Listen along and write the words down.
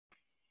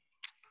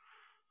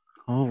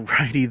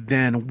Alrighty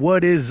then.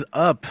 What is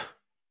up,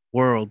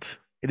 world?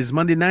 It is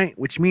Monday night,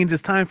 which means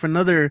it's time for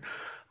another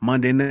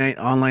Monday night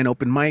online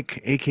open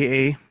mic,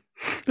 aka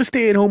the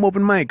stay-at-home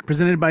open mic,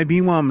 presented by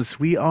BWOMS.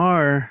 We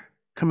are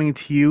coming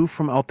to you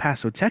from El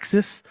Paso,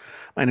 Texas.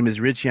 My name is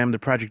Richie. I'm the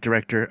project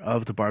director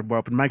of the Barbed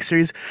Open Mic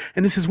series,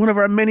 and this is one of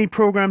our many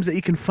programs that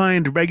you can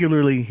find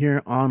regularly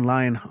here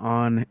online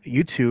on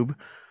YouTube,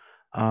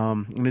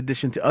 in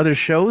addition to other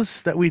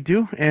shows that we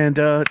do. And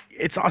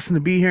it's awesome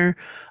to be here.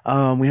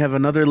 We have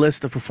another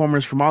list of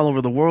performers from all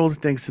over the world,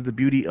 thanks to the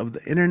beauty of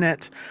the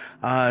internet.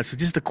 So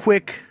just a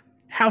quick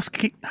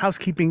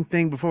housekeeping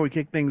thing before we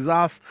kick things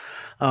off.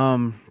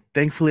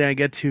 Thankfully, I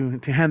get to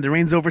hand the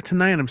reins over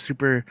tonight. I'm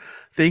super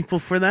thankful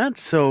for that.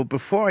 So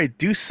before I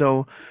do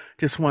so,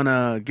 just want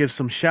to give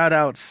some shout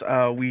outs.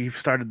 We've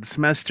started the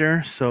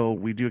semester, so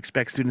we do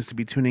expect students to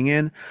be tuning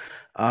in.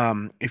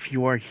 If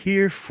you are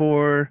here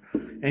for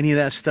any of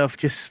that stuff,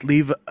 just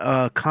leave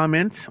a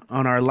comment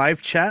on our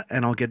live chat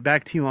and I'll get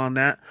back to you on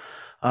that.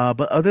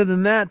 But other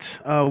than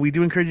that, we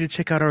do encourage you to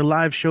check out our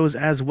live shows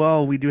as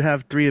well. We do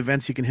have 3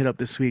 events you can hit up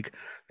this week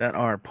that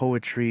are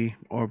poetry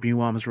or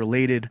BWOMs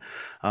related.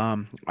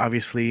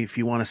 Obviously, if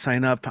you want to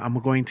sign up, I'm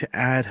going to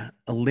add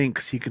a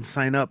link so you can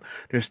sign up.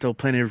 There's still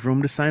plenty of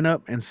room to sign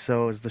up. And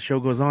so as the show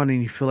goes on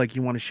and you feel like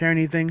you want to share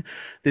anything,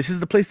 this is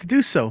the place to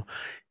do so.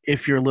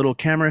 If you're a little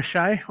camera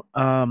shy,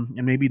 and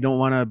maybe don't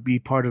want to be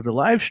part of the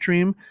live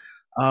stream,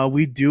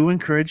 we do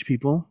encourage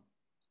people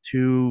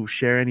to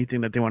share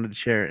anything that they wanted to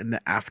share in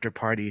the after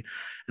party.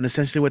 And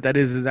essentially, what that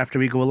is after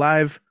we go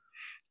live,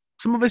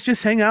 some of us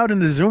just hang out in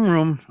the Zoom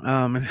room.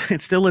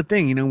 It's still a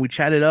thing, we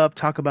chat it up,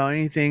 talk about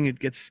anything. It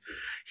gets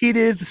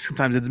heated.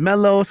 Sometimes it's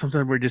mellow.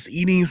 Sometimes we're just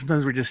eating.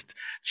 Sometimes we're just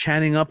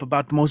chatting up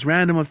about the most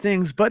random of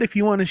things. But if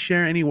you want to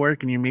share any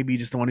work and you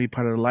just don't want to be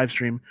part of the live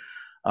stream,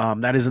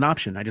 that is an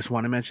option. I just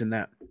want to mention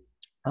that.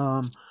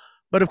 Um,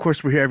 but of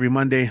course, we're here every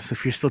Monday. So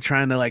if you're still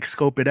trying to like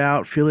scope it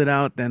out, feel it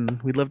out,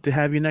 then we'd love to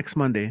have you next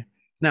Monday.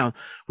 Now,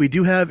 we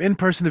do have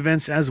in-person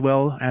events as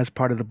well as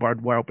part of the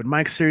Barbed Wire Open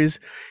Mic series.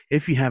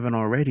 If you haven't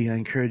already, I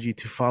encourage you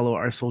to follow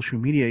our social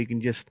media. You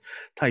can just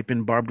type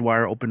in Barbed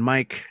Wire Open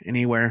Mic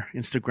anywhere: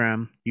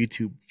 Instagram,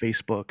 YouTube,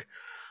 Facebook,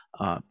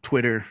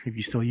 Twitter, if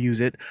you still use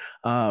it.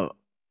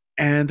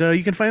 And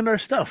you can find our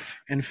stuff.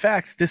 In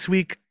fact, this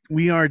week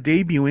we are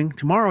debuting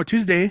tomorrow,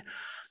 Tuesday,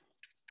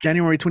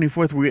 January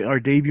 24th. We are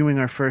debuting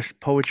our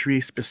first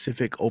poetry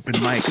specific open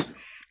mic.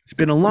 It's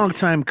been a long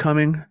time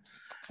coming.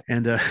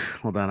 And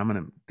hold on, I'm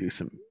going to do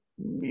some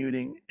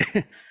muting.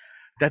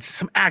 That's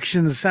some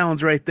action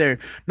sounds right there.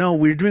 No,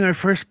 we're doing our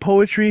first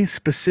poetry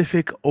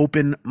specific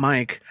open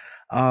mic.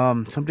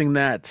 Something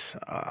that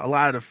a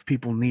lot of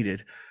people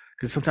needed,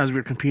 because sometimes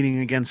we're competing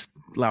against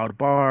loud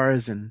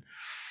bars and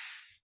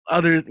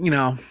other,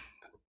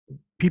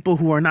 people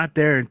who are not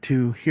there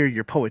to hear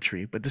your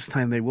poetry, but this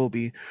time they will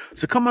be.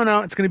 So come on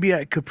out. It's going to be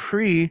at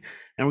Capri,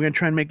 and we're going to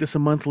try and make this a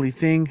monthly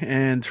thing.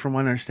 And from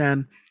what I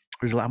understand,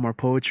 there's a lot more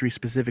poetry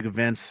specific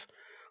events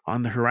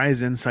on the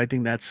horizon. So I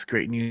think that's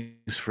great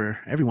news for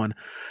everyone.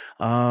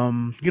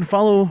 You can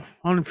follow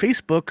on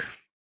Facebook,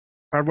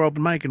 Hardware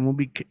Open Mic, and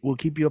we'll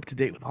keep you up to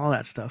date with all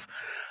that stuff.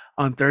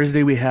 On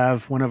Thursday, we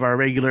have one of our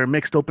regular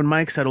mixed open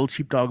mics at Old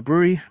Sheepdog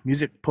Brewery.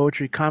 Music,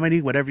 poetry,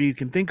 comedy, whatever you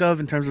can think of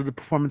in terms of the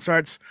performance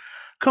arts,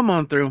 come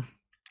on through.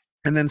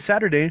 And then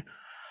Saturday,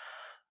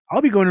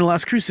 I'll be going to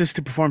Las Cruces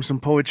to perform some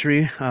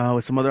poetry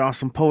with some other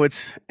awesome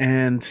poets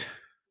and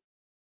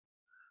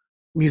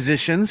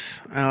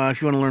musicians.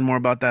 If you want to learn more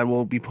about that,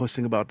 we'll be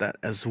posting about that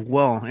as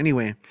well.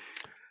 Anyway,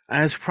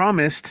 as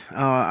promised,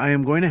 I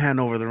am going to hand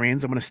over the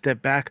reins. I'm going to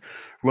step back,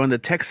 run the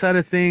tech side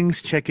of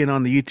things, check in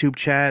on the YouTube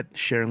chat,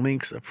 share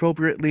links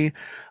appropriately.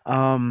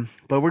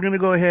 But we're going to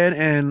go ahead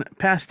and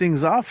pass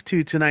things off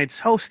to tonight's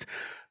host,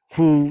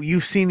 who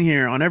you've seen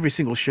here on every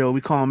single show. We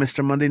call him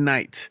Mr. Monday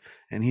Night,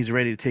 and he's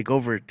ready to take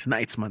over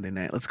tonight's Monday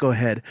Night. Let's go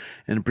ahead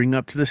and bring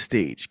up to the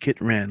stage Kit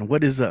Wren.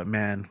 What is up,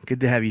 man?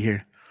 Good to have you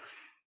here.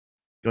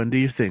 Go and do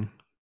your thing.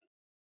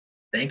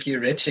 Thank you,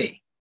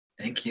 Richie.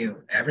 Thank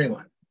you,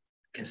 everyone.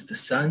 Because the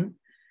sun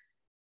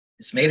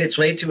has made its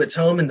way to its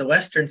home in the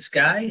western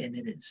sky, and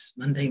it is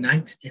Monday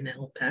night in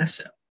El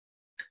Paso.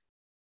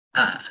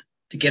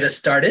 To get us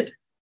started,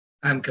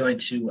 I'm going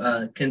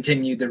to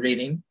continue the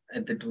reading. I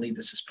believe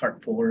this is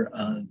part 4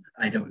 of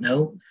I Don't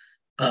Know,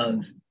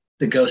 of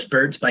The Ghost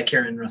Birds by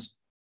Karen Russell.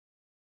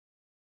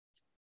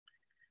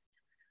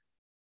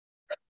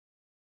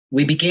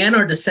 We began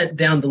our descent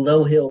down the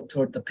low hill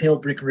toward the pale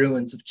brick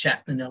ruins of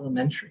Chapman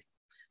Elementary.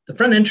 The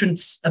front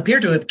entrance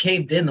appeared to have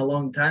caved in a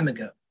long time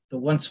ago, the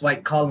once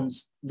white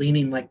columns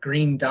leaning like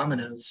green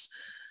dominoes.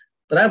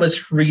 But I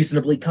was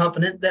reasonably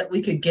confident that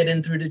we could get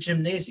in through the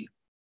gymnasium.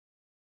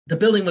 The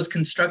building was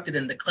constructed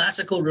in the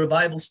classical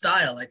revival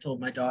style, I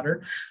told my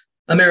daughter,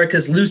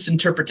 America's loose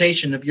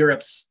interpretation of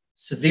Europe's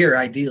severe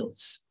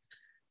ideals.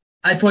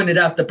 I pointed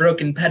out the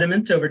broken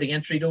pediment over the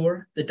entry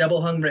door, the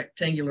double-hung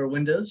rectangular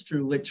windows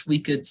through which we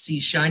could see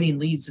shining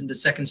leads into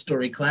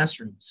second-story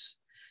classrooms.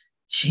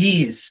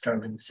 Geez,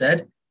 Starling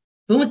said,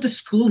 who went to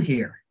school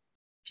here?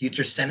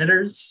 Future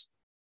senators?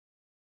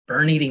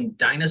 Burn-eating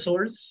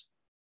dinosaurs?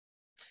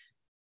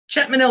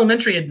 Chapman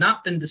Elementary had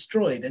not been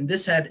destroyed, and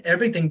this had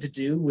everything to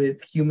do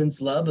with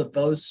humans' love of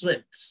bow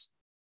swifts.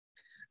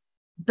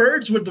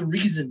 Birds were the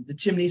reason the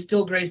chimney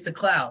still grazed the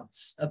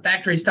clouds, a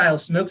factory-style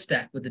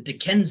smokestack with a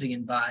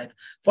Dickensian vibe,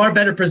 far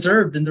better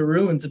preserved than the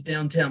ruins of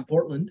downtown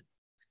Portland.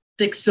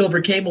 Thick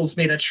silver cables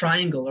made a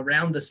triangle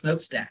around the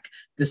smokestack,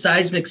 the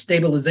seismic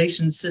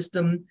stabilization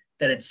system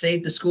that had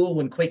saved the school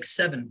when Quake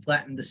 7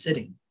 flattened the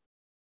city.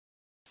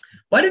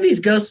 Why do these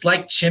ghosts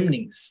like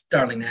chimneys?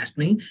 Darling asked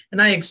me, and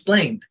I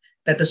explained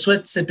that the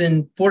Swifts had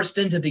been forced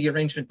into the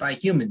arrangement by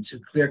humans who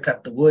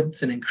clear-cut the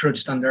woods and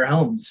encroached on their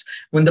homes.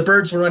 When the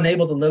birds were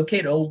unable to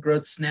locate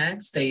old-growth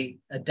snags, they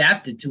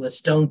adapted to a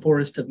stone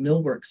forest of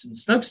millworks and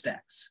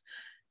smokestacks.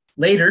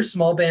 Later,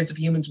 small bands of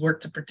humans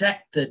worked to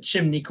protect the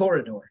chimney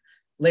corridor.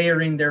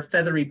 Layering their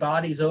feathery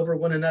bodies over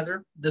one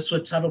another, the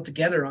Swifts huddled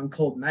together on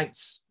cold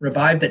nights,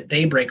 revived at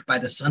daybreak by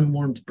the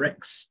sun-warmed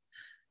bricks.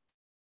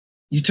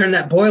 You turn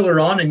that boiler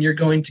on and you're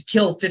going to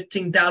kill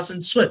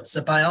 15,000 Swifts,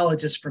 a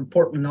biologist from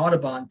Portland,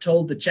 Audubon,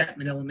 told the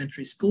Chapman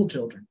Elementary school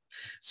children.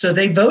 So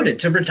they voted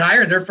to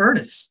retire their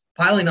furnace,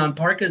 piling on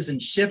parkas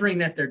and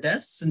shivering at their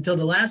desks until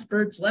the last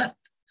birds left.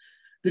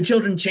 The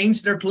children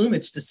changed their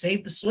plumage to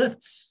save the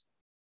Swifts.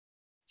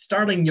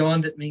 Starling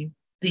yawned at me,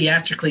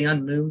 theatrically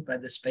unmoved by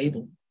this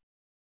fable.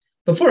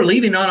 Before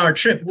leaving on our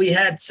trip, we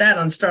had sat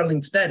on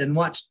Starling's bed and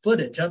watched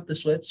footage of the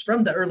Swifts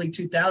from the early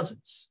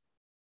 2000s.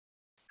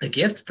 A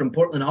gift from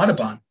Portland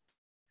Audubon,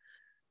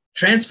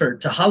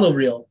 transferred to hollow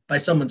reel by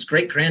someone's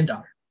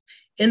great-granddaughter.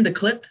 In the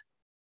clip,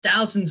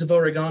 thousands of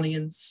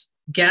Oregonians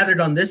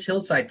gathered on this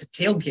hillside to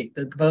tailgate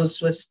the Bow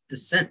Swift's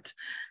descent.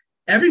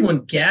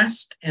 Everyone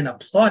gasped and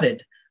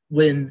applauded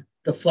when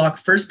the flock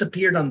first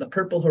appeared on the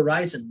purple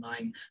horizon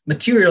line,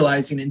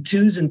 materializing in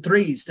twos and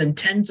threes, then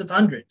tens of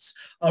hundreds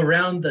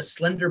around the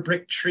slender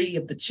brick tree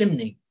of the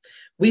chimney.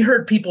 We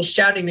heard people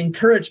shouting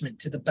encouragement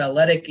to the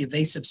balletic,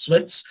 evasive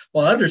Swifts,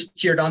 while others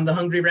cheered on the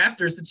hungry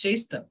raptors that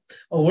chased them.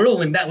 A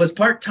whirlwind that was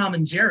part Tom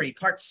and Jerry,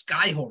 part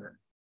sky horror.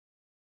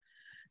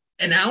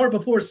 An hour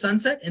before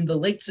sunset, in the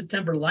late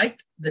September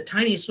light, the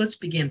tiny Swifts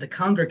began to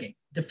congregate,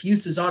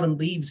 diffuse as autumn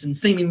leaves and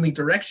seemingly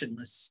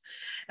directionless.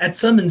 At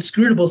some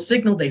inscrutable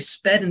signal, they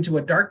sped into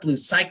a dark blue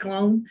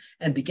cyclone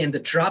and began to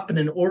drop in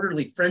an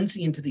orderly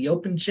frenzy into the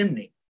open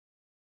chimney.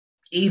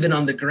 Even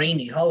on the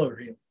grainy hollow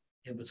reel,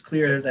 it was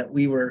clear that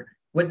we were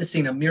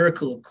witnessing a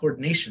miracle of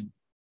coordination.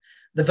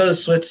 The Bow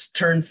Swifts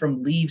turned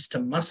from leaves to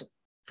muscle,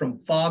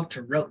 from fog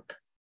to rope.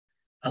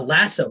 A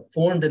lasso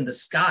formed in the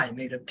sky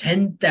made of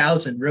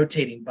 10,000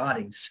 rotating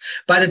bodies.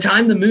 By the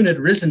time the moon had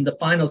risen, the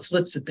final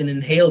Swifts had been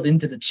inhaled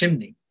into the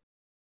chimney.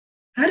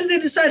 How did they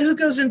decide who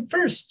goes in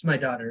first? My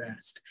daughter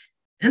asked.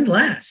 And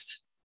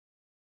last.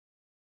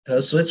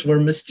 Bow Swifts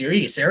were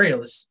mysterious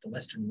aerialists of the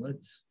Western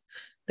woods.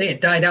 They had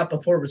died out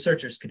before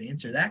researchers could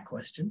answer that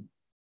question.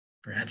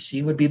 Perhaps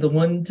she would be the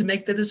one to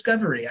make the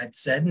discovery, I'd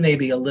said,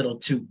 maybe a little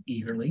too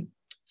eagerly.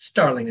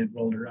 Starling had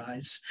rolled her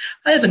eyes.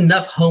 I have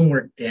enough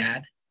homework,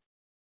 Dad.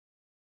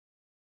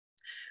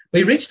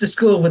 We reached the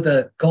school with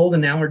a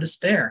golden hour to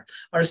spare.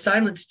 Our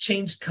silence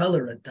changed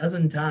color a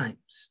dozen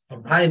times.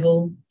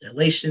 Arrival,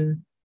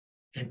 elation,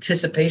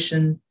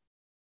 anticipation,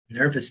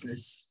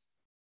 nervousness,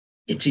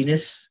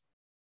 itchiness,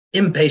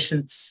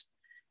 impatience,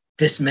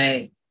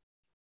 dismay.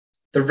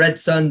 The red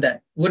sun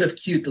that would have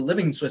cued the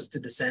living Swifts to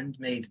descend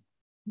made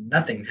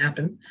nothing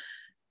happen.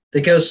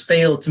 The ghost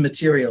failed to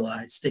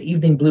materialize. The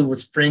evening blue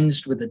was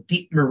fringed with a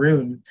deep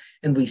maroon,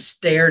 and we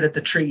stared at the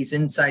trees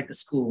inside the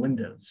school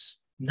windows.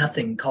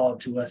 Nothing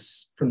called to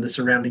us from the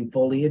surrounding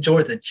foliage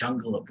or the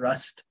jungle of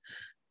rust.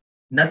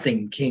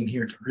 Nothing came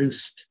here to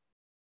roost.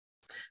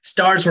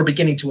 Stars were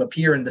beginning to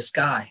appear in the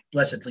sky,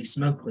 blessedly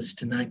smokeless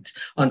tonight.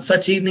 On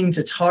such evenings,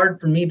 it's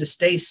hard for me to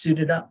stay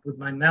suited up with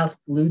my mouth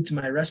glued to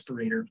my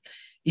respirator,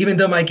 even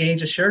though my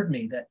gauge assured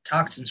me that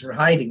toxins were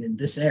hiding in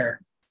this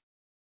air.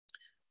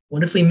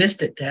 What if we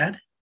missed it, Dad?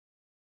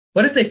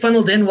 What if they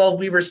funneled in while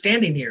we were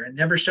standing here and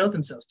never showed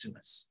themselves to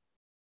us?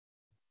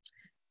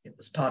 It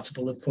was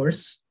possible, of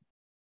course.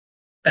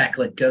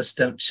 Backlit ghosts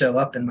don't show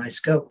up in my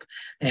scope,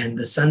 and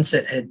the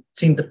sunset had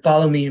seemed to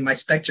follow me in my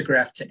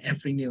spectrograph to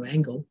every new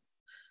angle.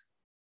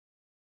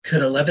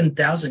 Could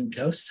 11,000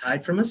 ghosts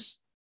hide from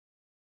us?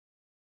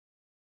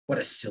 What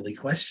a silly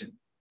question.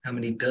 How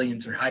many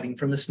billions are hiding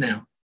from us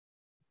now?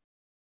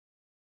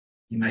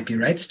 You might be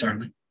right,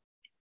 Starling.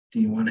 Do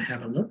you want to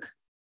have a look?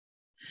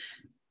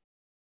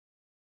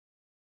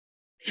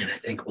 And I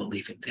think we'll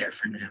leave it there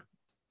for now.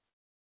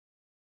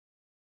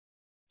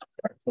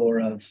 Part 4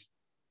 of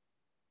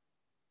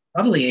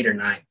probably 8 or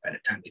 9 by the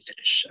time we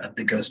finish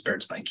The Ghost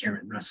Birds by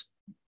Karen Russell.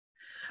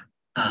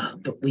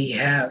 But we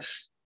have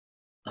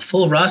a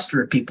full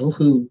roster of people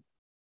who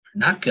are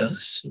not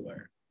ghosts, who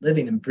are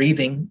living and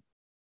breathing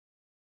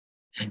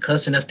and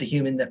close enough to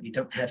human that we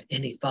don't have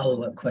any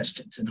follow-up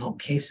questions in all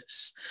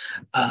cases.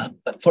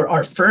 But for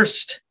our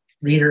first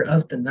reader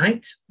of the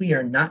night, we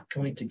are not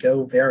going to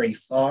go very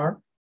far.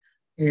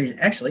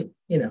 Actually,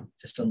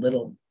 just a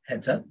little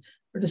heads up.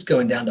 We're just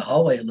going down the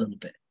hallway a little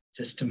bit,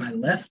 just to my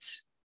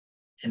left.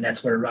 And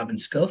that's where Robin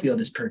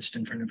Schofield is perched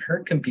in front of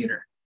her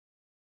computer.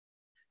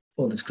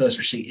 Full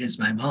disclosure, she is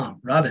my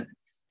mom. Robin,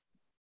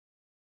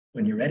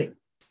 when you're ready.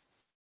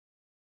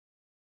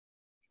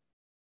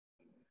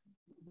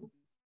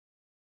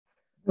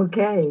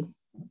 Okay.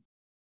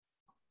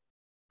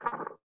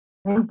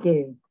 Thank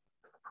you.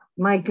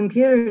 My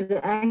computer's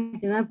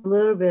acting up a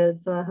little bit,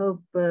 so I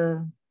hope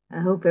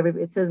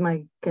everybody. It says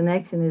my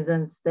connection is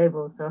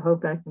unstable, so I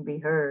hope I can be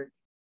heard.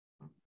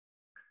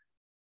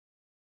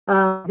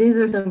 These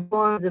are some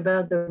poems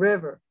about the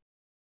river.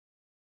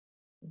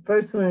 The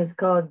first one is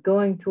called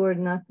 "Going Toward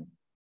Nothing."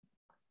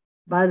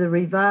 By the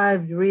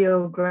revived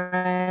Rio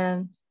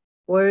Grande,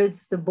 where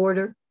it's the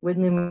border with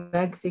New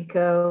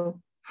Mexico,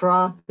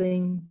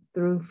 frothing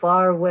through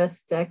far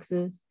west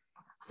Texas,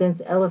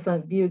 since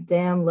Elephant Butte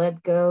Dam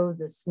let go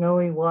the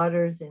snowy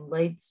waters in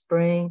late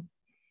spring.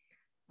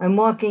 I'm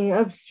walking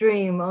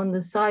upstream on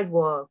the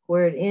sidewalk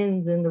where it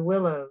ends in the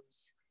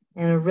willows,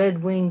 and a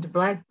red-winged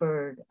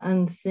blackbird,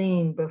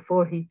 unseen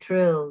before he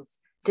trills,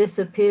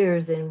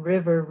 disappears in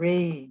river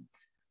reeds,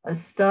 a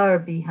star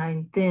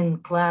behind thin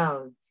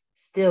clouds,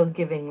 still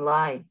giving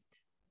light.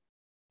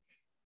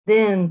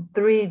 Then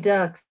 3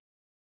 ducks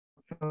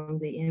from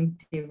the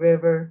empty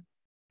river,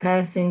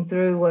 passing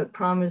through what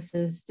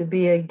promises to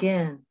be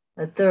again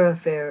a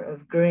thoroughfare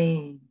of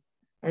green,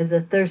 as a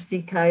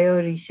thirsty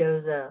coyote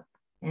shows up,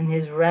 and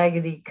his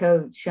raggedy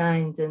coat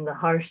shines in the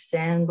harsh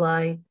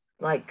sandlight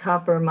like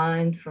copper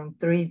mined from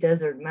 3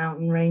 desert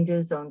mountain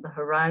ranges on the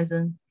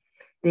horizon,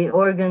 the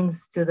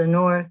Organs to the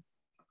north,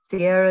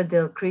 Sierra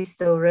del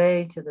Cristo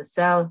Rey to the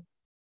south,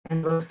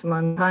 and Los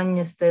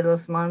Montañas de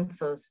los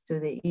Mansos to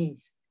the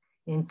east,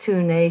 in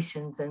 2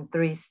 nations and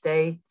 3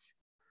 states,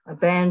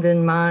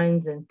 abandoned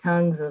mines and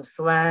tongues of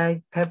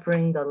slag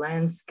peppering the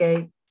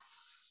landscape,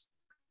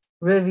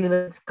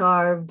 rivulets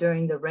carved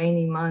during the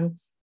rainy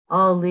months,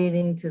 all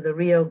leading to the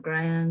Rio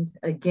Grande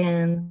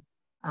again,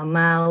 a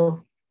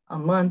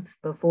month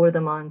before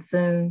the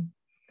monsoon,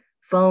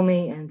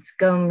 foamy and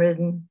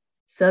scum-ridden,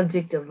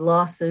 subject of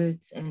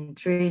lawsuits and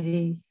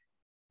treaties,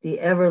 the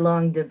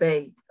ever-long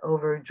debate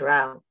over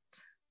drought.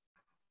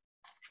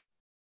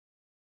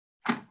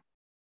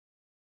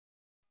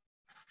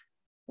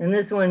 And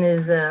this one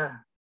is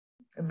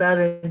about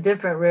a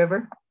different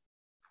river.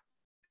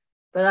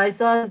 But I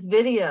saw this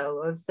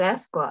video of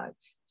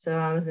Sasquatch, so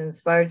I was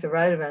inspired to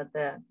write about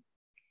that.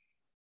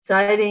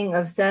 Sighting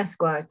of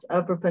Sasquatch,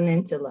 Upper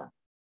Peninsula.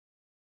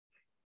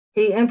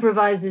 He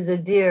improvises a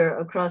deer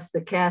across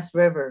the Cass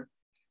River,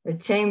 a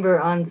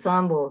chamber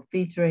ensemble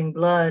featuring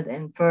blood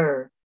and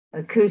fur,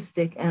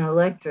 acoustic and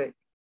electric,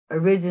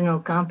 original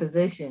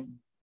composition,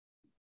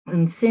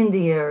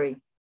 incendiary,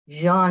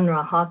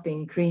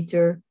 genre-hopping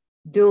creature,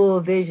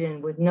 dual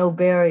vision with no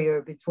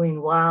barrier between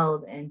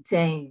wild and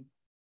tame,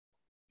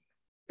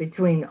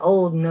 between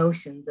old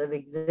notions of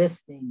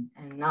existing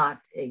and not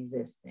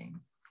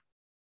existing.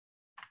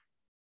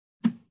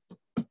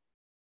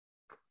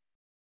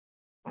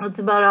 That's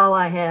about all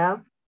I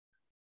have.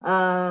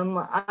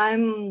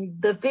 I'm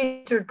the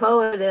featured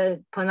poet at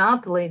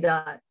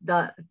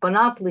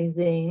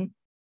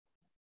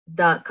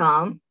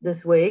panoplizine.com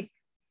this week.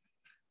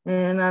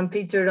 And I'm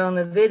featured on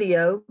a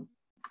video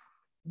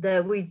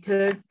that we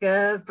took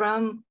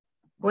from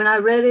when I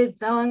read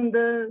it on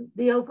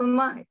the open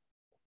mic.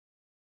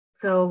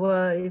 So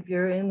if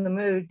you're in the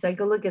mood,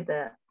 take a look at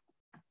that.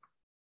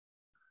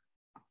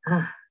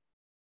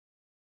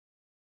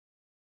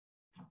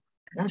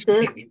 That's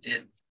it. We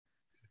did.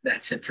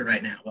 That's it for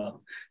right now.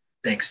 Well,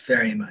 thanks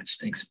very much.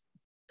 Thanks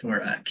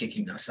for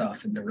kicking us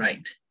off in the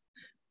right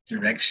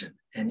direction.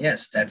 And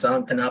yes, that's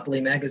on Panoply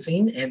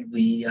Magazine. And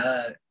we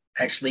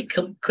actually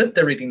clipped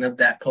the reading of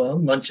that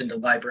poem, Lunch in the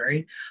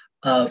Library,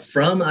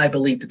 from, I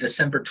believe, the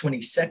December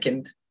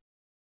 22nd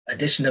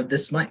edition of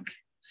this mic.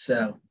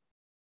 So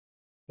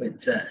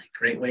it's a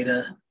great way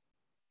to,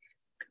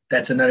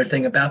 that's another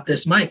thing about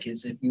this mic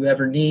is if you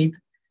ever need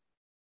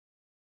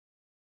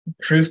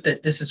proof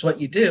that this is what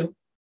you do,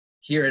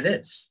 here it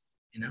is.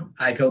 You know,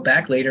 I go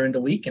back later in the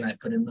week and I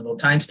put in little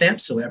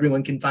timestamps so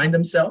everyone can find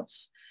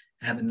themselves,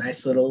 have a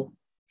nice little,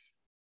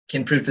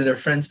 can prove to their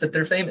friends that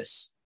they're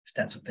famous, if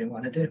that's what they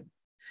want to do.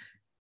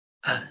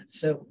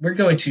 So we're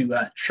going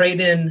to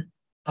trade in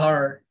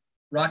our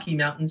Rocky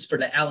Mountains for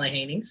the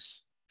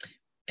Alleghenies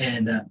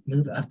and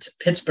move up to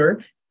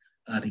Pittsburgh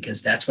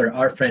because that's where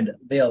our friend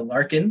Vale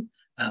Larkin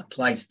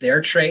plies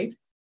their trade.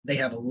 They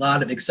have a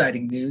lot of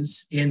exciting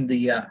news in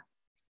the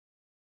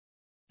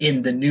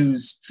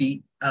news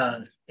feed,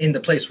 in the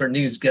place where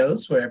news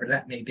goes, wherever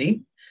that may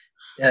be.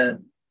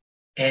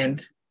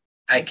 And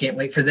I can't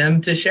wait for them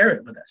to share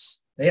it with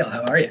us. Vale,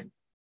 how are you?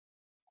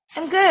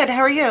 I'm good.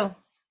 How are you?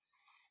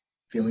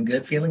 Feeling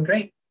good, feeling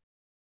great.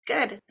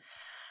 Good.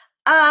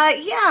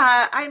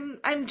 Yeah,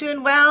 I'm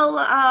doing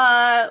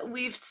well.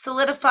 We've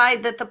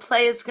solidified that the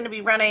play is going to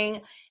be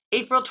running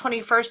April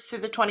 21st through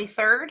the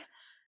 23rd.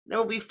 There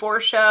will be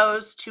 4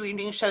 shows, 2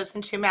 evening shows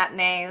and 2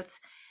 matinees,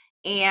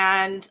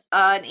 and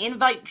an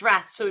invite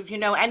dress. So if you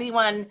know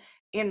anyone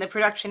in the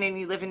production and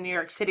you live in New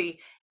York City,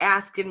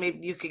 ask and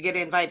maybe you could get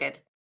invited.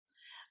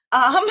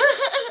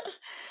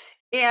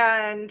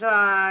 And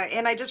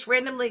I just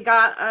randomly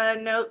got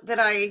a note that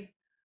I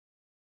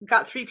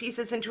got 3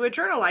 pieces into a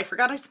journal I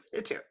forgot I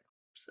submitted to.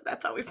 So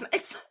that's always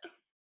nice.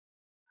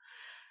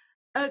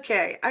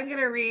 Okay, I'm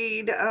gonna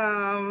read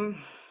a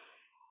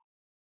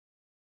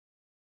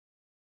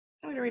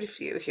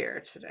few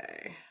here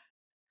today.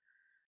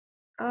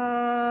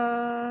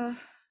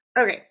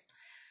 Okay.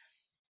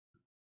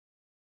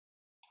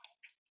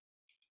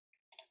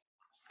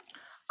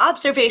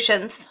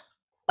 Observations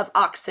of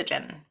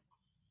oxygen.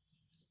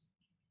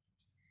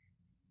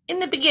 In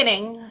the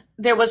beginning,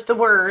 there was the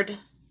Word,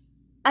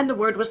 and the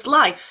Word was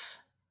life.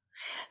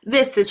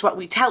 This is what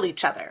we tell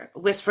each other,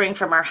 whispering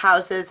from our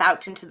houses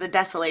out into the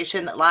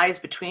desolation that lies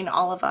between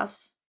all of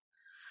us.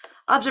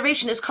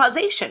 Observation is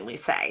causation, we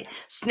say,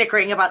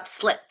 snickering about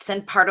slits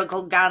and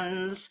particle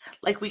guns,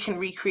 like we can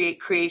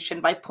recreate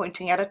creation by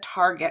pointing at a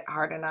target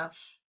hard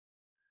enough.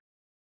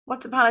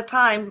 Once upon a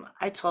time,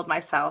 I told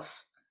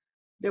myself,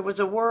 there was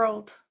a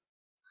world.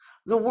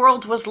 The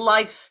world was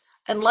life,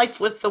 and life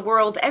was the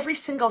world, every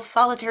single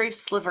solitary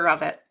sliver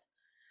of it.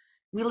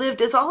 We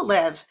lived as all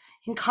live,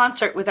 in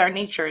concert with our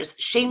natures,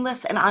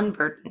 shameless and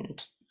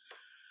unburdened.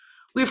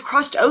 We've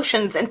crossed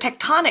oceans and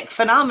tectonic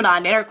phenomena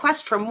in our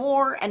quest for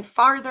more and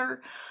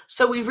farther,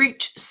 so we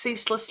reach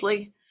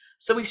ceaselessly,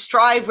 so we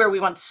strive where we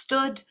once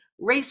stood,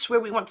 race where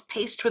we once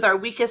paced with our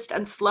weakest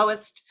and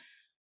slowest.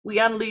 We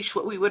unleash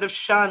what we would have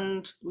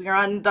shunned. We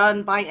are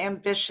undone by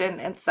ambition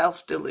and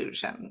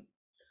self-delusion.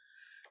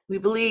 We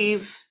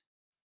believe,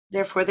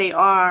 therefore they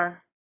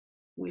are,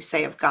 we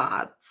say of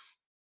gods.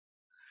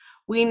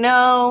 We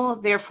know,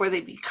 therefore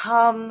they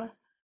become,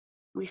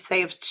 we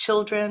say of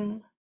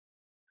children.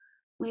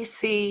 We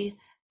see,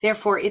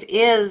 therefore it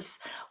is,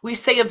 we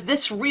say of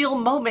this real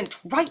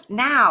moment right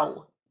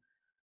now.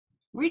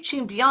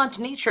 Reaching beyond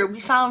nature, we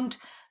found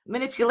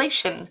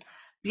manipulation.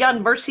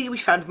 Beyond mercy, we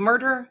found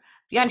murder.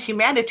 Beyond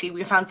humanity,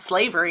 we found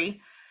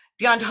slavery.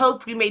 Beyond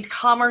hope, we made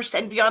commerce,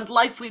 and beyond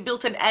life, we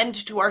built an end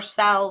to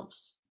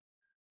ourselves.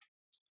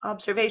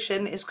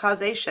 Observation is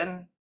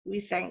causation, we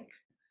think,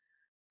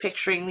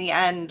 picturing the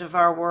end of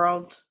our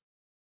world.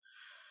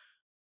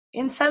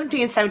 In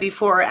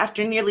 1774,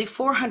 after nearly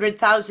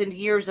 400,000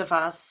 years of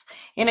us,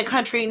 in a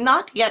country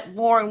not yet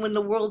born when the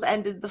world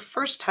ended the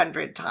first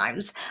 100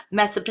 times,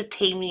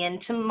 Mesopotamian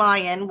to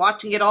Mayan,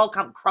 watching it all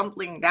come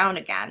crumbling down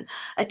again,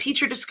 a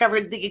teacher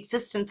discovered the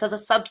existence of a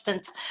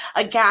substance,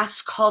 a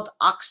gas called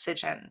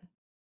oxygen.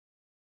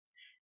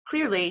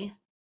 Clearly,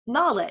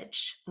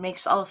 knowledge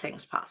makes all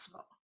things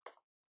possible.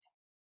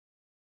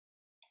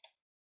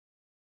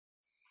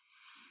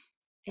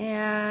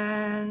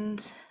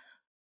 And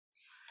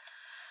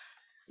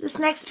this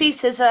next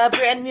piece is a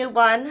brand new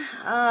one,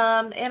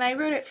 and I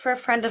wrote it for a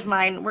friend of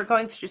mine. We're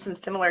going through some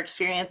similar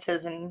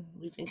experiences, and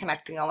we've been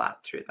connecting a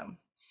lot through them.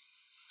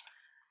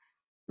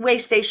 Way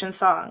Station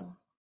Song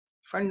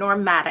for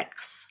Norm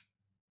Maddox.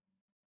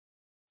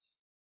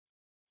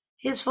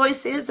 His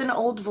voice is an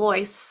old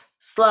voice,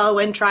 slow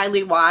and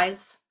dryly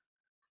wise.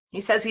 He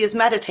says he is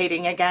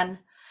meditating again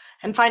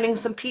and finding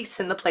some peace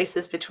in the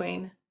places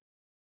between.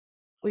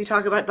 We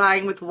talk about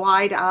dying with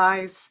wide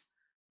eyes,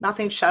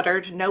 nothing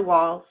shuttered, no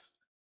walls.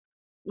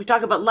 We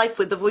talk about life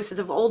with the voices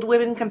of old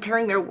women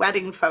comparing their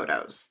wedding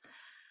photos.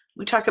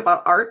 We talk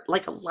about art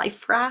like a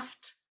life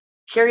raft,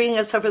 carrying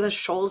us over the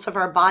shoals of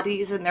our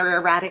bodies and their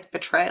erratic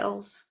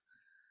betrayals.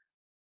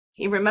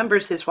 He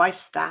remembers his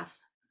wife's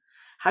death,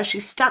 how she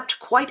stepped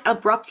quite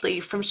abruptly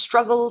from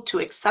struggle to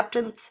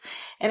acceptance,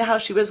 and how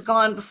she was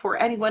gone before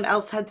anyone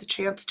else had the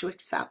chance to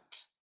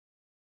accept.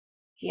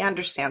 He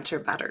understands her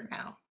better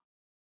now.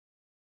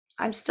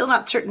 I'm still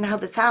not certain how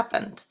this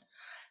happened.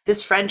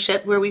 This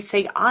friendship where we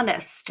say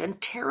honest and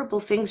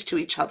terrible things to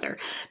each other,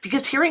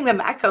 because hearing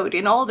them echoed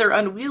in all their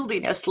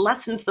unwieldiness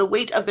lessens the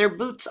weight of their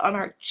boots on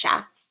our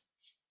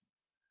chests.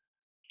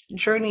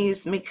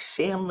 Journeys make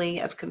family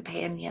of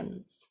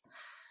companions,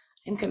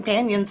 and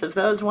companions of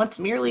those once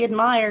merely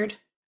admired.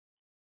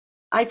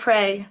 I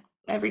pray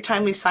every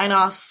time we sign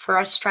off for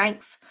our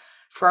strength,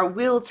 for our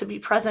will to be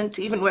present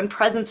even when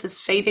presence is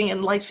fading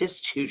and life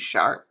is too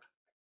sharp.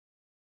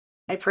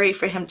 I pray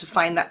for him to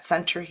find that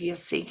center he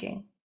is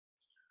seeking.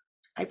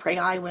 I pray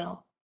I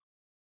will.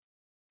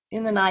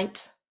 In the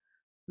night,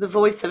 the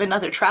voice of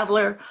another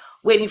traveler,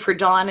 waiting for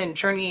dawn and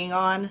journeying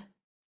on,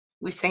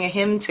 we sing a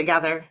hymn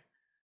together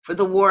for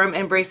the warm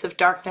embrace of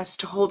darkness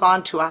to hold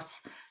on to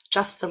us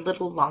just a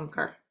little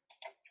longer.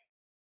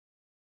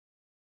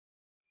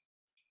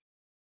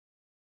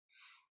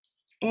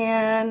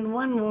 And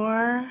one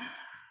more.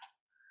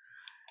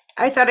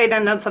 I thought I'd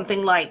end on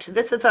something light.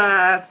 This is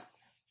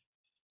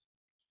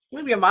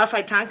maybe a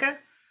modified tanka.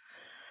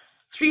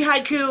 3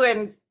 haiku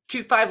and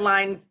 2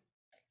 5-line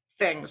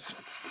things.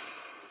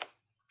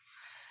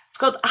 It's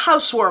called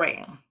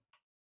housewarming.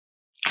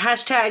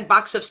 #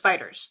 box of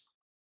spiders.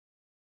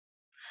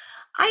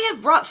 I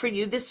have brought for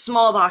you this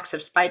small box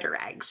of spider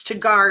eggs to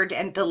guard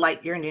and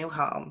delight your new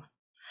home.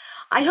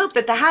 I hope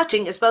that the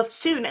hatching is both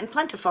soon and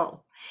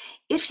plentiful.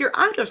 If you're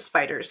out of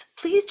spiders,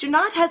 please do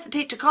not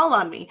hesitate to call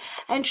on me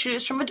and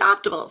choose from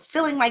adoptables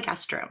filling my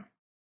guest room.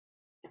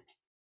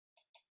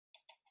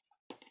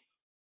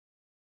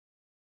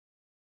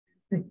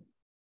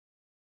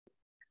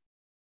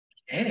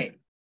 Hey,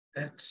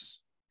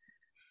 that's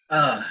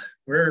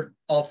we're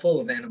all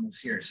full of animals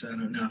here, so I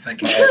don't know if I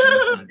can take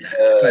you up on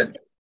that, but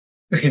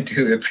we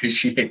do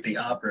appreciate the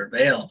offer of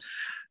ale.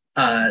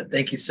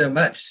 Thank you so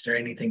much. Is there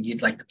anything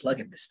you'd like to plug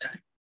at this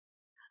time?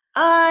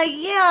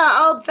 Yeah,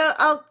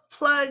 I'll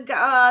plug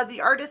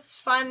the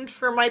Artists Fund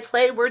for my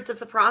play, Words of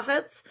the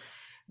Prophets.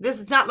 This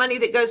is not money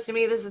that goes to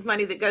me. This is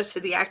money that goes to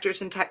the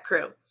actors and tech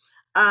crew.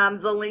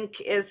 The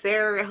link is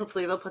there.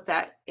 Hopefully they'll put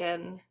that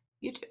in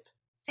YouTube.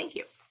 Thank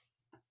you.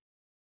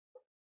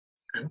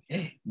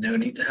 Okay, no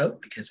need to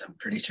hope because I'm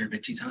pretty sure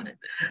Richie's on it.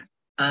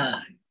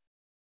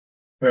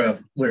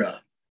 We're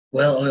a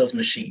well-oiled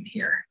machine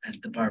here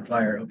at the Barbed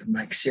Wire Open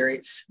Mic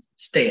Series.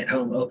 Stay at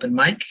home open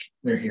mic.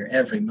 We're here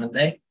every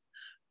Monday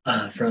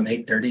from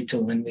 8:30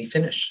 till when we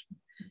finish.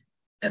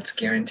 That's a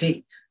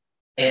guarantee.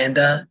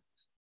 And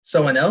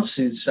someone else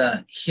who's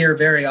here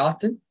very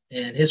often,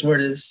 and his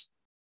word is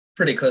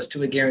pretty close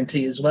to a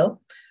guarantee as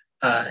well.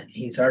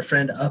 He's our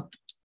friend up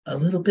a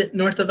little bit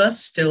north of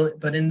us, still,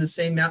 but in the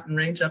same mountain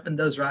range up in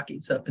those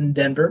Rockies, up in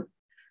Denver.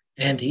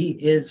 And he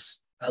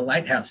is a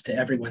lighthouse to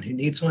everyone who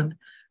needs one.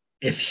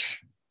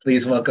 If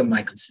please welcome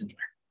Michael Sindler.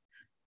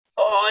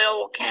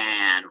 Oil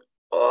can.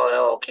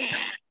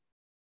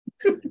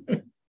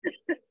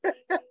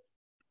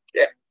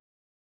 Yeah.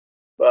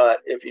 But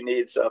if you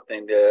need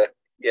something to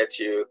get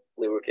you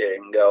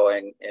lubricating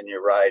going in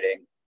your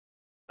writing,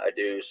 I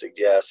do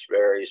suggest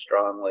very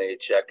strongly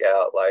check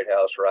out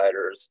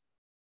lighthouseriders.org.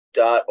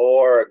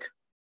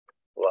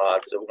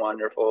 Lots of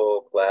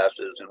wonderful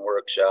classes and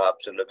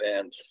workshops and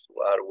events, a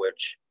lot of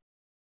which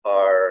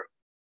are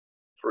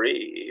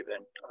free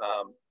even.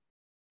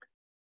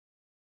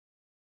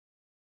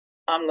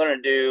 I'm going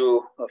to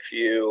do a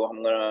few.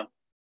 I'm going to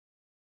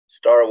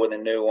start with a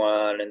new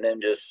one and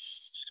then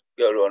just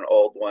go to an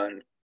old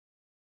one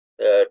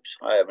that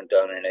I haven't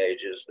done in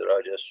ages that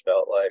I just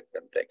felt like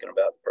I'm thinking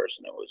about the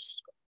person it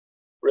was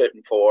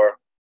written for.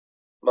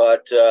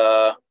 But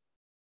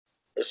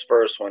this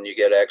first one, you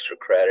get extra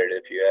credit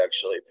if you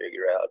actually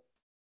figure out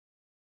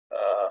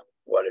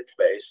what it's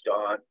based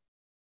on.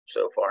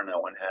 So far, no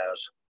one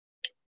has.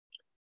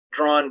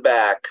 Drawn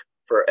back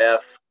for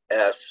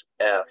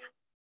FSF.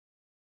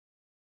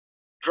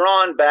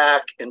 Drawn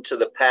back into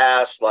the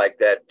past like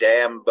that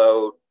damn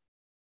boat,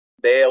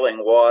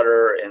 bailing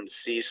water in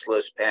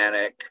ceaseless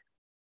panic,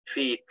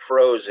 feet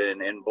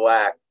frozen in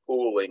black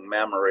pooling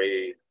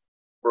memory,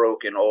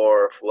 broken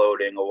oar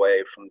floating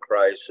away from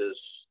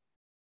crisis.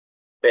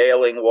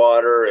 Bailing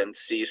water in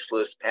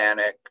ceaseless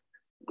panic,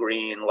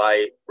 green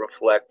light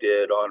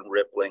reflected on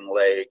rippling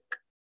lake,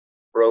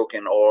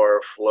 broken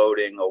oar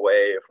floating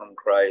away from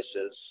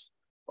crisis,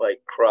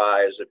 like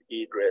cries of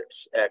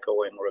egrets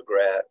echoing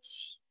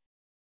regrets.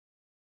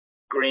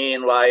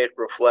 Green light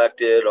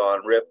reflected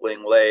on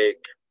rippling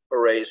lake,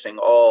 erasing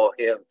all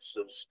hints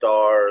of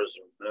stars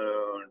or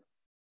moon,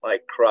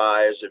 like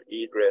cries of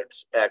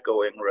egrets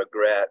echoing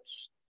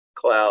regrets.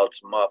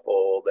 Clouds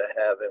muffle the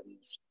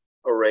heavens,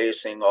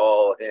 erasing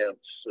all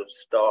hints of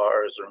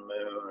stars or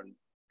moon.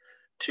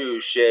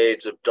 Two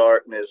shades of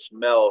darkness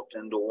melt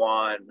into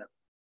one.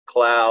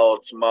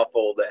 Clouds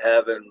muffle the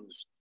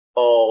heavens,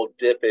 all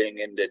dipping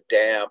into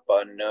damp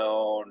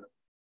unknown.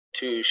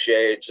 Two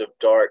shades of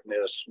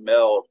darkness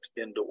melt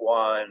into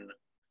one.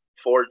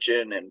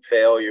 Fortune and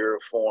failure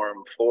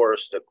form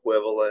forced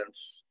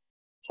equivalents,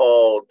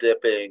 all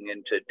dipping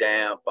into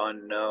damp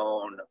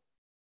unknown,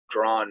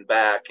 drawn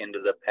back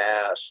into the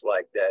past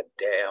like that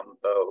damn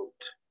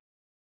boat.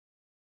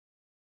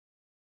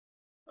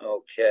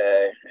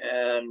 Okay,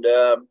 and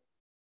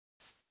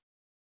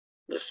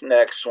this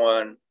next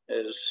one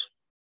is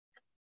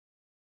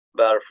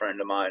about a friend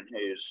of mine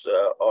who's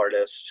an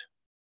artist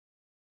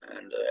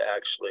and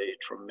actually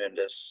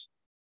tremendous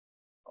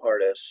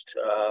artist,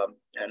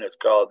 and it's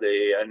called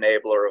The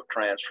Enabler of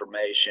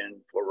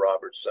Transformation for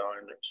Robert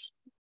Saunders.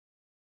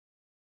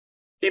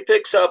 He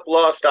picks up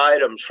lost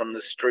items from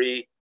the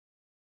street,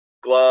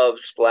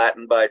 gloves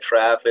flattened by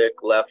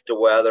traffic, left to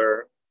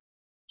weather,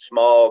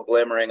 small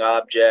glimmering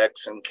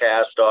objects and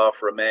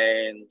cast-off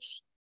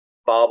remains,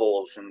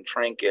 baubles and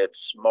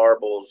trinkets,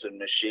 marbles and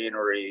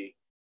machinery,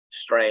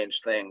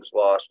 strange things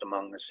lost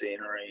among the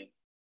scenery.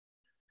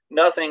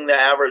 Nothing the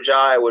average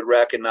eye would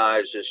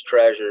recognize as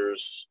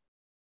treasures.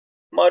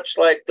 Much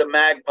like the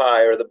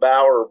magpie or the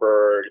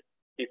bowerbird,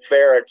 he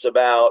ferrets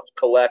about,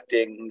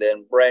 collecting,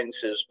 then brings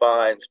his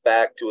finds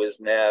back to his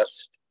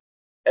nest.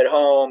 At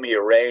home, he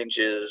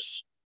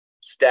arranges,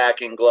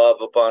 stacking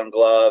glove upon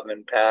glove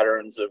in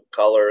patterns of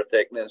color,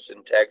 thickness,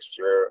 and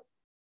texture,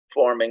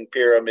 forming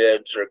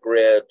pyramids or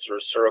grids or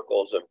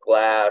circles of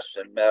glass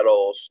and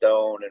metal,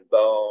 stone and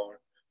bone,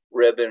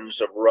 ribbons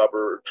of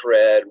rubber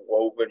thread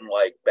woven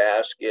like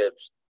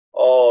baskets,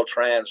 all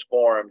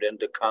transformed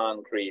into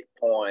concrete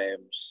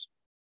poems.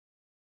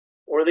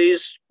 Were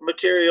these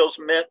materials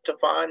meant to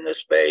find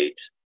this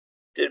fate?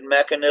 Did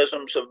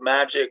mechanisms of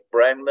magic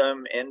bring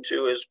them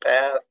into his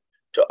path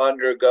to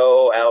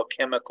undergo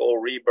alchemical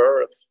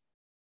rebirth?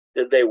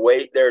 Did they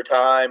wait their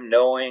time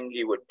knowing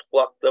he would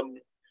pluck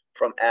them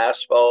from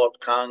asphalt,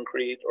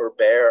 concrete, or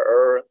bare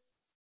earth?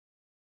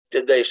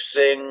 Did they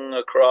sing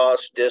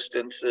across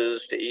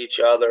distances to each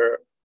other,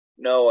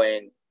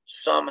 knowing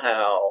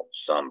somehow,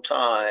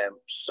 sometime,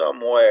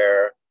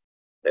 somewhere,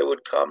 they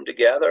would come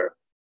together?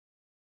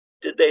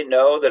 Did they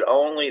know that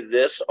only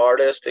this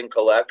artist and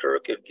collector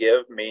could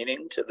give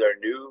meaning to their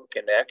new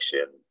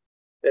connection?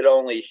 That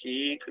only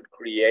he could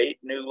create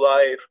new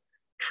life,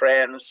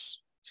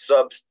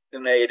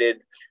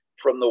 transubstantiated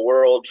from the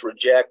world's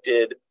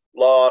rejected,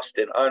 lost,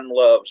 and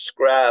unloved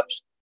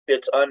scraps,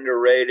 its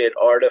underrated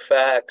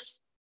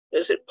artifacts?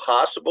 Is it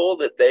possible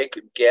that they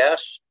could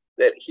guess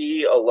that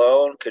he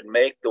alone could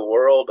make the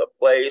world a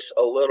place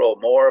a little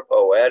more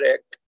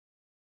poetic,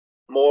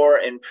 more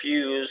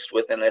infused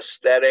with an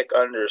aesthetic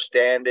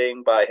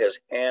understanding by his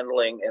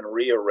handling and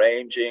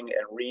rearranging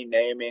and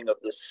renaming of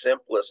the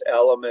simplest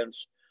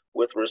elements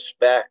with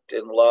respect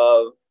and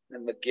love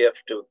and the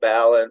gift of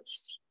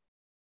balance?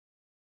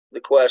 The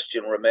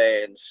question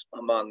remains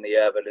among the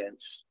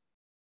evidence.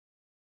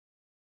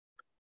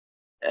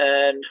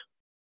 And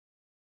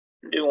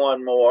do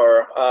one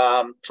more.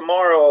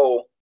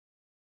 Tomorrow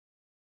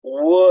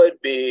would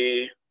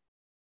be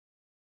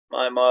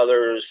my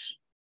mother's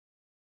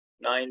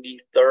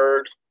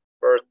 93rd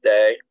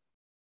birthday,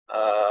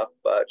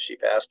 but she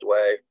passed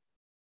away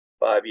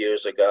 5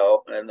 years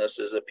ago, and this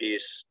is a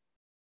piece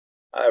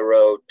I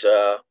wrote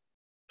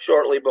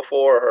shortly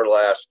before her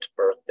last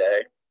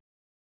birthday.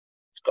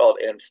 It's called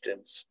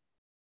Instance.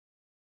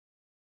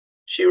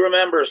 She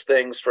remembers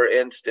things, for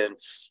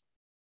instance,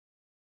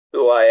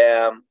 who I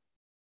am,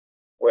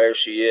 where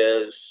she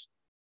is.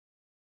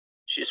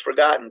 She's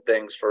forgotten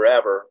things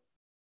forever.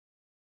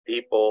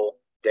 People,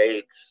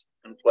 dates,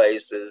 and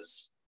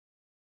places.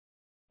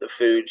 The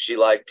food she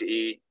liked to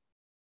eat,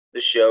 the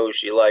shows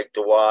she liked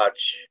to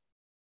watch.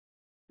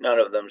 None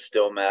of them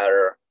still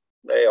matter.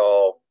 They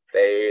all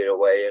fade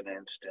away in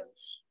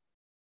instants.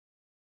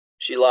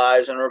 She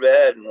lies in her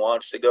bed and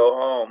wants to go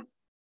home.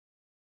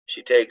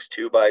 She takes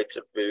 2 bites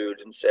of food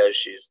and says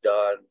she's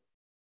done.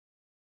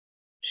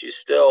 She's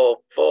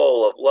still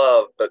full of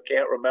love, but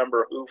can't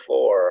remember who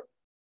for.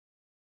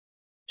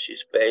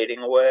 She's fading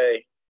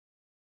away.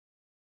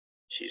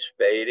 She's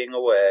fading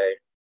away.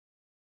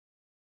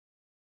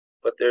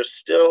 But there's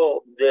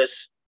still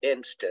this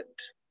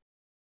instant,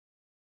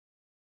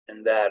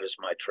 and that is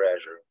my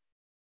treasure.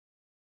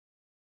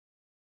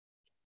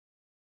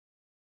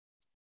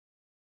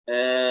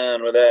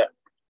 And with that,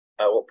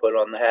 I will put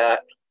on the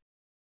hat,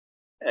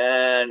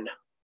 and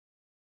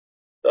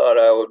thought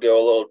I would go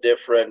a little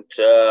different.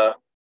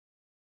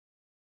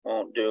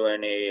 Won't do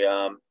any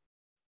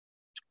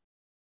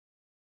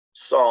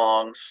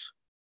songs.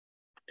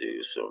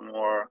 Do some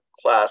more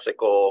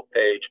classical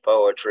page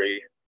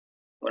poetry.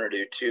 I'm going to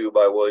do 2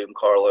 by William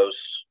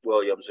Carlos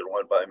Williams and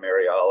 1 by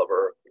Mary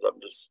Oliver. I'm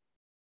just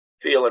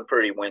feeling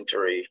pretty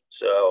wintry.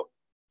 So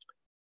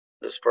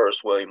this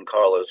first William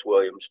Carlos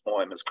Williams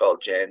poem is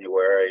called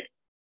January.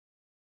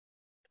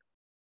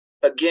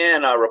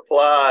 Again, I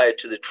reply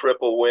to the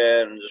triple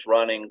winds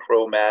running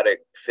chromatic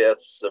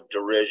fifths of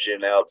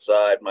derision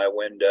outside my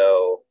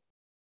window.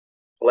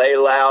 Play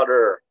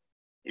louder.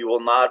 You will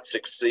not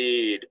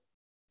succeed.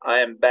 I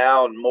am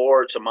bound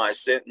more to my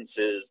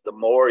sentences the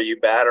more you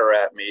batter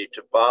at me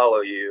to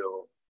follow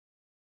you.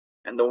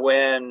 And the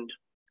wind,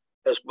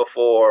 as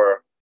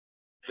before,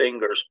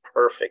 fingers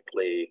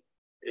perfectly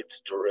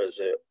its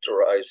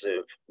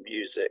derisive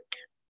music.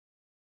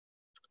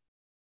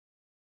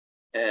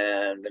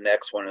 And the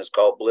next one is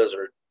called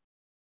Blizzard.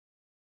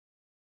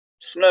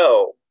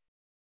 Snow.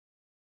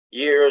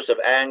 Years of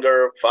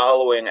anger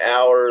following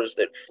hours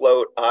that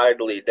float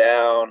idly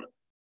down.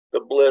 The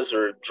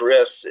blizzard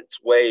drifts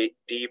its weight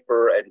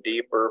deeper and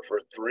deeper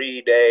for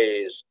 3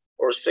 days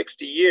or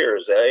 60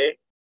 years, eh?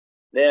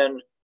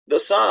 Then the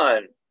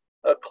sun,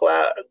 a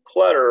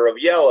clutter of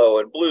yellow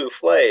and blue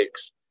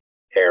flakes.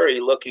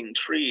 Hairy-looking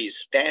trees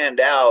stand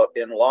out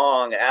in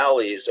long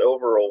alleys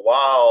over a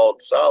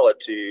wild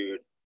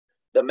solitude.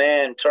 The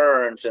man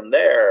turns, and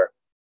there,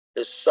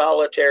 his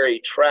solitary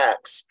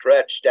tracks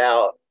stretched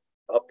out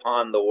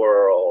upon the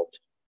world.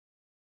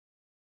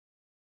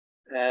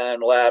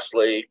 And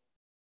lastly,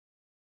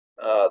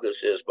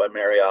 this is by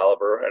Mary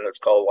Oliver, and it's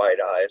called White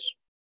Eyes.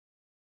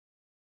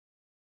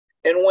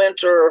 In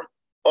winter,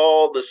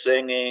 all the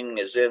singing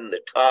is in the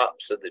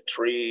tops of the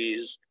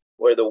trees,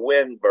 where the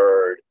wind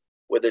bird,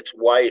 with its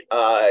white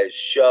eyes,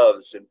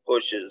 shoves and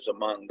pushes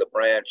among the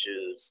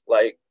branches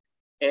like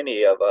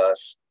any of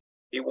us.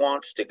 He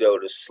wants to go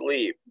to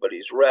sleep, but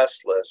he's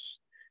restless.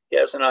 He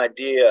has an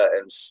idea,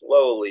 and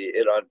slowly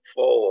it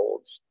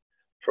unfolds.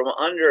 From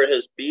under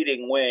his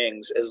beating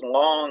wings, as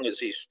long as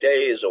he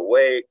stays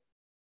awake,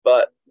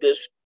 but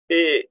his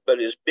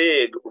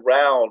big,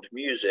 round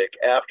music,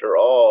 after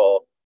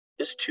all,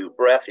 is too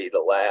breathy to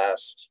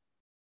last.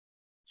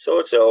 So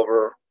it's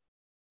over.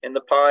 In the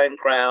pine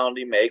crown,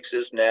 he makes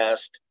his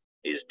nest.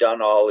 He's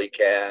done all he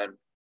can.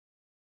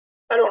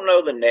 I don't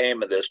know the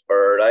name of this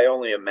bird. I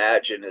only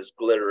imagine his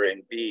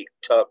glittering beak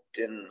tucked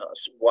in a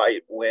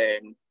white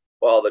wing,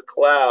 while the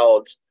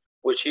clouds,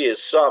 which he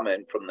has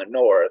summoned from the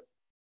north,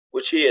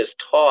 which he has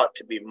taught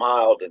to be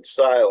mild and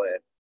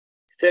silent,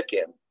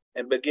 thicken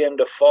and begin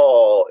to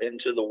fall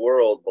into the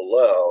world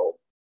below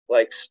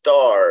like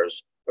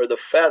stars or the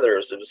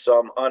feathers of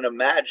some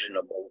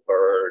unimaginable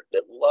bird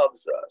that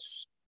loves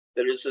us,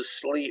 that is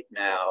asleep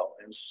now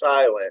and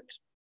silent,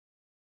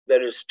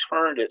 that has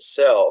turned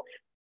itself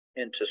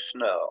into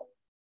snow.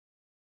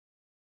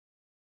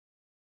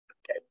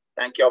 Okay,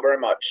 thank y'all very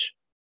much.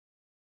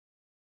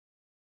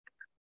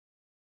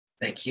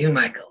 Thank you,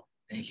 Michael.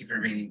 Thank you for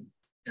reading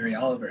Mary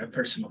Oliver, a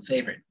personal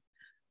favorite.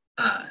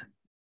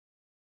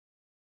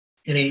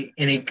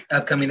 Any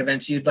upcoming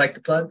events you'd like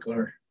to plug,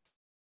 or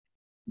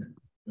no?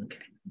 Okay.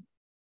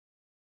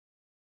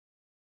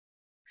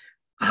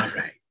 All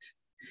right.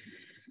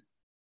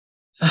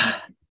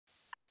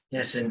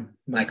 Yes, and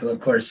Michael, of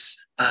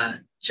course,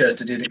 chose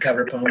to do the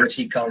cover poem, which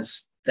he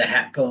calls the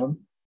hat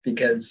poem,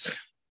 because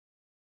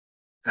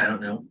I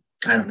don't know.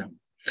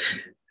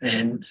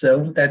 And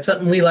so that's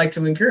something we like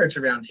to encourage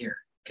around here,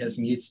 because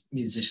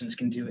musicians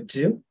can do it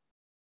too.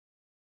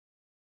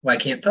 Why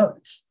can't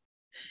poets?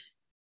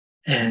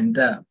 And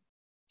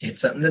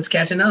it's something that's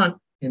catching on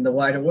in the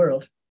wider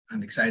world.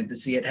 I'm excited to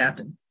see it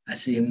happen. I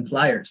see it in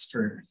flyers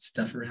for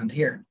stuff around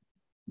here.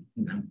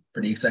 I'm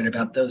pretty excited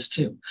about those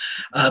too.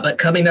 But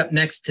coming up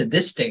next to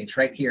this stage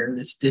right here,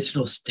 this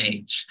digital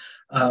stage,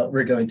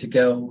 we're going to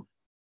go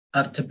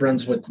up to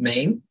Brunswick,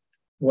 Maine,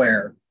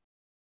 where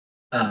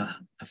a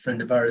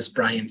friend of ours,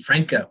 Brian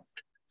Franco,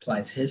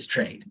 applies his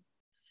trade.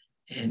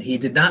 And he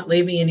did not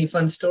leave me any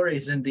fun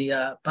stories in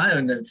the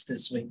bio notes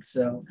this week.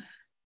 So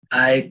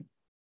I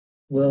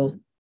will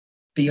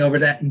be over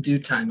that in due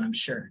time, I'm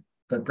sure.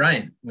 But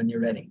Brian, when you're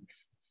ready.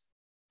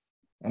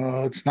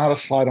 It's not a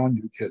slide on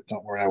you, kid.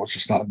 Don't worry. I was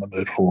just not in the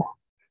mood for.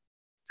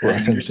 I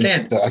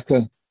understand.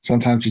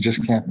 Sometimes you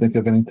just can't think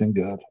of anything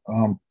good.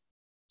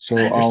 So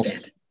I'll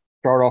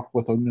start off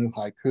with a new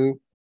haiku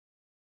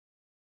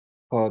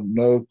called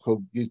 "No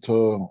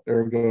cogito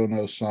ergo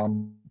no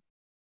sum."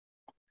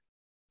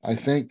 I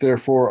think,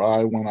 therefore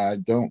I, when I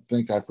don't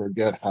think I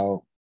forget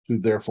how to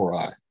therefore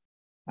I.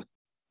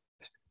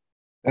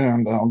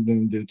 And I'm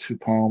going to do two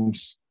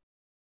poems.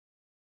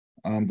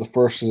 The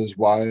first is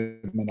why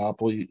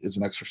Monopoly is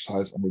an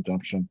exercise in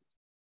redemption.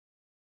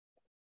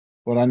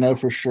 What I know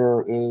for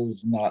sure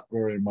is not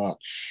very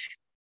much.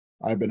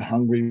 I've been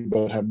hungry,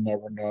 but have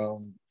never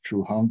known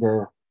true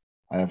hunger.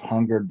 I have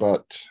hungered,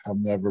 but have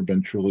never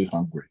been truly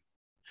hungry.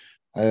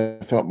 I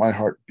have felt my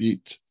heart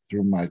beat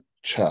through my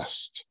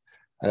chest.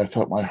 I have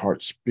felt my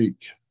heart speak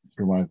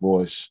through my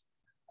voice.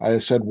 I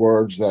have said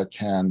words that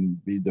can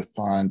be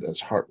defined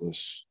as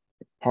heartless.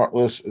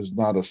 Heartless is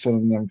not a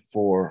synonym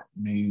for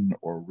mean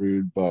or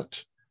rude,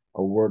 but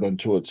a word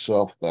unto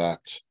itself that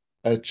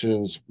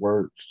etches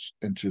words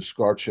into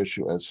scar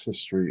tissue as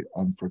history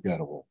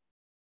unforgettable.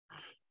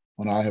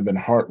 When I have been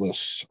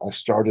heartless, I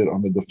started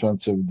on the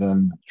defensive,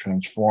 then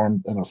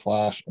transformed in a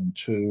flash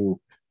into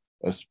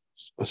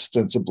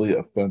ostensibly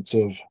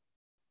offensive.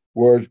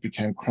 Words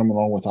became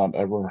criminal without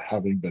ever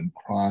having been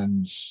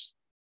crimes.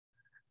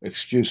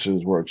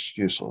 Excuses were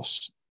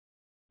excuseless.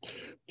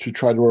 To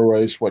try to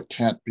erase what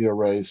can't be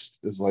erased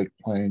is like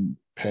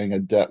paying a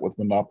debt with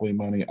Monopoly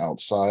money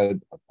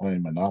outside of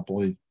playing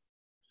Monopoly.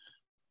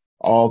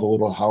 All the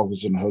little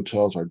houses and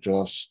hotels are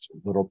just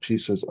little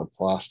pieces of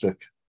plastic.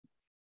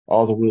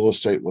 All the real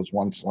estate was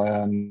once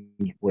land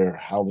where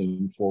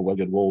howling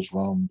four-legged wolves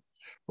roamed,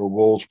 where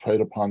wolves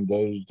preyed upon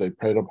those they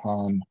preyed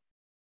upon.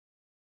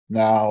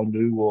 Now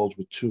new wolves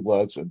with two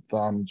legs and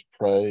thumbs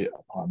prey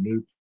upon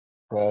new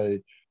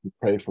prey, who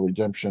pray for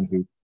redemption,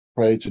 who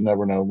pray to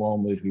never know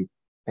lonely, who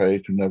pray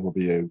to never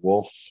be a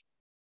wolf.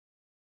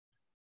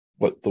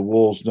 What the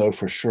wolves know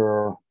for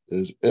sure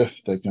is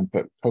if they can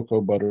put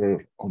cocoa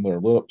butter on their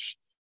lips,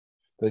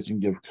 they can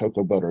give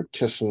cocoa butter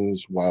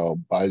kisses while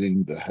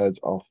biting the heads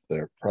off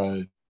their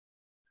prey.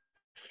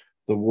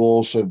 The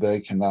wolves said they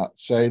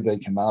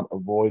cannot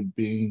avoid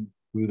being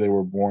who they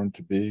were born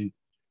to be.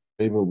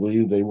 They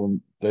believe they will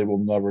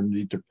never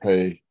need to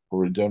pray for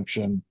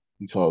redemption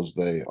because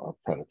they are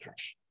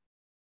predators.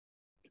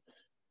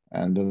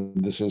 And then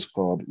this is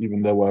called,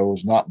 even though I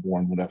was not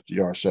born when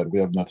FDR said, we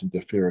have nothing to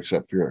fear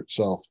except fear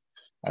itself.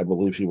 I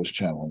believe he was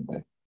channeling me.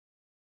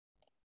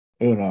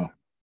 Una,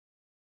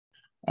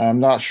 I am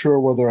not sure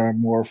whether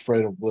I'm more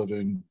afraid of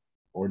living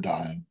or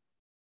dying.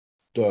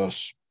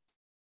 Dos,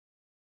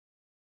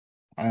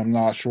 I am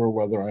not sure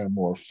whether I am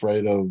more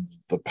afraid of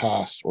the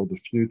past or the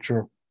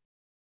future.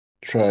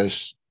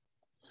 Tres,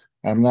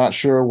 I'm not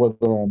sure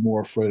whether I'm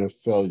more afraid of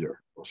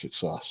failure or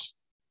success.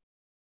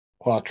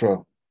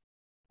 Quattro,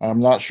 I'm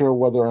not sure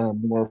whether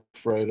I'm more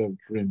afraid of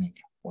dreaming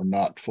or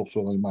not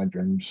fulfilling my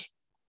dreams.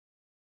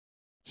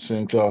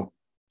 Cinco,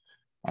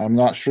 I'm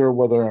not sure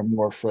whether I'm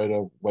more afraid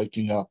of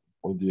waking up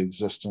or the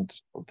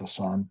existence of the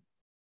sun.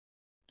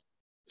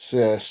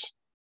 Seis,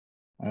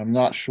 I'm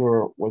not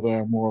sure whether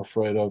I'm more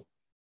afraid of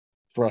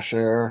fresh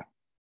air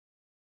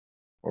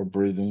or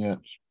breathing it.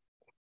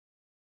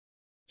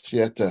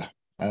 Siete,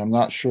 I am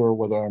not sure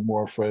whether I'm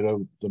more afraid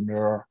of the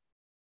mirror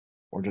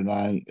or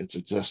denying its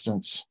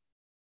existence.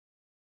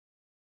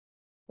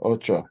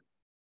 Ocho,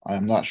 I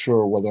am not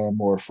sure whether I'm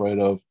more afraid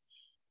of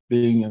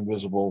being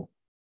invisible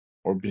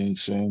or being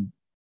seen.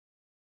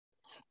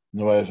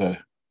 9.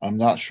 I'm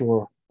not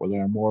sure whether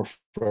I'm more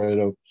afraid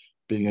of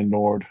being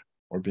ignored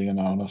or being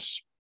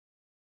anonymous.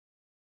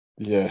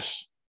 10.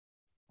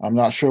 I'm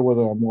not sure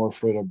whether I'm more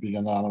afraid of being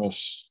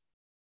anonymous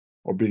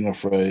or being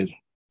afraid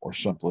or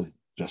simply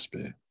just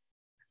being.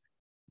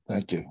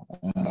 Thank you.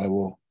 And I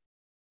will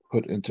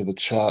put into the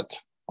chat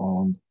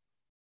on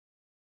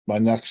my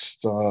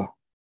next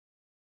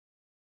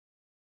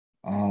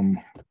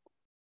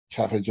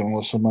Cafe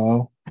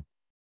Journalissimo.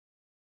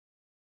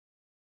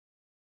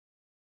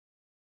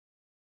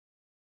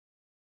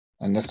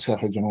 And next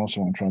Cafe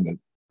Journalissimo, I'm trying to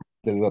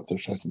get it up there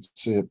so I can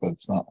see it, but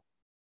it's not.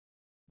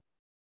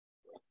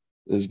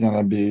 Is going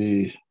to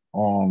be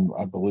on,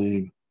 I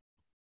believe,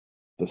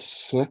 the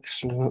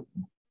 6th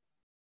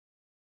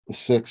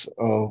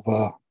of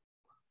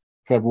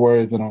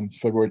February. Then on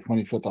February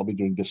 25th, I'll be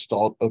doing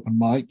Gestalt open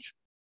mic.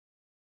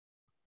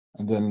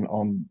 And then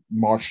on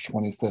March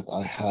 25th,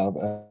 I have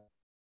a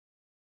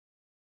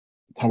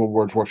Humble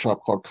Words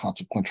workshop called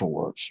Consequential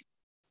Words.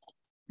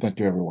 Thank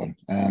you, everyone.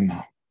 And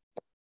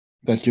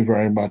thank you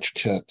very much,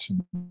 Kit.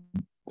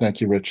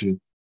 Thank you, Richie.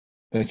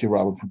 Thank you,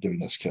 Robin, for doing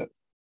this, Kit.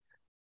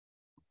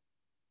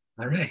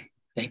 All right.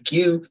 Thank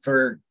you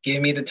for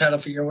giving me the title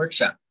for your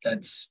workshop.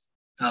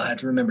 I'll have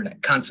to remember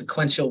that.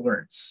 Consequential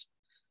Words.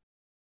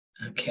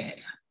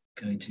 Okay.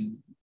 Going to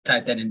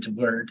type that into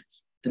Word.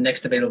 The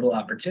next available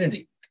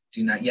opportunity.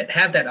 Do not yet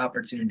have that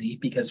opportunity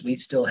because we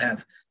still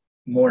have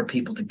more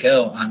people to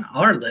go on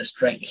our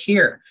list right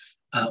here.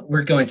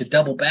 We're going to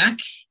double back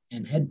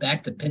and head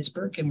back to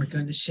Pittsburgh, and we're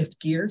going to shift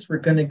gears. We're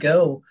going to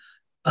go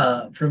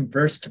from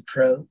verse to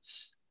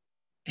prose,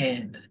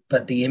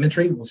 but the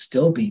imagery will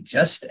still be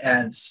just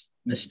as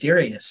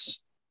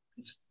mysterious.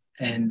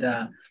 And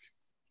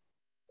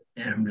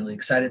I'm really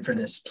excited for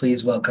this.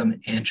 Please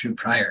welcome Andrew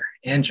Pryor.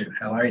 Andrew,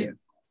 how are you?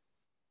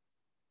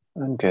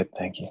 I'm good,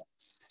 thank you.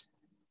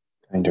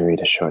 Going to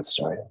read a short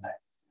story tonight.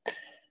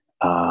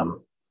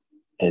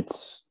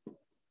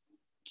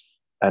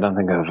 I don't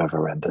think I've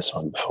ever read this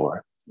one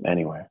before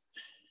anywhere.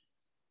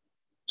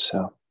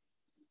 So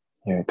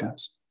here it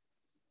goes.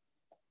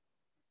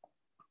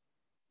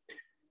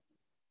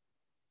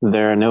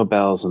 There are no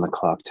bells in the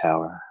clock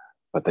tower,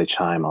 but they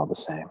chime all the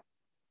same.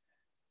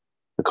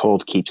 The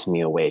cold keeps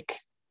me awake,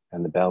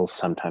 and the bells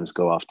sometimes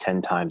go off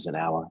 10 times an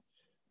hour,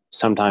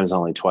 sometimes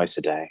only twice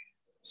a day,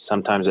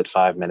 sometimes at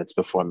 5 minutes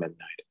before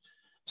midnight,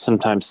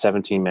 sometimes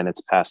 17 minutes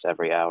past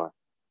every hour.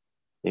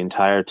 The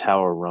entire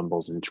tower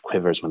rumbles and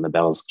quivers when the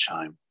bells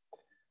chime.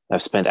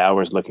 I've spent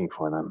hours looking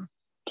for them,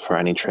 for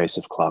any trace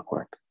of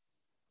clockwork.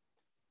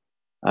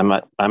 I'm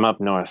up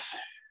north,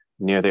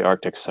 near the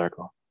Arctic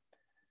Circle.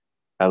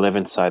 I live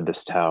inside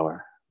this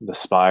tower, the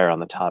spire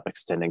on the top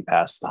extending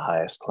past the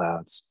highest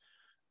clouds,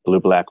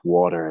 blue-black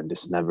water and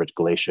dismembered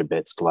glacier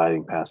bits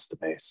gliding past the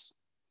base.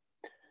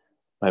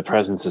 My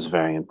presence is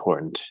very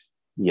important,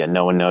 yet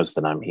no one knows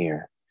that I'm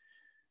here,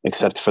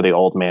 except for the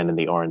old man in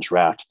the orange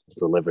raft that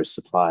delivers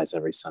supplies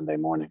every Sunday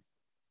morning.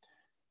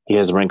 He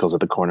has wrinkles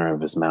at the corner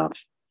of his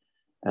mouth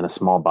and a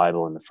small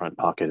Bible in the front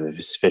pocket of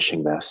his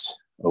fishing vest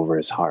over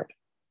his heart.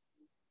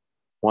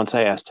 Once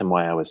I asked him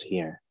why I was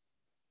here.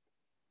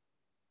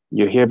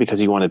 "You're here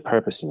because you wanted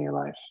purpose in your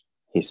life,"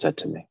 he said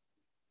to me.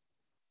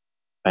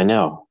 "I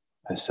know,"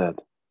 I said,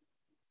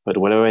 "but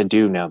what do I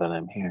do now that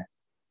I'm here?"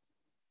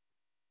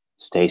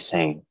 "Stay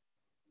sane,"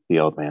 the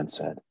old man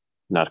said,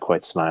 not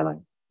quite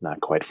smiling,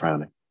 not quite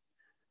frowning.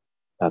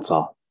 "That's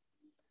all.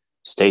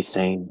 Stay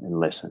sane and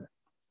listen."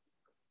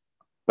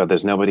 But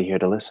there's nobody here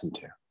to listen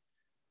to.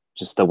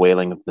 Just the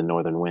wailing of the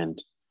northern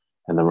wind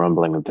and the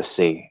rumbling of the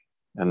sea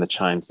and the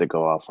chimes that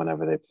go off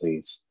whenever they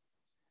please.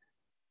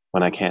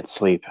 When I can't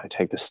sleep, I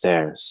take the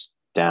stairs,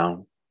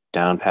 down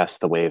past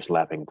the waves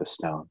lapping at the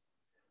stone,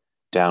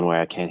 down where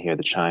I can't hear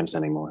the chimes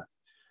anymore,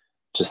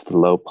 just the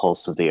low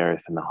pulse of the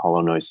earth and the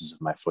hollow noises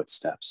of my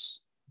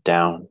footsteps,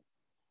 down,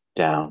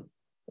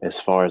 as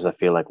far as I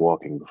feel like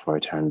walking before I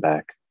turn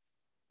back,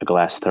 a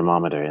glass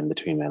thermometer in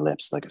between my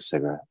lips like a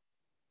cigarette.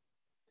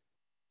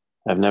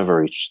 I've never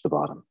reached the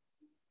bottom.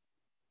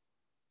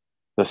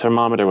 The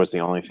thermometer was the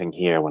only thing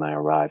here when I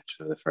arrived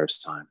for the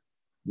first time,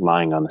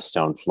 lying on the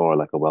stone floor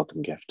like a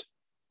welcome gift.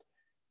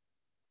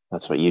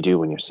 That's what you do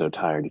when you're so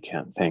tired you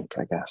can't think,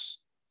 I guess.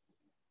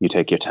 You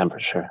take your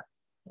temperature,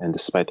 and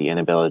despite the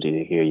inability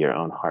to hear your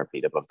own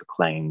heartbeat above the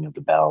clanging of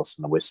the bells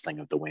and the whistling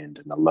of the wind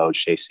and the low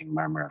chasing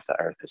murmur of the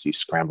earth as you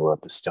scramble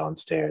up the stone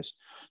stairs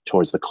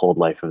towards the cold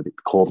light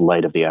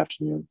of the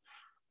afternoon,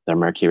 the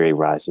mercury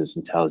rises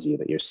and tells you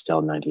that you're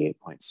still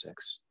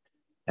 98.6,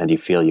 and you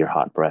feel your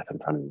hot breath in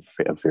front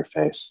of your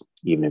face,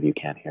 even if you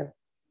can't hear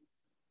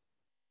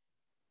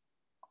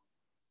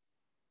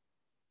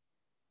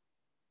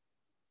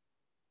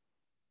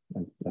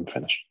it. I'm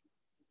finished.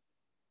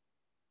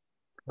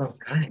 All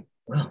right.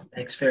 Well,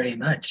 thanks very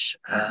much.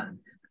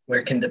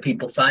 Where can the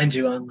people find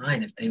you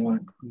online if they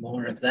want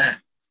more of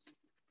that?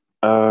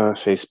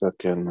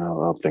 Facebook, and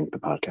I'll link the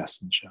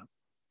podcast in the show.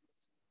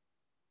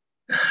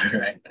 All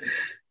right.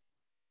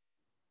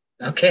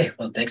 Okay.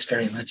 Well, thanks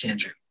very much,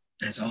 Andrew,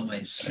 as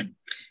always.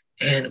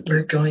 And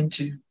we're going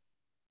to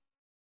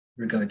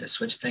we're going to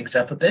switch things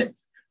up a bit.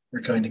 We're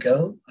going to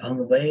go all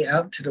the way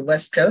out to the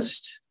West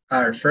Coast.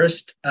 Our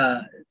first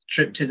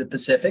trip to the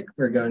Pacific,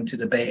 we're going to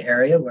the Bay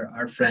Area where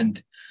our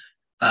friend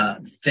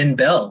Finn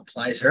Bell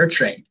plies her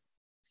trade.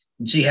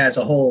 And she has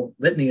a whole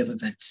litany of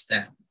events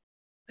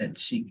that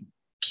she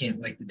can't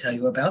wait to tell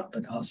you about,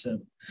 but also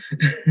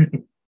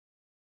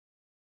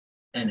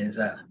and is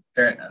a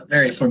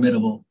very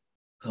formidable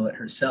poet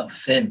herself.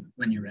 Finn,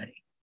 when you're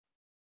ready.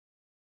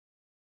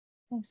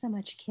 Thanks so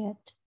much, Kit.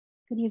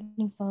 Good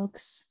evening,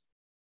 folks.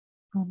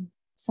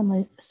 Some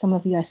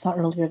of you I saw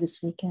earlier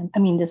this weekend.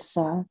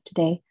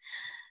 Today.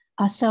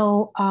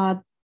 So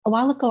a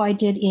while ago, I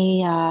did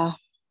a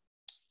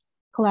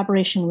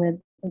collaboration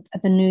with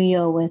at the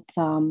Nuyo with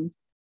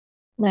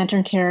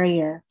Lantern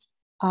Carrier,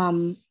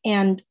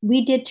 and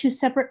we did two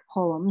separate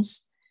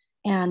poems,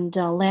 and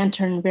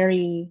Lantern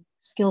very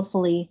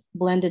skillfully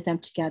blended them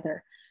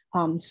together.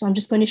 So I'm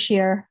just going to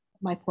share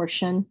my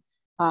portion,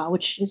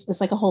 which is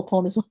like a whole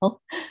poem as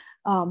well.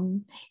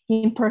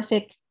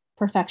 Imperfect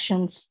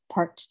Perfections,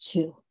 Part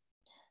 2.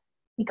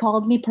 He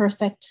called me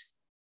perfect.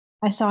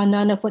 I saw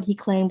none of what he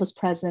claimed was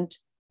present,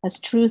 as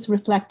truth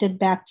reflected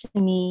back to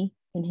me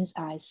in his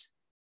eyes.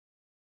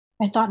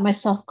 I thought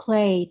myself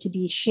clay to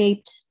be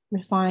shaped,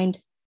 refined,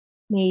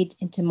 made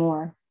into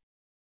more.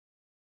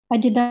 I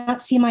did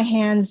not see my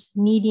hands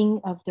needing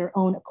of their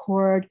own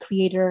accord,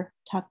 creator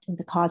tucked in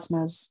the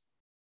cosmos.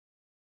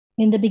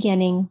 In the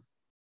beginning,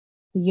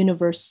 the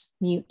universe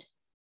mute.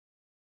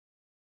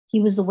 He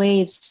was the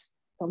waves,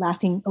 the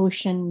laughing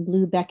ocean,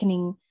 blue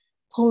beckoning,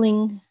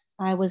 pulling.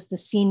 I was the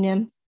sea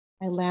nymph.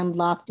 I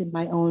landlocked in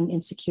my own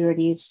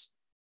insecurities.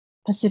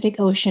 Pacific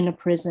Ocean, a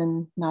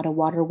prison, not a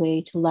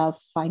waterway to love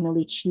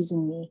finally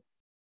choosing me,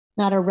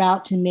 not a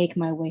route to make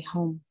my way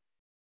home.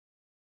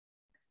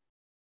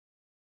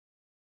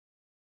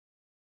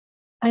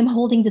 I'm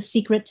holding the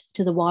secret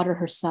to the water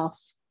herself,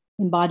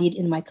 embodied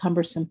in my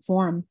cumbersome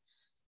form.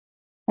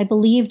 I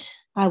believed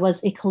I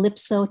was a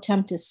Calypso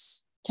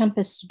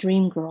Tempest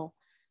dream girl,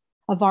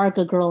 a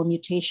Varga girl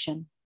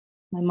mutation.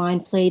 My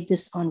mind played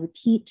this on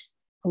repeat,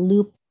 a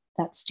loop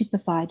that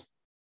stupefied,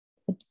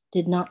 but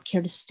did not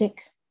care to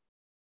stick.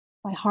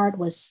 My heart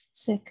was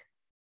sick.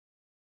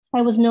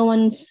 I was no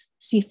one's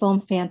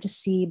seafoam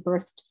fantasy,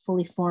 birthed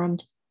fully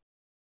formed,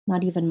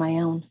 not even my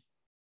own,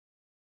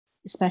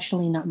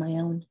 especially not my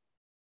own.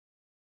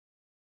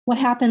 What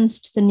happens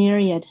to the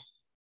Nereid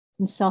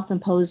in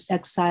self-imposed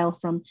exile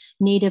from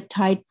native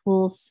tide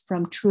pools,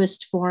 from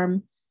truest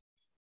form,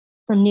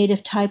 from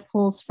native tide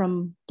pools,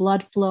 from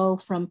blood flow,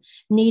 from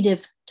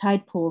native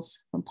tide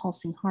pools, from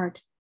pulsing heart?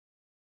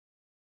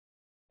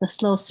 The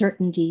slow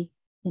certainty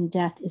in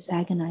death is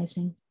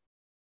agonizing.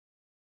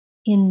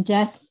 In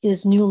death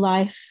is new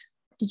life.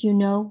 Did you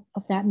know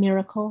of that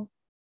miracle?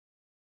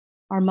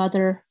 Our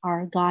mother,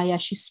 our Gaia,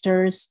 she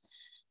stirs,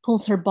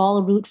 pulls her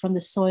ball root from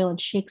the soil and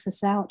shakes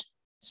us out,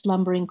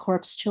 slumbering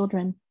corpse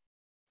children.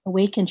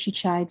 Awaken, she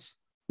chides,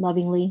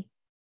 lovingly,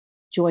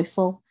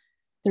 joyful.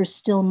 There's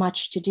still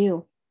much to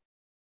do.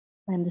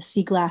 I'm the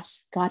sea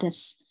glass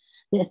goddess,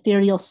 the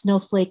ethereal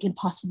snowflake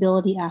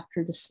impossibility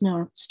after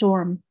the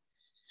storm.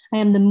 I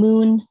am the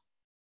moon,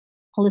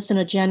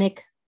 hallucinogenic,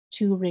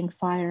 two-ring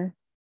fire.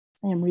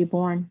 I am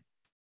reborn,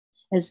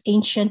 as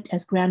ancient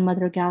as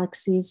grandmother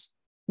galaxies,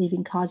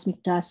 leaving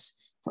cosmic dust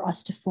for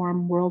us to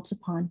form worlds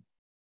upon.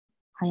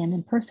 I am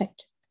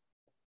imperfect,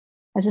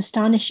 as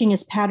astonishing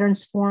as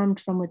patterns formed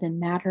from within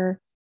matter,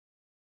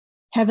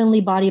 heavenly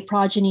body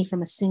progeny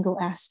from a single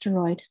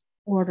asteroid,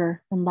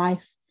 order and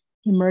life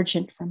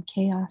emergent from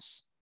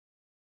chaos.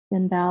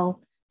 Finn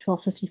Bell,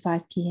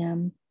 12:55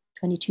 p.m.,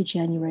 22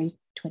 January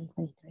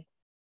 2023.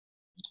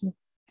 Thank you.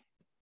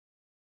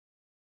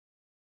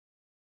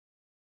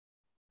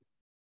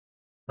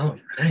 All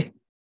right.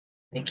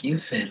 Thank you,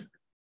 Finn.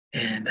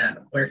 And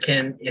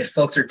if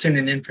folks are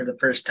tuning in for the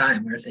first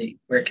time,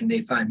 where can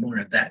they find more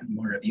of that and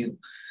more of you?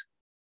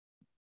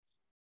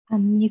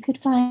 You could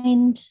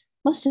find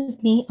most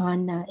of me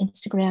on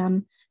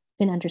Instagram,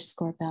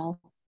 Finn_Bell.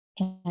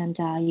 And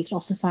you can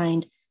also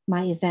find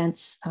my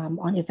events on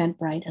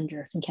Eventbrite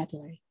under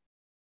Fincabulary.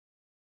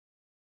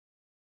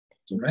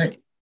 Thank you.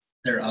 Right.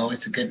 They're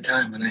always a good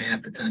time when I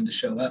have the time to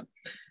show up.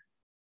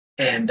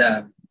 And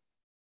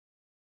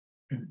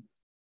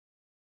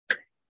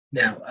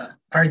now,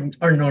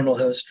 our normal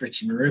host,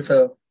 Richie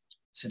Marrufo,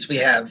 since we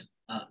have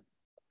a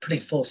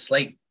pretty full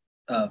slate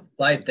of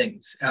live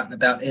things out and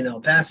about in El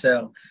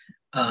Paso,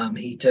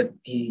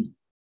 he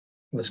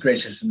was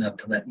gracious enough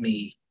to let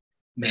me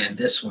man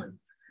this one.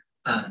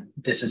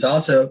 This is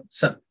also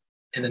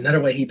and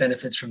another way he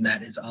benefits from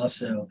that is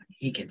also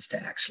he gets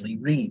to actually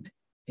read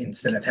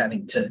instead of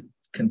having to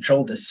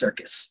control this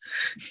circus.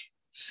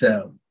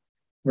 So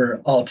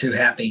we're all too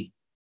happy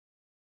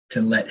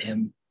to let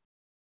him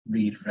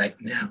read right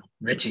now.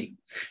 Richie,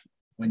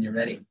 when you're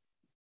ready.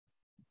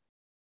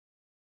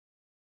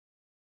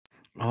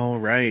 All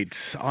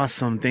right.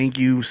 Awesome. Thank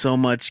you so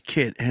much,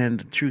 Kit. And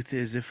the truth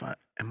is,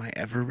 am I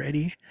ever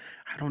ready?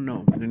 I don't know.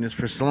 Been doing this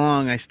for so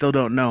long, I still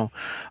don't know.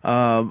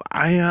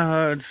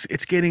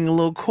 It's getting a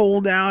little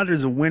cold out.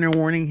 There's a winter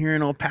warning here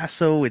in El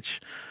Paso,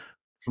 which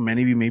for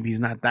many of you maybe is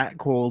not that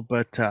cold,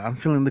 but I'm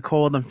feeling the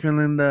cold. I'm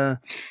feeling the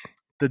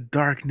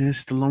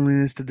darkness, the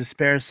loneliness, the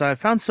despair. So I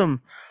found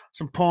some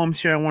poems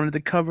here I wanted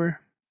to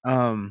cover.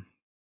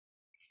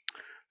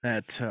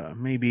 That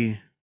maybe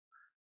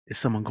is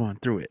someone going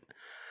through it.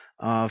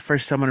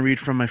 First, I'm going to read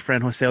from my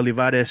friend Jose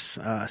Olivares,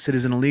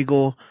 Citizen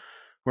Illegal.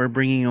 We're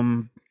bringing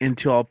him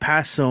into El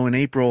Paso in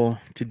April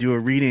to do a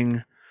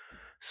reading.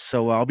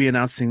 So I'll be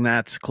announcing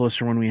that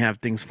closer when we have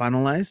things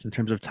finalized in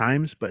terms of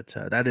times, but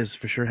that is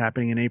for sure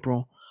happening in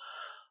April.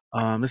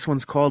 This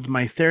one's called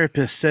My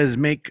Therapist Says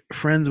Make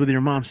Friends with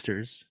Your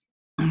Monsters.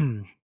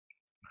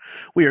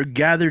 We are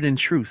gathered in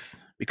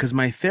truth because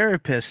my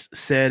therapist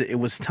said it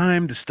was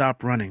time to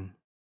stop running.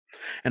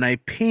 And I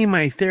pay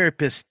my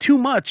therapist too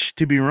much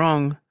to be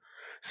wrong,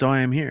 so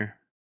I am here.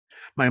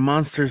 My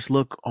monsters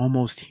look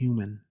almost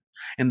human.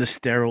 In the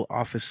sterile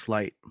office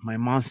light, my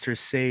monsters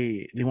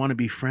say they want to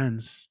be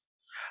friends.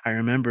 I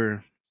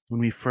remember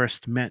when we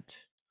first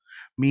met,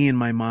 me and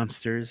my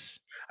monsters.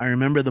 I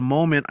remember the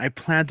moment I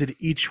planted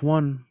each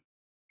one.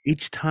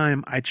 Each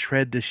time I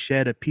tried to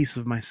shed a piece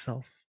of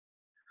myself,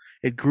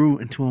 it grew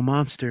into a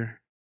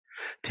monster.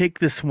 Take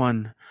this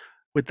one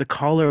with the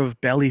collar of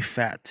belly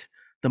fat,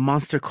 the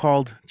monster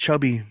called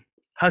Chubby,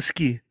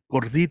 Husky,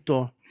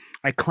 Gordito.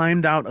 I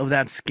climbed out of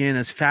that skin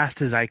as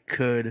fast as I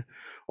could,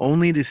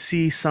 only to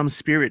see some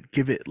spirit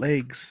give it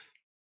legs.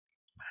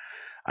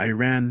 I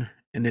ran,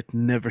 and it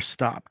never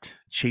stopped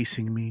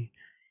chasing me.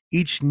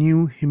 Each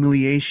new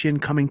humiliation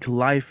coming to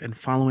life and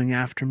following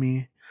after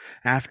me,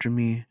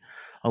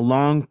 a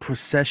long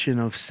procession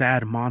of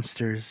sad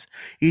monsters,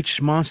 each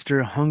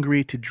monster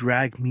hungry to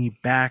drag me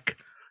back,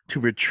 to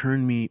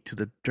return me to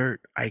the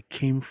dirt I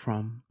came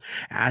from.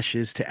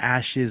 Ashes to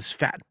ashes,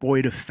 fat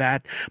boy to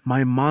fat,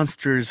 my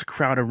monsters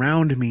crowd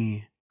around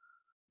me.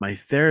 My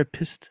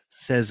therapist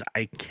says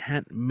I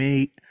can't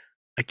make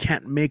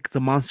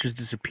the monsters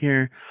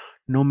disappear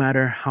no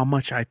matter how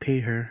much I pay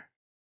her.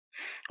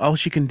 All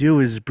she can do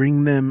is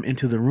bring them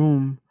into the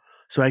room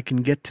so I can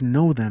get to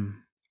know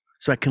them,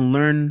 so I can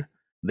learn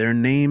their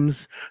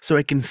names, so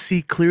I can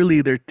see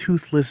clearly their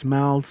toothless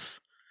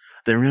mouths,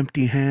 their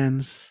empty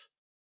hands,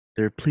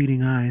 their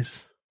pleading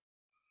eyes.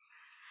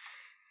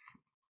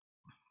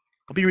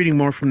 I'll be reading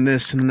more from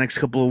this in the next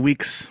couple of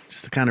weeks,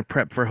 just to kind of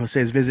prep for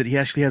Jose's visit. He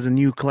actually has a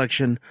new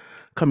collection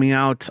coming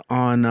out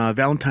on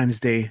Valentine's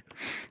Day.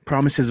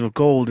 Promises of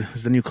Gold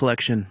is the new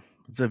collection.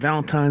 It's a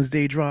Valentine's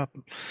Day drop.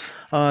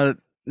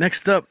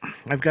 Next up,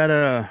 I've got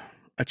a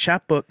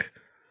chapbook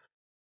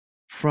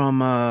from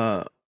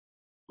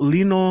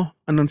Lino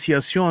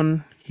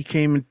Annunciacion. He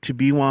came to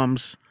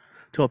BWOMS,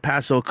 to El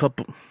Paso a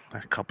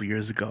couple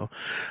years ago.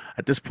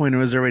 At this point, it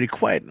was already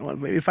quite,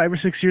 maybe 5 or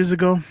 6 years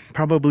ago,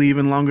 probably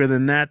even longer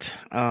than that.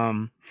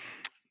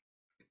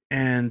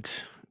 And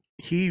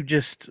he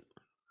just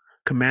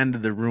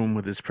commanded the room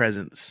with his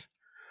presence,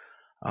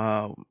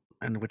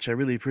 and which I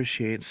really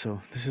appreciate.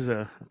 So this is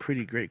a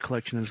pretty great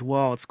collection as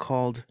well. It's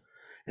called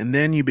And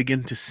Then You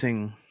Begin to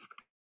Sing.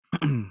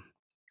 And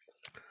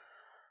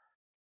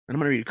I'm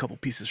going to read a couple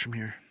pieces from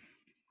here.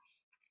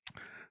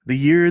 The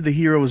year the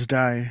heroes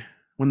die,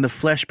 when the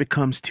flesh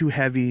becomes too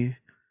heavy,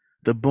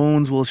 the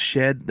bones will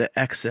shed the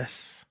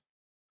excess.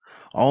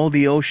 All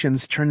the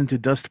oceans turn into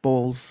dust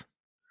bowls.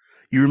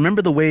 You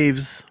remember the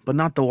waves, but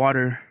not the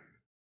water.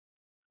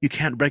 You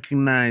can't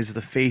recognize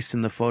the face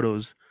in the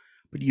photos,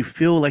 but you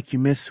feel like you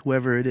miss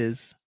whoever it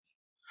is.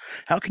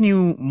 How can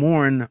you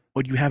mourn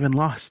what you haven't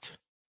lost?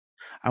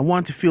 I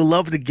want to feel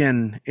loved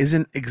again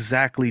isn't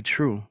exactly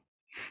true.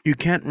 You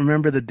can't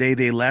remember the day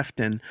they left,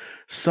 and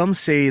some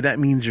say that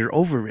means you're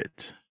over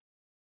it.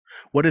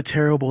 What a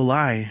terrible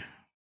lie.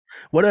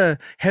 What a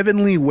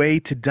heavenly way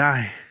to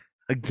die.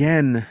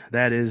 Again,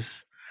 that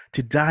is.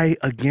 To die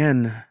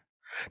again.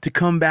 To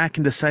come back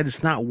and decide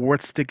it's not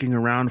worth sticking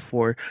around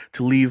for,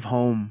 to leave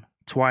home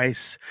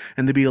twice,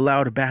 and to be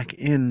allowed back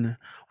in.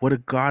 What a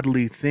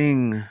godly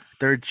thing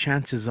third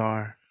chances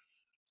are.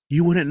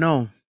 You wouldn't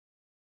know.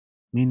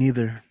 Me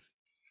neither.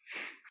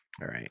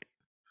 All right.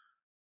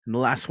 And the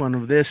last one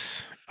of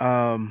this,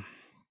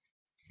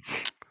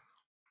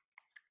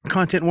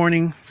 content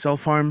warning,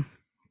 self-harm,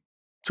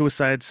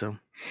 suicide. So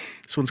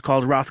this one's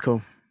called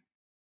Rothko.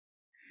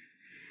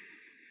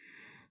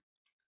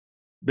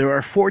 There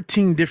are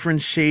 14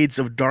 different shades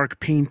of dark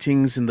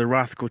paintings in the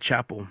Rothko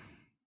Chapel.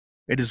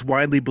 It is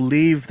widely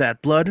believed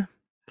that blood,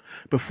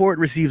 before it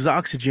receives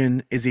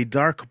oxygen, is a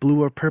dark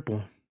blue or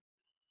purple.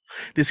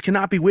 This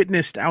cannot be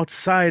witnessed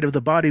outside of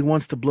the body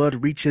once the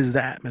blood reaches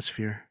the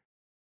atmosphere.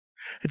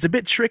 It's a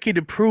bit tricky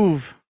to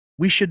prove.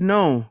 We should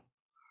know.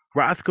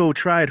 Rothko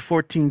tried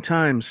 14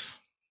 times.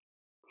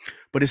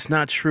 But it's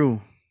not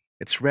true.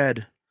 It's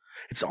red.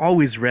 It's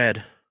always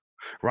red.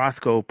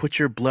 Rothko, put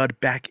your blood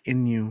back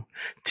in you.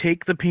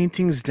 Take the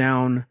paintings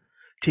down.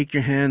 Take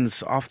your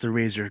hands off the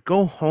razor.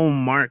 Go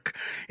home, Mark.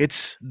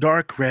 It's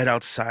dark red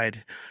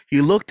outside.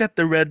 You looked at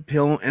the red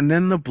pill and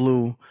then the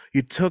blue.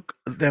 You took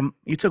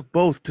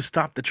both to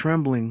stop the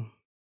trembling.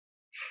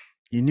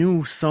 You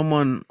knew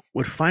someone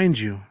would find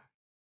you.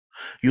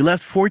 You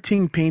left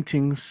 14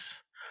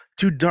 paintings,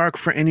 too dark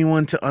for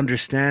anyone to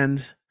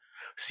understand.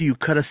 So you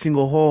cut a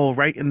single hole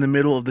right in the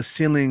middle of the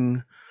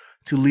ceiling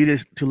to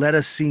let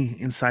us see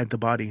inside the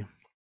body.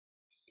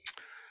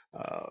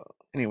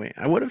 Anyway,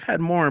 I would have had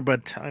more,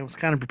 but I was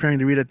kind of preparing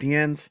to read at the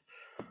end.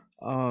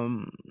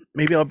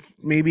 Maybe I'll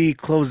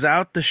close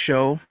out the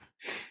show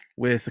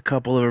with a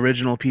couple of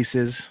original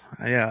pieces.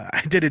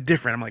 I did it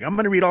different. I'm like, I'm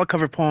gonna read all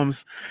cover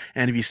poems,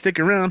 and if you stick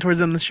around towards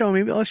the end of the show,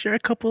 maybe I'll share a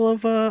couple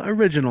of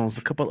originals,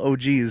 a couple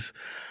OGs,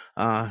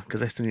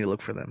 because I still need to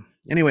look for them.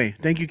 Anyway,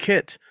 thank you,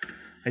 Kit.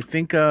 I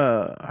think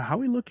how are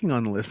we looking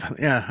on the list?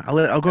 Yeah,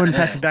 I'll go ahead and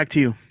pass it back to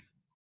you.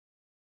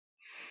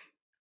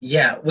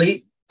 Yeah,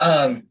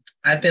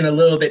 I've been a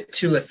little bit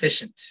too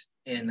efficient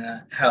in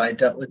how I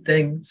dealt with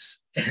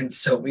things, and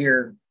so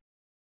we're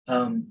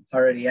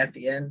already at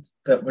the end,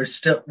 but we're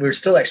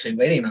still actually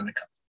waiting on a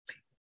couple of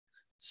people.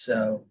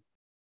 So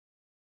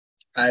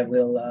I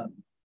will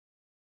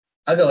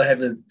I'll go ahead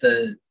with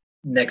the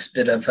next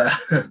bit of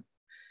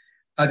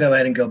I'll go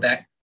ahead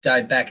and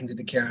dive back into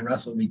the Karen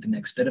Russell, read the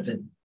next bit of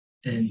it,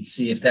 and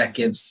see if that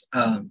gives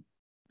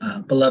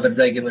beloved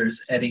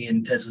regulars Eddie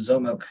and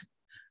Tezozomok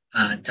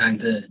time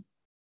to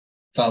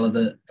follow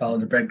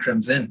the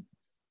breadcrumbs in.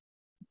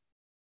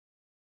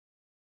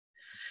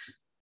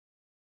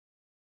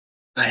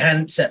 I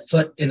hadn't set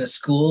foot in a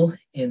school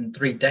in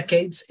 3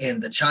 decades,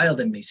 and the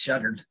child in me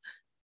shuddered.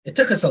 It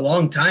took us a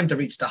long time to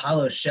reach the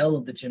hollow shell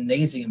of the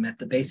gymnasium at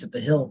the base of the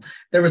hill.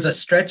 There was a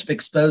stretch of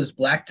exposed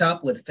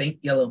blacktop with faint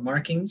yellow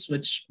markings,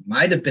 which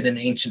might have been an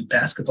ancient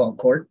basketball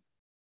court.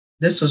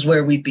 This was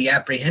where we'd be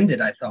apprehended,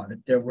 I thought, if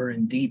there were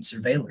indeed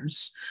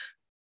surveillors.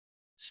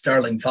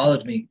 Starling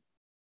followed me,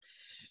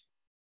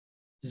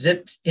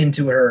 zipped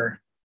into her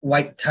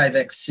white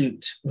Tyvek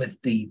suit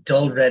with the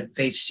dull red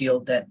face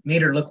shield that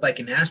made her look like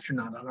an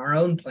astronaut on our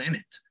own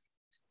planet.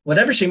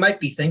 Whatever she might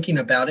be thinking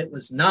about, it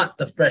was not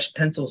the fresh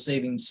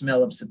pencil-saving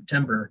smell of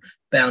September,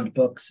 bound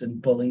books and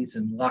bullies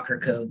and locker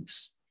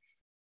codes.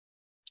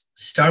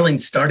 Starling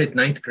started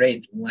 9th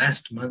grade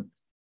last month.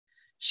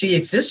 She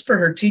exists for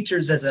her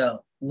teachers as a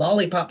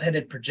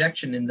lollipop-headed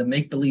projection in the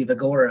make-believe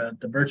agora of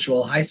the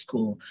virtual high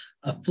school,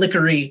 a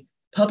flickery,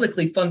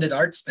 publicly funded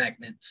arts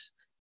magnet.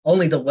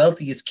 Only the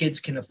wealthiest kids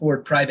can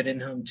afford private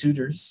in-home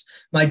tutors.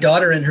 My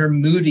daughter and her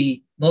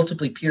moody,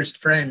 multiply pierced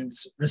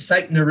friends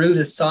recite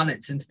Neruda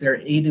sonnets into their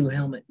Edu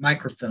helmet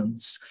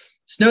microphones.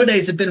 Snow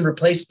days have been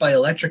replaced by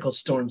electrical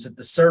storms at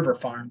the server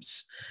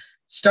farms.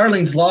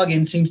 Starling's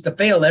login seems to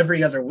fail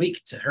every other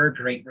week, to her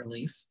great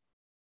relief.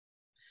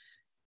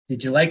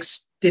 Did you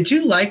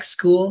like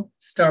school?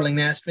 Starling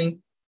asked me.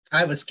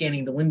 I was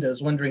scanning the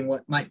windows, wondering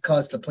what might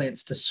cause the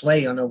plants to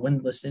sway on a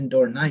windless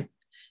indoor night.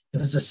 It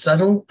was a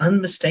subtle,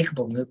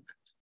 unmistakable movement.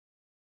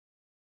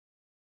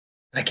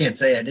 I can't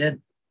say I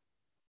did.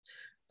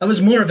 I was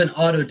more of an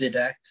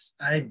autodidact.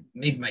 I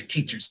made my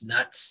teachers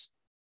nuts.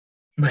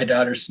 My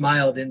daughter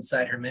smiled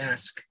inside her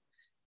mask.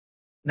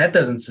 That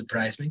doesn't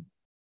surprise me.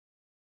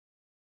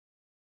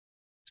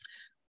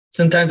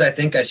 Sometimes I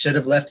think I should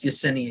have left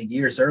Yesenia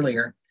years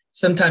earlier.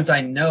 Sometimes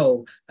I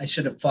know I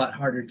should have fought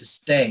harder to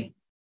stay.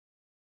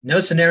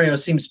 No scenario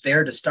seems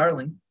fair to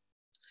Starling.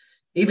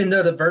 Even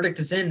though the verdict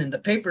is in and the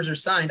papers are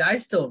signed, I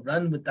still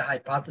run with the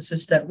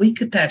hypothesis that we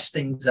could patch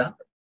things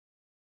up.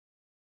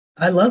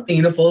 I love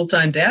being a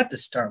full-time dad to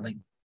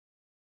Starling.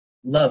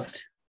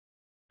 Loved.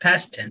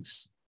 Past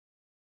tense.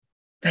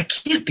 That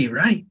can't be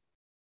right.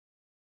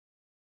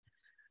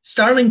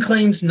 Starling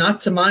claims not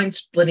to mind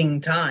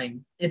splitting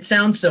time. It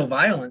sounds so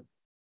violent.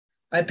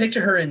 I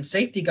picture her in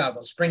safety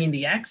goggles, bringing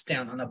the axe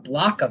down on a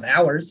block of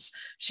hours.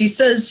 She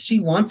says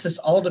she wants us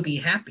all to be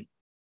happy.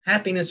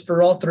 Happiness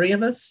for all 3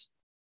 of us?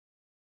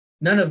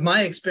 None of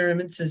my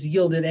experiments has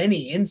yielded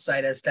any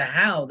insight as to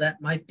how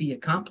that might be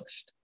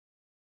accomplished.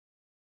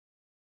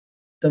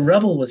 The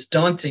rubble was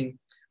daunting.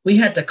 We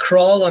had to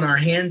crawl on our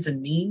hands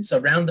and knees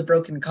around the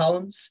broken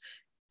columns,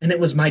 and it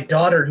was my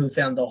daughter who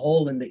found the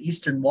hole in the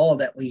eastern wall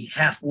that we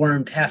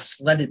half-wormed,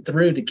 half-sledded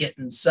through to get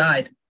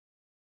inside.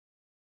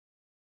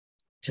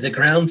 To the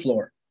ground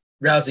floor,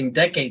 rousing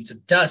decades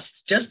of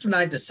dust. Just when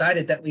I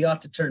decided that we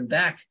ought to turn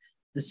back,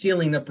 the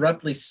ceiling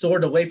abruptly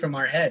soared away from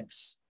our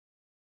heads.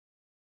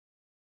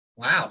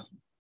 Wow,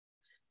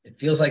 it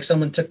feels like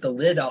someone took the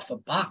lid off a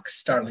box,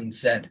 Starling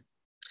said.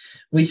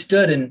 We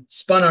stood and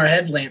spun our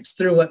headlamps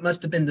through what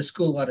must have been the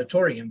school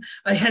auditorium.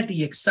 I had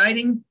the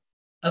exciting,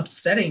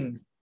 upsetting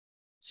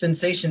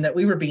sensation that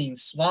we were being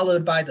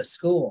swallowed by the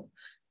school,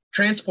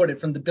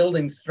 transported from the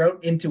building's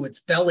throat into its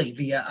belly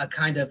via a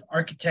kind of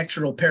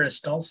architectural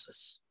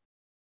peristalsis.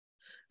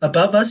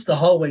 Above us, the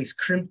hallways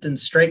crimped and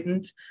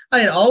straightened. I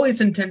had always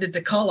intended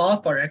to call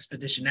off our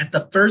expedition at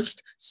the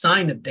first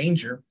sign of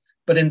danger.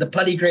 But in the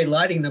putty gray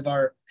lighting of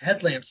our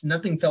headlamps,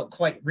 nothing felt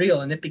quite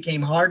real, and it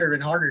became harder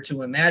and harder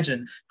to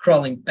imagine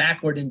crawling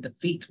backward in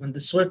defeat when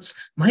the slits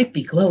might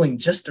be glowing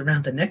just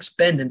around the next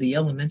bend in the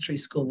elementary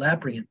school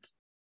labyrinth.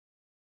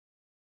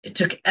 It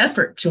took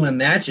effort to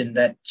imagine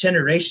that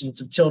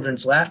generations of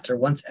children's laughter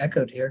once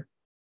echoed here.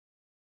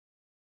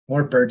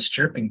 More birds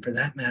chirping for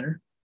that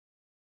matter.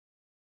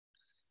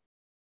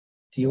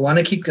 Do you want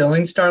to keep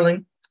going,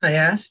 Starling? I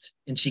asked,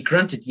 and she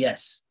grunted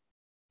yes.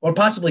 Or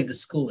possibly the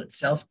school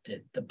itself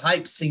did. The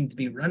pipes seemed to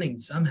be running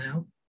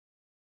somehow.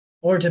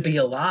 Or to be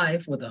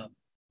alive with a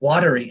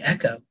watery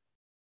echo.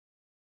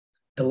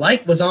 The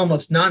light was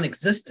almost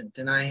non-existent,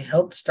 and I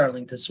helped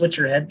Starling to switch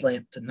her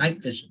headlamp to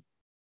night vision.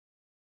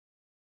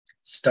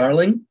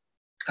 Starling,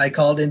 I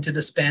called into the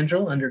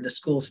spandrel under the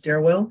school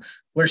stairwell,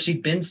 where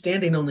she'd been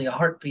standing only a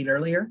heartbeat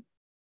earlier.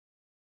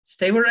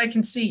 Stay where I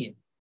can see you.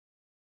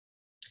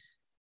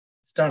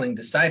 Starling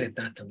decided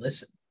not to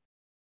listen.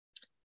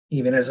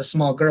 Even as a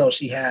small girl,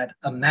 she had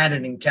a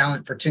maddening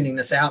talent for tuning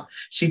us out.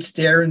 She'd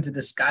stare into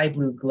the sky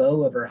blue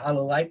glow of her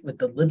hololight with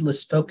the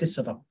lidless focus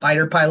of a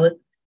fighter pilot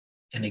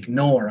and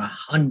ignore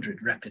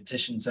 100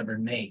 repetitions of her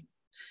name.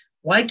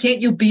 Why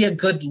can't you be a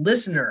good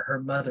listener?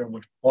 Her mother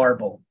would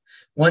warble.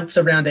 Once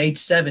around age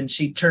 7,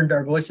 she turned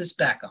our voices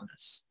back on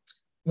us.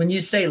 When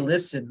you say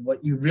listen,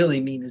 what you really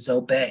mean is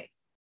obey.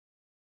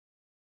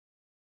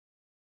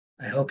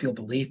 I hope you'll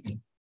believe me.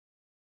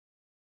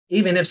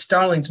 Even if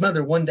Starling's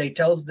mother one day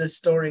tells this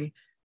story,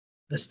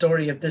 the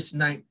story of this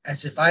night,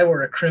 as if I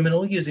were a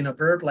criminal using a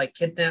verb like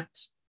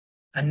kidnapped,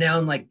 a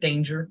noun like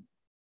danger.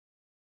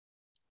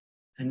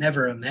 I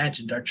never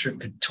imagined our trip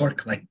could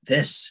torque like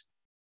this.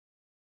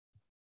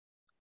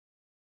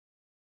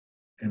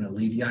 I'm going to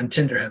leave you on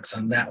tenterhooks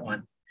on that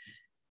one.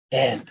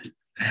 And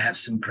I have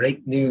some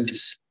great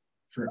news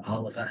for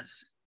all of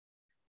us.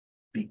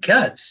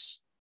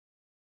 Because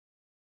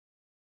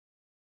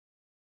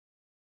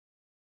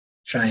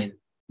trying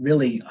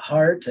really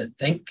hard to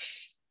think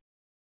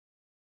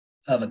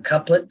of a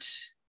couplet,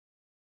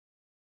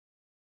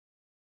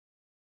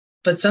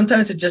 but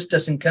sometimes it just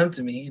doesn't come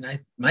to me, and I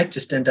might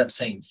just end up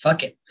saying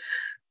fuck it.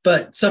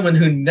 But someone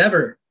who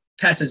never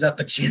passes up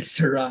a chance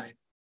to rhyme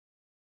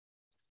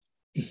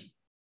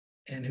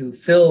and who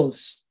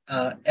fills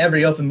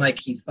every open mic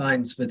he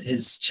finds with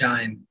his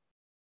chime,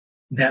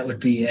 that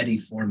would be Eddie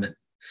Foreman.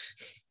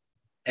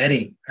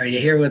 Eddie, are you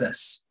here with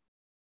us?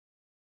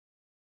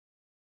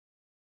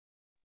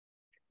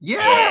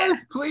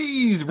 Yes,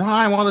 please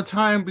rhyme all the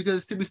time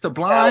because to be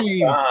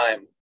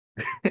sublime.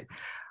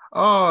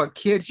 Oh,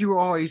 kids, you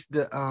always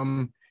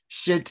the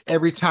shit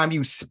every time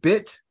you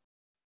spit.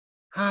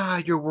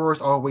 Your words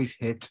always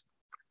hit.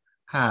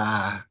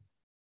 Yeah,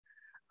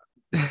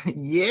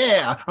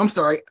 I'm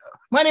sorry.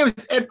 My name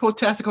is Ed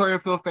Potastic, or you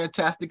feel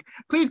fantastic.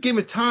 Please give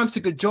me time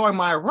to enjoy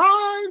my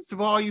rhymes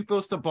while you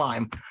feel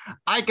sublime.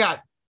 I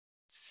got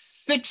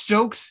 6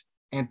 jokes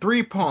and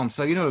 3 poems,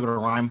 so you know they're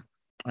gonna rhyme.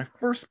 My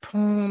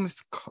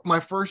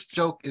first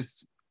joke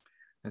is,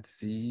 let's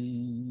see.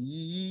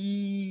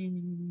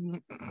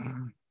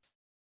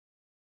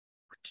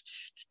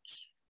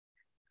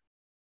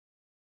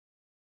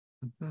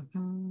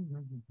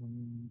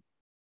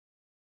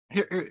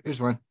 Here's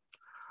one.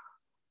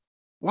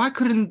 Why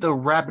couldn't the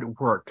rabbit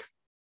work?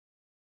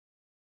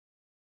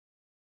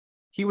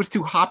 He was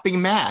too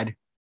hopping mad.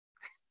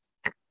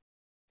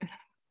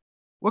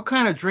 What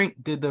kind of drink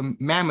did the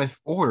mammoth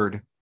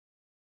ordered?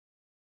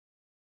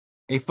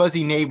 A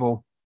fuzzy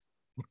navel.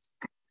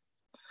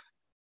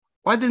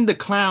 Why didn't the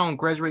clown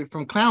graduate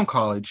from clown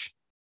college?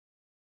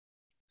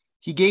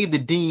 He gave the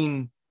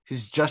dean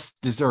his just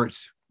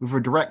desserts with a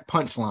direct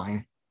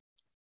punchline.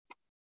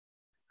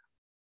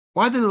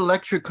 Why did the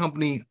electric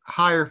company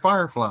hire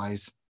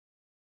fireflies?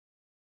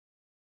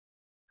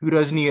 Who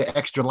doesn't need an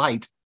extra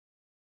light?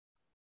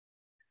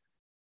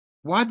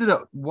 Why did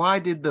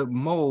the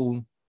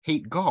mole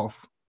hate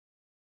golf?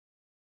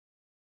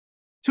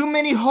 Too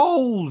many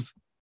holes.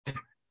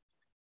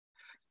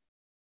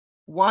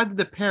 Why did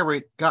the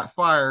parrot got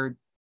fired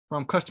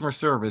from customer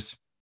service?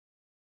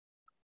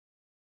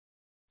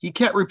 He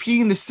kept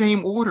repeating the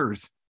same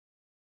orders.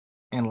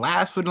 And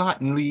last but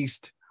not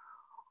least,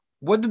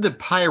 what did the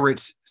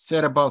pirates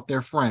said about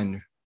their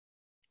friend?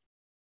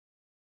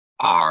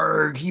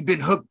 Arg, he been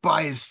hooked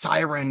by his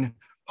siren.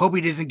 Hope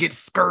he doesn't get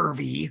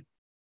scurvy.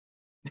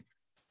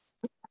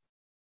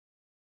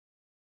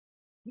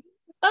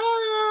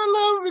 I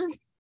love it.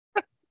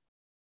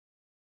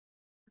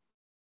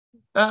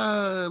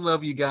 I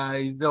love you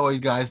guys.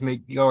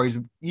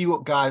 You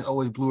guys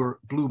always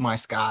blew my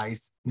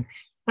skies.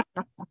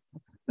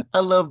 I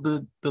love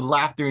the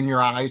laughter in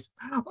your eyes.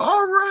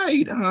 All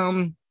right.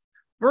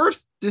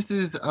 First, this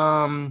is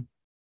the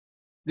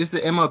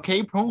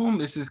MLK poem.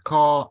 This is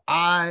called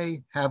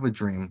I Have a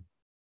Dream.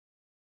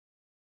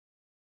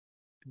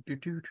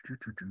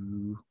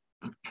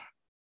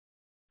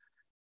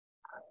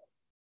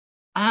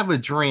 I have a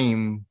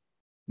dream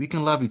we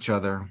can love each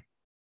other.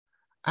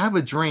 I have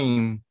a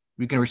dream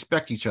we can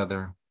respect each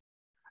other.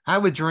 I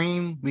have a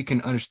dream we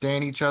can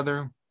understand each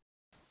other.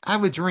 I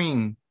have a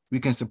dream we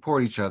can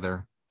support each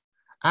other.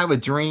 I have a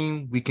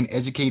dream we can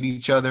educate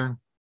each other.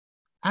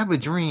 I have a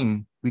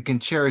dream we can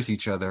cherish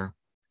each other.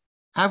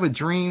 I have a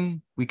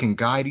dream we can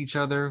guide each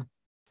other.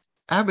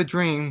 I have a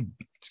dream,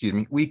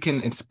 we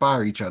can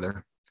inspire each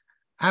other.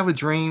 I have a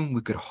dream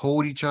we could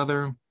hold each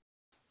other.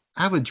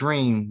 I have a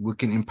dream we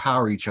can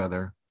empower each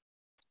other.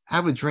 I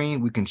have a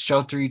dream we can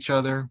shelter each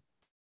other.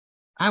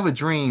 I have a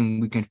dream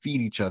we can feed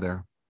each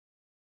other.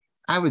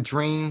 I have a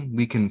dream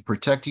we can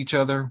protect each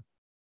other.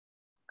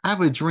 I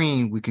have a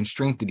dream we can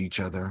strengthen each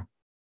other.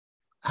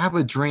 I have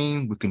a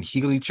dream we can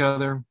heal each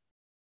other.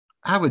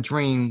 I have a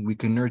dream we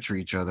can nurture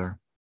each other.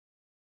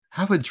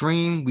 I have a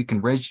dream we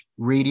can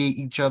radiate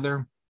each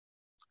other.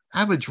 I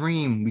have a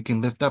dream we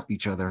can lift up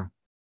each other.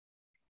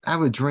 I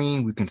have a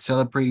dream we can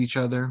celebrate each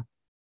other.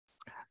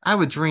 I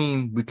have a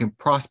dream we can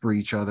prosper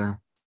each other.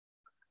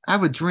 I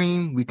have a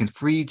dream we can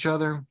free each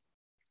other.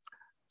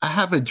 I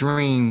have a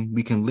dream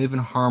we can live in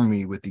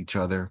harmony with each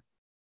other.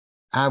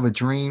 I have a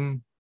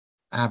dream.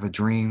 I have a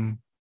dream.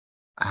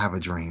 I have a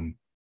dream.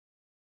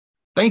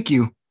 Thank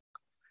you.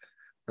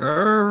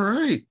 All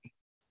right.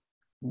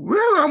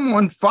 Well, I'm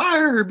on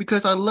fire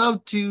because I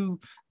love to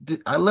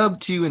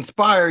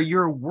inspire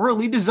your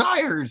worldly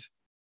desires.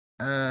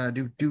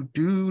 The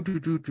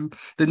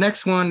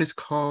next one is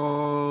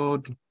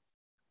called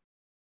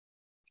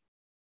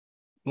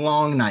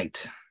Long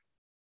Night.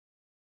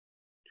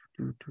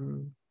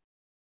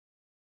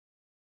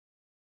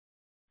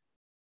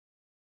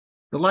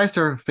 The lights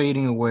are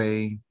fading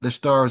away. The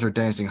stars are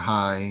dancing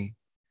high.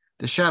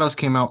 The shadows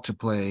came out to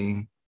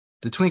play.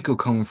 The twinkle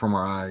coming from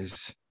our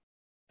eyes.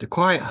 The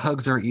quiet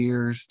hugs our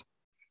ears.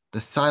 The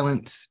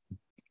silence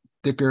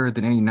thicker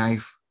than any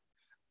knife.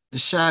 The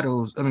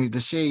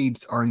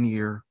shades are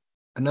near.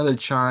 Another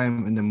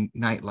chime in the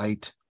night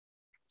light.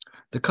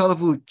 The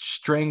colorful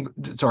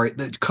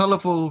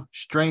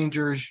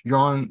strangers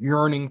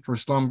yearning for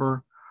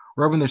slumber,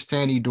 rubbing their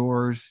sandy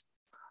doors.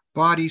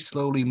 Bodies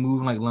slowly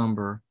moving like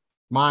lumber.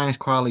 Minds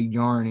quietly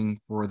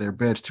yearning for their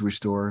beds to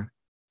restore.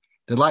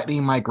 The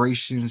lightning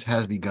migrations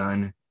has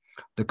begun.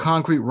 The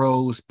concrete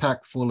roads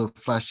packed full of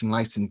flashing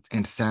lights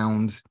and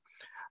sounds.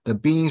 The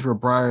beams were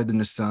brighter than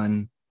the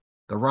sun.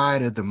 The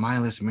ride of the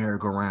mindless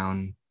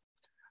merry-go-round.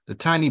 The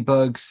tiny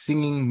bugs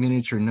singing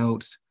miniature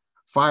notes.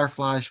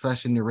 Fireflies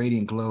flashing their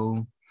radiant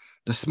glow.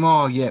 The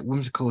small yet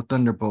whimsical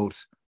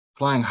thunderbolts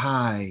flying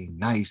high,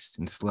 nice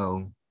and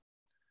slow.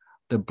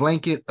 The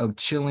blanket of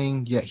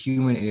chilling yet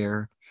human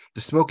air. The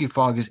smoky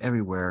fog is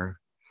everywhere.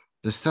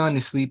 The sun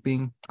is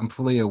sleeping, I'm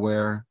fully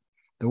aware.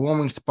 The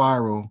warming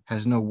spiral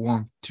has no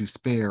warmth to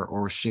spare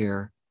or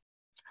share.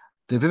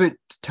 The vivid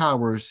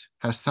towers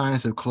have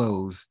signs of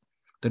close.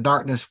 The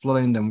darkness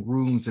flooding the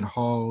rooms and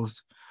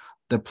halls.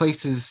 The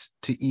places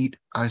to eat,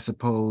 I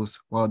suppose,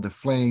 while the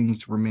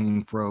flames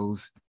remain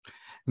froze.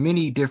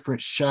 Many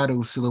different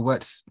shadow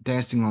silhouettes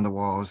dancing on the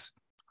walls.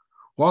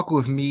 Walk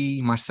with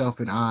me, myself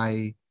and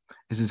I,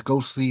 is this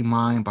ghostly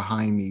mind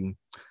behind me.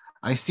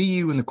 I see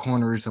you in the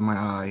corners of my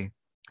eye,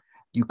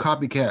 you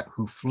copycat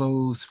who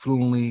flows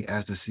fluently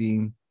as the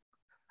sea.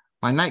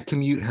 My night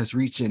commute has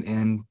reached an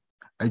end.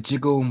 I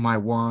jiggle my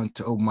wand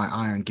to open my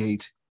iron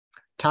gate.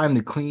 Time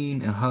to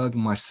clean and hug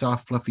my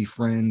soft, fluffy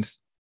friends.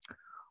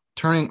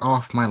 Turning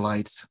off my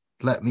lights,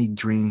 let me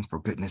dream for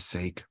goodness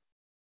sake.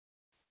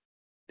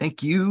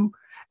 Thank you.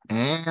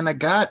 And I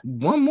got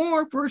one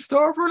more for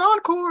an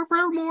encore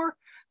forevermore.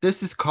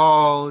 This is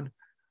called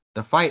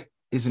The Fight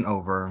Isn't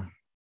Over.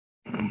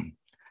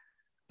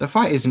 The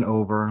fight isn't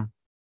over.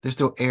 There's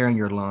still air in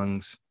your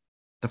lungs.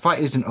 The fight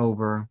isn't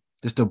over.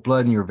 There's still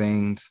blood in your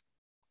veins.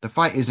 The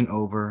fight isn't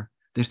over.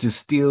 There's still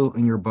steel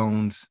in your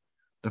bones.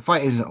 The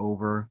fight isn't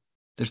over.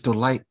 There's still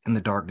light in the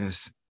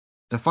darkness.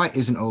 The fight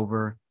isn't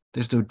over.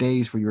 There's still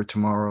days for your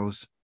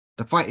tomorrows.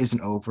 The fight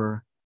isn't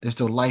over. There's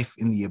still life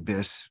in the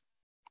abyss.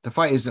 The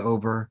fight isn't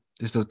over.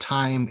 There's still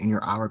time in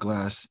your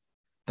hourglass.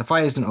 The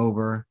fight isn't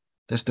over.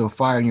 There's still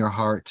fire in your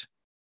heart.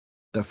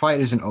 The fight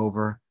isn't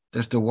over.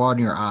 There's still water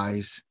in your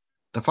eyes.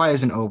 The fight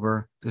isn't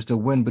over. There's still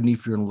wind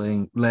beneath your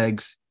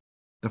legs.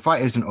 The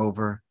fight isn't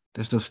over.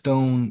 There's still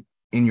stone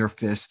in your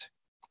fist.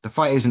 The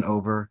fight isn't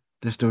over.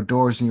 There's still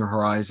doors in your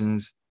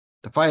horizons.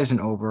 The fight isn't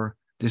over.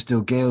 There's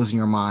still gales in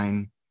your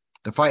mind.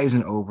 The fight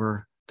isn't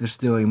over. There's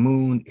still a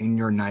moon in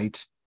your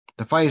night.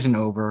 The fight isn't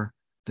over.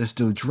 There's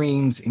still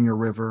dreams in your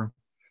river.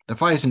 The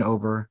fight isn't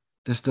over.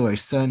 There's still a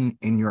sun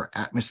in your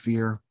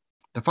atmosphere.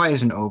 The fight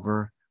isn't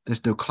over. There's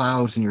still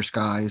clouds in your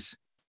skies.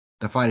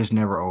 The fight is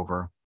never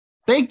over.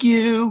 Thank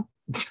you.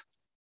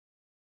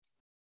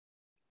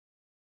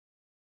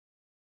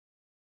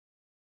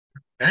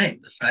 Right.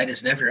 The fight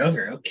is never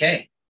over.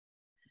 Okay.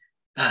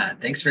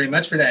 Thanks very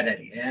much for that,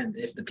 Eddie. And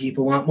if the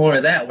people want more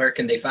of that, where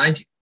can they find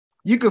you?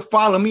 You can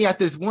follow me at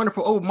this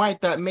wonderful old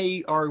mic that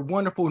made our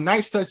wonderful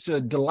night such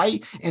a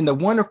delight in the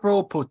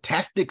wonderful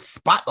potastic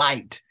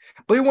spotlight.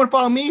 But you want to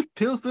follow me?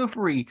 Feel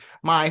free.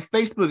 My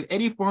Facebook is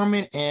Eddie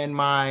Foreman and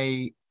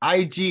my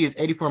IG is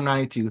Eddie Foreman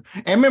 92.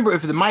 And remember,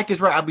 if the mic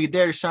is right, I'll be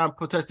there to shine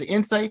potastic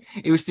insight.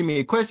 If you send me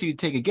a question, you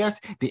take a guess.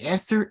 The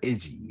answer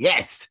is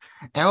yes.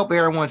 I hope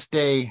everyone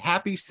stay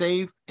happy,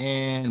 safe,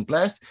 and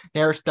blessed.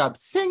 Never stop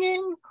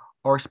singing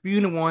or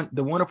spewing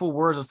the wonderful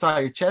words inside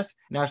your chest.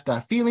 Now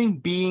start feeling,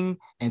 being,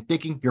 and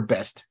thinking your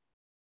best.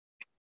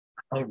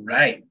 All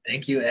right.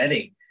 Thank you,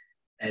 Eddie.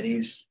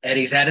 Eddie's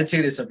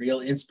attitude is a real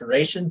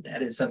inspiration.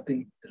 That is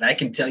something that I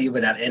can tell you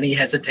without any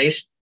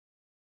hesitation.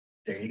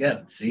 There you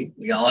go. See,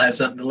 we all have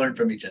something to learn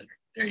from each other.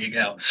 There you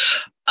go.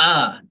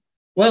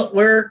 Well,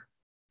 we're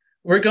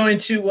going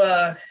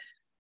to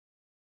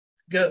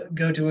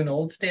go to an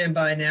old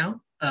standby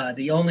now.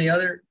 The only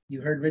other,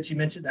 you heard Richie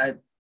mention that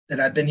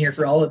I've been here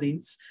for all of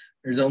these.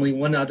 There's only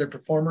one other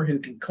performer who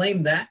can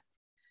claim that,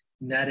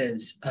 and that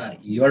is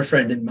your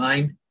friend and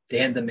mine,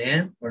 Dan the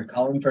Man. We're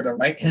calling for the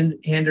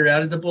right-hander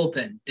out of the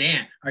bullpen.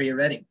 Dan, are you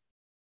ready?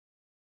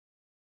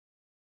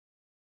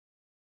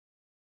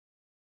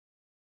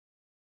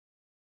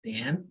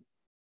 Dan?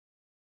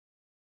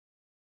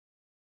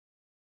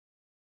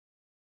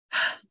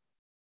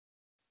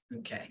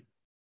 Okay.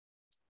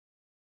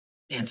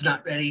 Dan's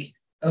not ready.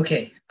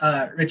 Okay.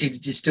 Richie,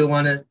 did you still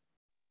want to?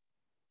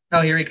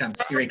 Oh, here he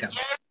comes. Here he comes.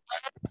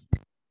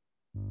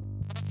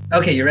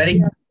 Okay, you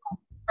ready?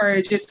 All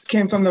right, just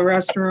came from the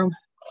restroom.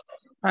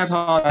 I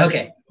apologize.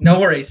 Okay,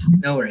 no worries.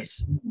 No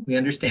worries. We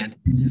understand.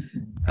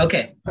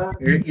 Okay,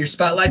 your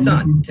spotlight's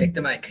on. Take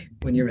the mic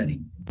when you're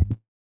ready.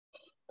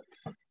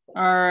 All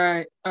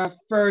right.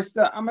 First,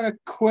 I'm gonna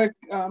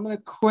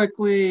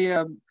quickly.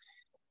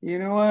 You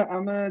know what?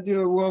 I'm gonna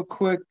do a real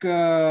quick.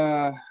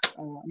 I'm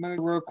gonna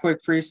do real quick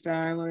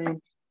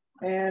freestyling,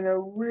 and a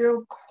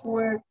real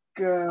quick.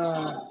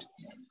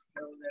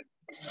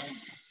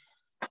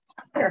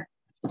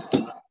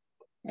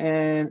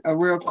 And a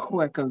real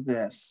quick of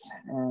this.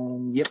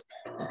 Yep.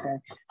 Okay.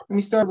 Let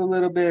me start with a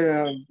little bit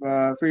of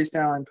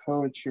freestyling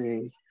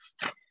poetry.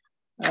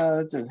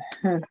 All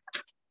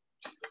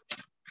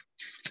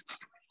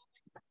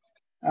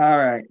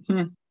right.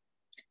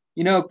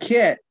 You know,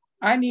 Kit,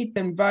 I need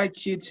to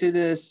invite you to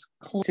this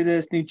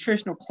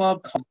nutritional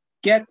club called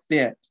Get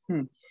Fit.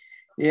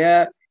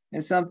 Yeah,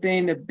 it's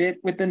something a bit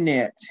with the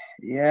knit.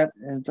 Yep,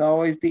 and it's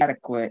always the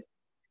adequate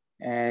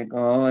and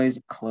always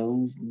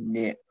closed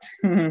knit.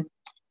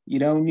 You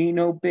don't need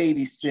no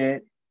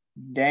babysit.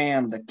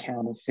 Damn the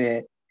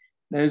counterfeit.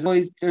 There's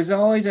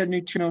always a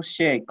nutritional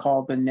shake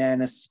called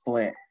banana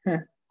split.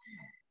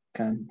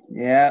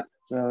 Yeah,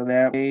 so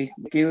that way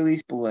legally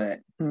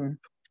split.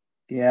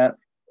 Yeah,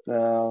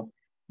 so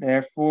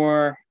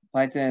therefore I'd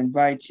like to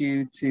invite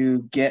you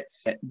to Get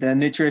Fit, the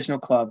nutritional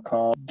club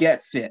called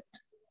Get Fit.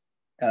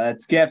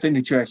 It's Get Fit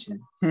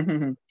Nutrition.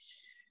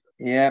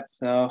 Yep,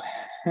 so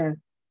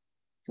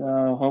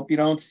hope you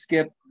don't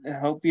skip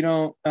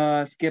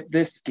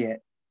this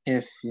skit,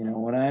 if you know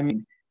what I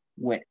mean.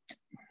 Wet.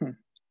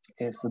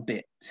 If a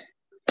bit.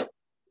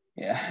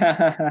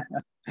 Yeah.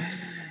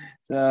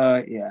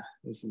 So yeah,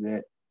 this is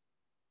it.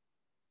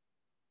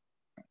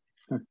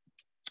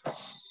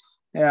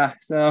 Yeah,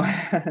 so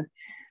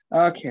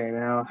okay,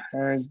 now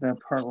there's the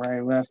part where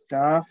I left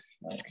off.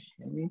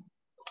 Okay.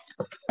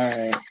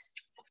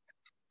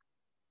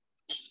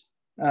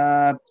 All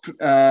right.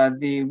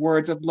 The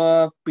words of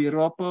love,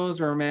 piropos,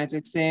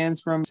 romantic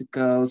sayings from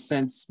Mexico.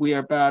 Since we are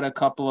about a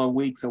couple of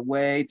weeks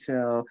away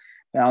till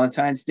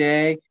Valentine's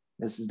Day,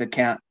 this is the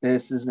count.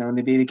 This is going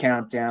to be the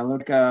countdown.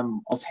 Look,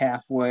 I'm almost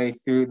halfway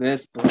through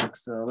this book,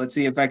 so let's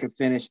see if I can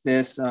finish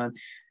this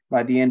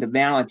by the end of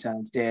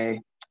Valentine's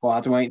Day. We'll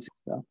have to wait.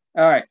 So,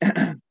 all right.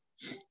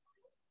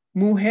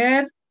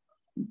 Mujer,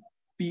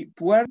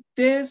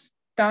 puertes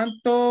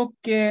tanto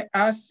que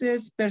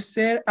haces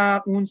parecer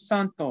a un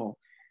santo.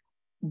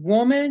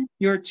 Woman,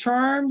 your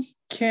charms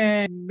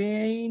can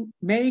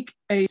make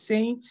a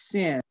saint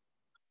sin.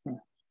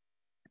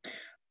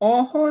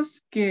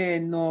 Ojos que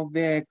no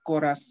ve,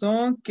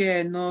 corazón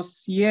que no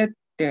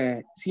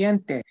siente.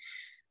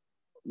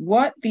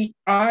 What the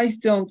eyes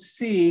don't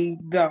see,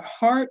 the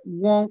heart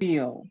won't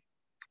feel.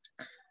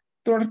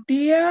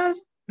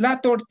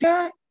 La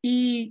tortilla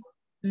y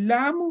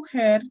la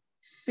mujer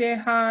se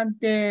han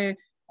de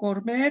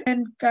comer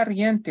en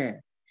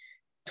caliente.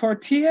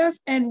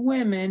 Tortillas and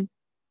women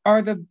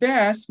are the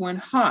best when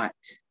hot.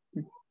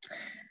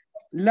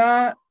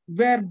 La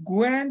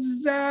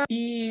vergüenza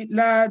y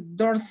la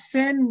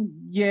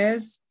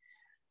docencias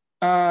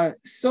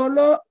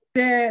solo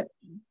se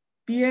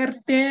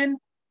pierden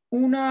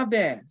una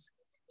vez.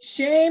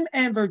 Shame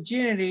and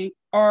virginity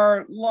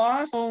are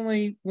lost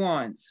only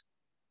once.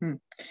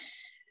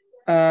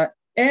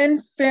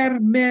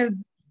 Enfermedad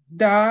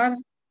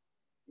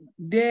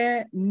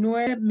de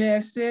 9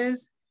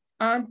 meses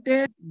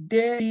antes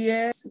de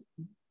 10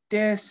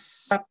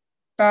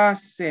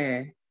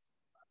 desparece.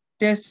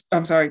 The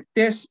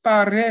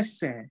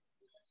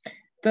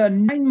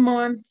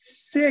 9-month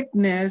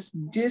sickness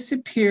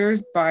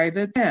disappears by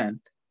the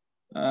 10th.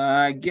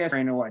 I guess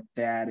I know what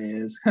that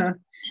is.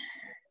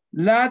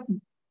 La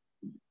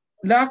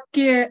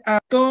que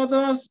a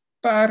todos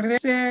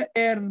parece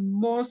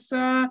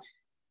hermosa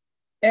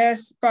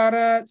es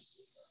para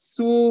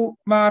su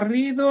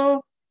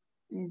marido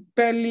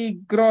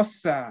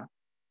peligrosa.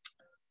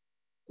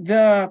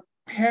 The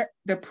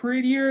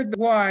prettier the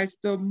wife,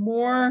 the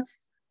more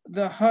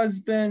the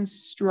husband's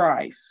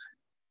strife.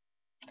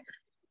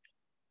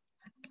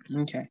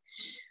 Okay.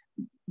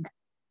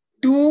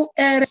 Tú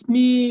eres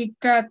mi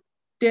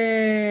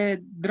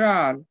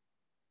catedral.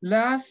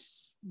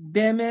 Las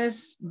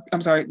demás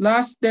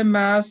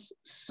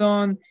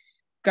son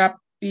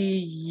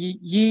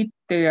capillitas.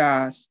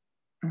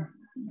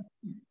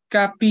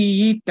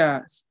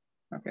 capillitas.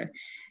 Okay.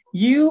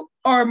 You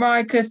are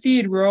my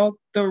cathedral.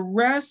 The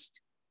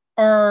rest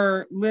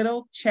are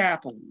little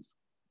chapels.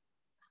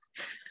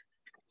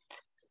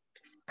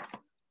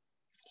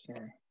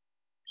 Okay.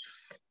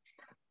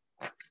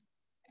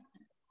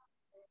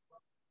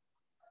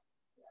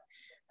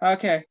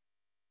 Okay.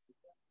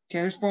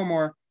 Here's four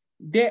more.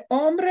 De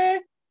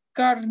hombre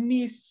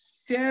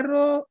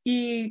carnicero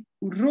y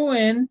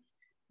ruin,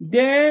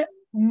 de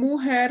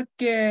mujer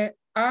que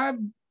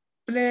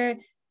hable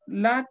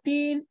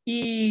latín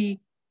y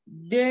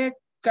de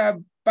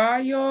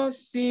caballo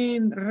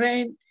sin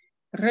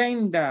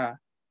renda.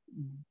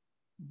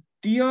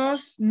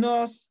 Dios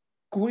nos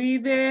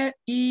cuide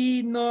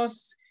y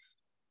nos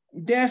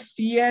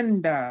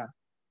defienda.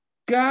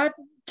 God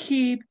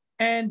keep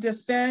and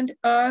defend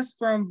us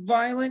from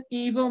violent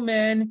evil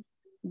men,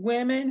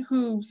 women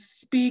who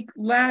speak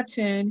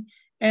Latin,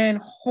 and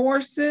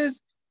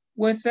horses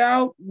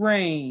without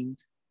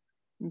reins.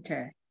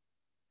 Okay.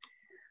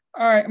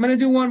 All right, I'm going to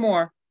do one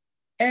more.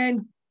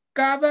 En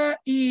cava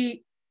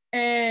y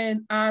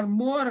en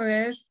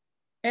amores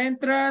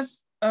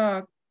entras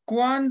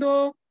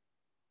cuando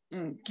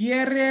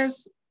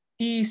quieres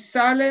y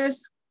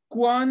sales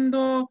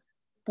cuando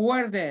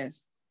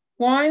puedes.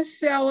 Wine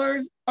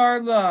cellars are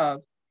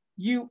love.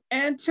 You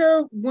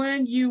enter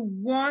when you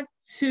want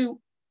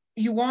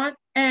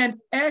and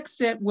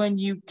exit when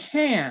you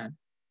can.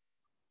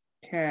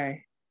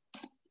 Okay.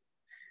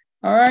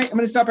 All right, I'm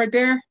going to stop right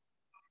there.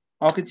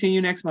 I'll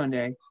continue next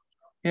Monday.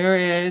 Here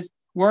is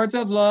Words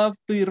of Love,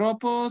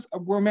 Piropos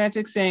of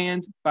Romantic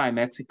Sayings by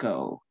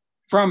Mexico.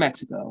 From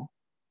Mexico.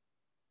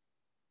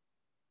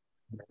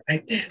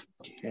 Right there.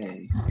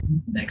 Okay.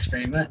 Thanks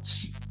very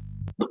much.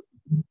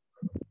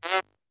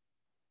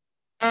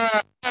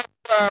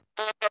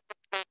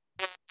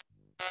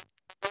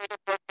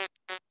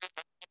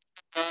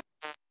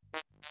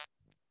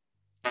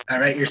 All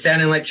right, you're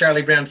sounding like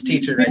Charlie Brown's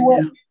teacher right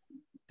now.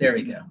 There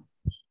we go.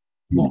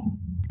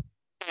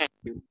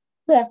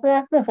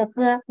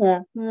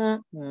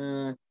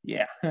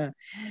 Yeah.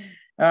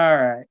 All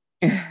right.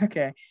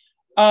 Okay.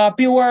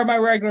 Be aware of my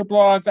regular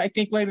blogs. I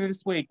think later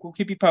this week. We'll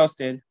keep you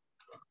posted.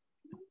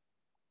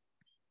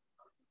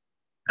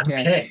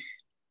 Okay.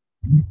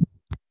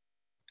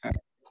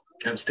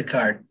 Comes the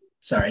card.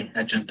 Sorry,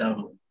 I jumped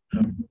over.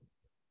 Oh,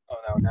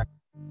 no.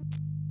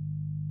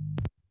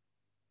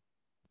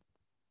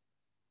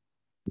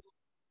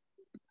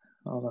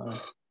 Hold on.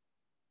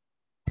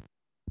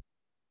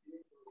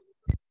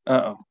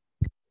 Uh-oh.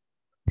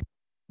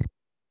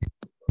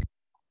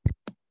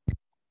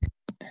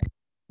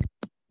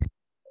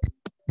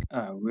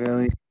 Oh,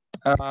 really?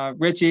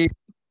 Richie.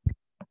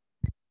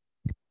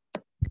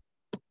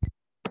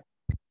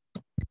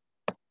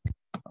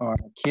 Or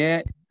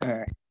Kit. All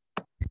right.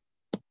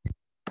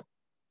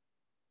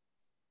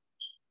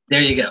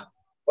 There you go.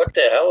 What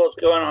the hell is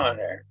going on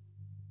there?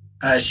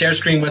 Share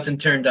screen wasn't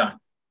turned on,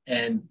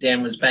 and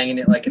Dan was banging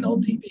it like an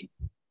old TV.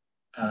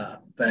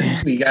 But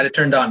we got it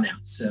turned on now,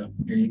 so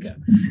here you go.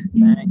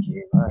 Thank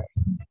you. All right.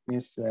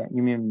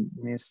 You mean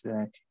Miss?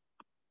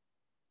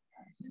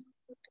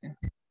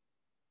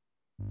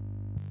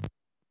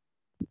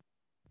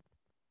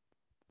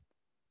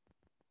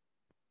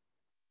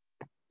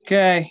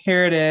 Okay,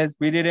 here it is.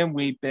 Read it and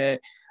weep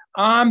it.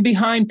 I'm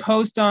behind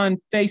post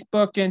on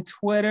Facebook and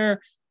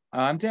Twitter.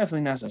 I'm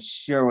definitely not so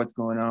sure what's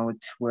going on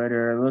with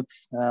Twitter. It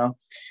looks, but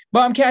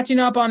I'm catching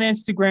up on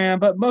Instagram.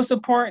 But most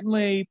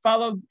importantly,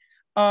 follow,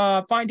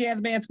 find Dan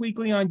the Man's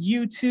Weekly on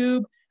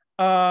YouTube.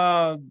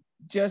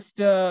 Just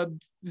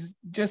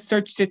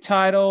search the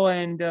title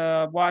and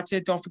watch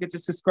it. Don't forget to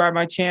subscribe to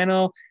my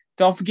channel.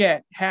 Don't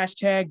forget,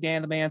 hashtag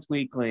Dan the Man's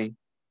Weekly.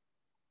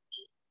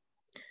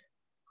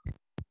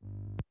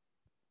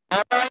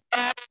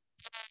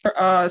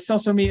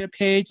 Social media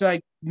page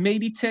like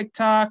maybe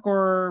TikTok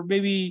or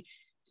maybe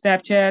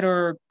Snapchat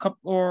or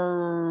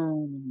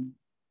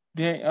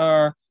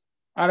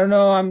I don't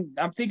know.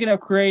 I'm thinking of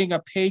creating a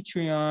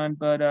Patreon,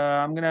 but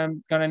I'm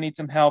gonna need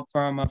some help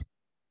from.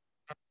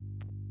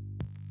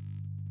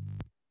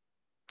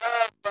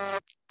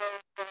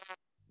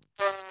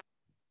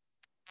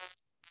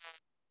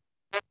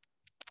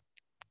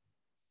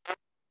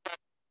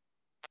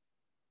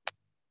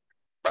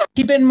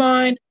 Keep in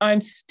mind,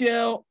 I'm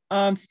still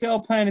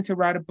planning to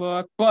write a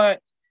book, but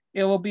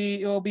it will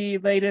be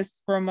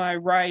latest from my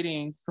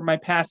writings from my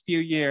past few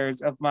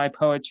years of my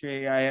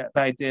poetry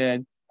I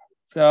did.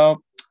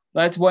 So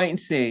let's wait and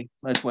see.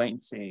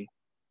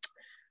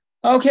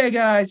 Okay,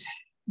 guys,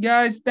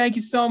 thank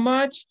you so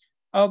much.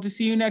 I hope to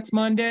see you next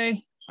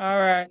Monday. All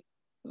right.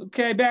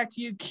 Okay, back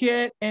to you,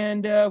 Kit.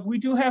 And if we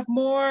do have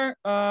more,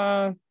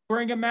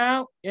 bring them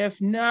out.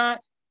 If not,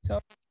 so.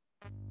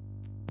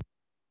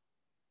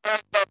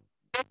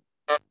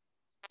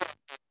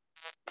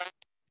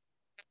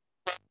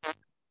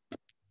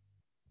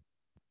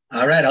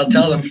 All right, I'll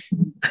tell them.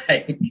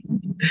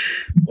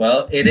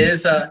 Well, it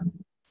is.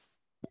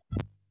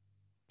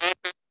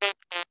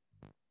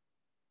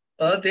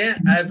 Well,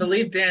 Dan, I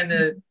believe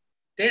Dan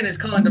Dan is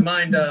calling to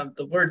mind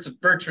the words of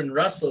Bertrand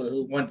Russell,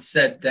 who once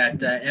said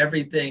that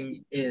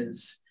everything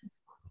is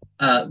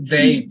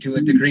vague to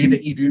a degree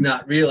that you do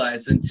not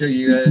realize until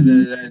you.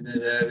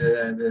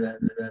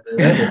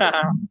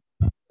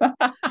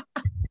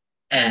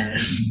 And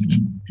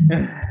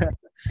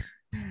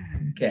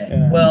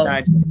okay, well,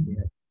 nice.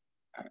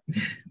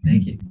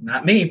 Thank you.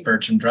 Not me,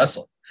 Bertrand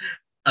Russell.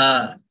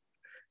 But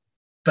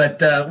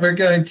we're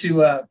going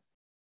to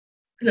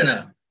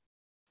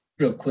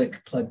real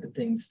quick plug the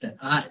things that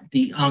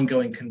the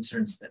ongoing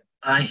concerns that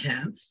I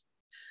have.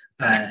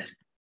 If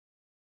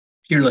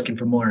you're looking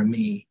for more of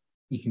me,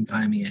 you can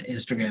find me at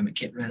Instagram at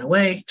Kit Ren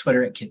Away,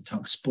 Twitter at Kit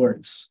Talk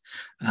Sports.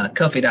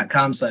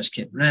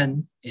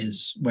 Ko-fi.com/KitRen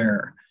is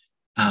where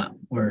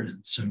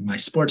sort of my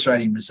sports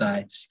writing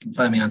resides. You can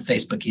find me on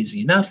Facebook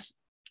easy enough.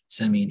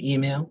 Send me an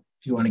email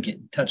if you want to get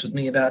in touch with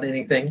me about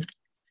anything.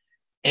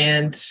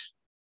 And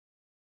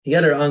the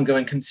other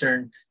ongoing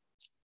concern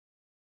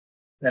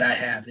that I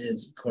have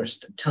is, of course,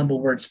 the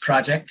Tumblewords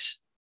project,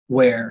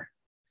 where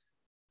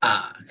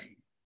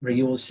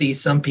you will see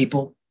some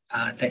people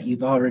that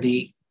you've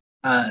already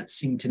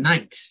seen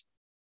tonight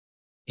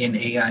in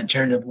a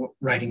generative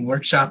writing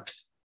workshop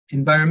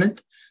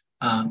environment.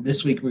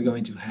 This week, we're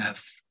going to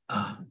have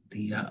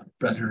the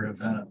brother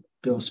of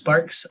Bill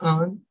Sparks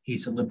on.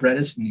 He's a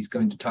librettist, and he's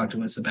going to talk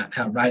to us about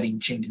how writing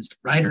changes the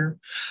writer.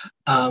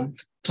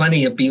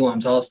 Plenty of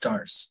BWOMS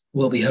All-Stars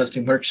will be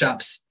hosting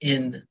workshops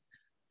in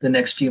the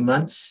next few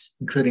months,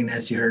 including,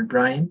 as you heard,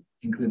 Brian,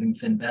 including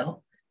Finn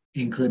Bell,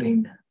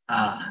 including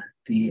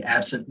the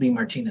absent Lee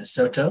Martinez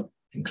Soto,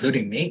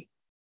 including me.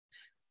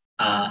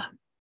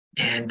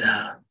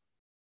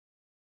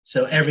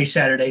 So every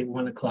Saturday,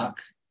 1:00,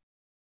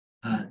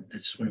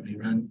 that's where we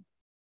run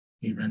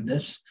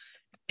this.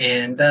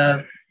 And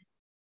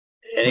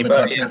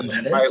anybody else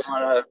might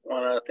want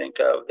to think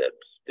of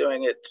that's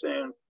doing it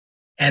soon.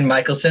 And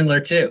Michael Sindler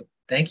too.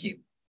 Thank you.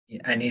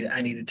 I need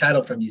a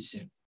title from you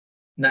soon.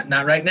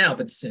 Not right now,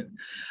 but soon.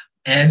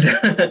 And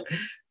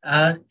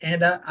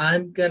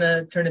I'm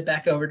gonna turn it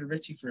back over to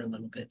Richie for a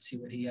little bit, see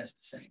what he has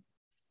to say.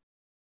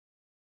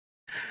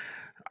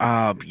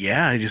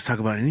 I just talk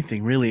about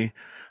anything really.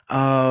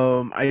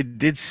 I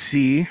did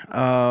see.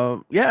 I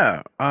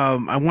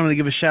wanted to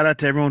give a shout out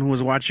to everyone who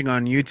was watching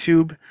on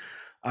YouTube.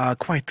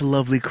 Quite the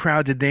lovely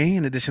crowd today.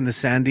 In addition to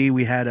Sandy,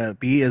 we had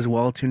B as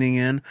well tuning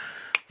in.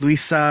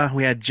 Luisa,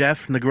 we had Jeff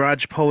from the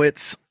Garage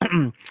Poets.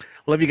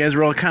 Love you guys.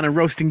 Were all kind of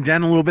roasting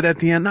Dan a little bit at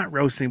the end. Not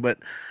roasting, but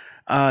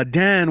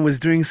Dan was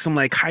doing some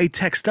like high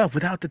tech stuff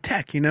without the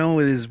tech,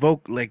 with his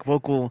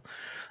vocal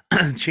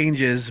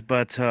changes.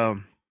 But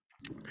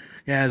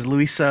as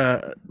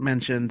Luisa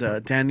mentioned,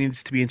 Dan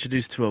needs to be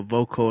introduced to a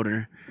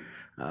vocoder.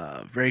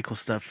 Very cool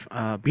stuff.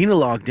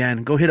 Beanalog,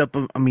 Dan, go hit up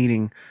a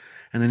meeting,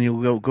 and then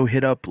you'll go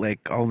hit up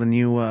like all the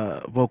new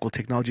vocal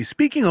technology.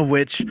 Speaking of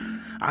which,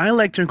 I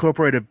like to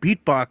incorporate a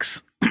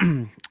beatbox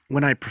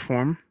when I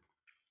perform.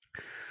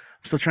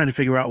 I'm still trying to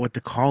figure out what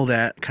to call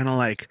that. Kind of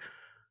like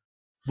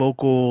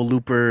vocal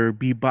looper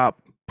bebop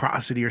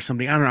prosody or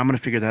something. I don't know. I'm gonna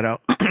figure that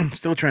out.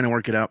 Still trying to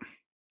work it out.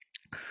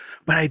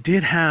 But I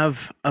did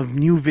have a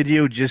new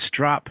video just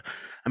drop.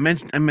 I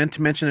meant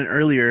to mention it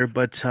earlier,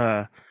 but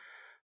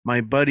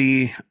my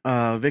buddy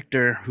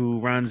Victor, who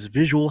runs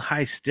Visual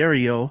High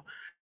Stereo,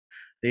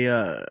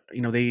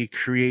 they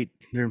create.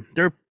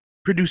 They're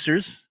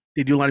producers.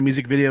 They do a lot of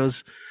music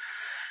videos.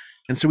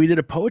 And so we did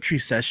a poetry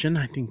session,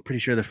 I think pretty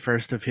sure the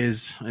first of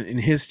his in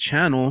his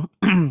channel,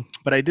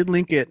 but I did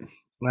link it,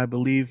 I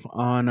believe,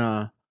 on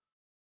the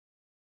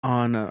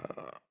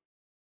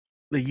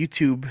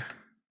YouTube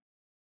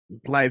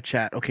live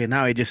chat. Okay,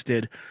 now I just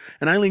did.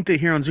 And I linked it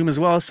here on Zoom as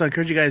well, so I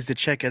encourage you guys to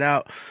check it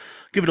out.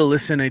 Give it a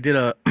listen. I did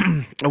a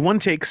a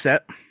one-take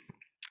set.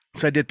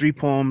 So I did 3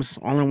 poems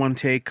all in one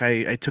take.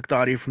 I took the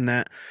audio from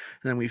that,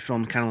 and then we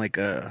filmed kind of like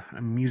a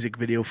music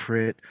video for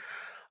it.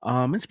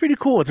 It's pretty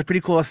cool. It's a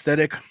pretty cool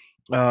aesthetic.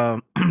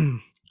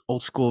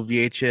 Old school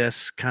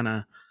VHS kind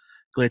of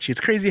glitchy.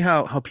 It's crazy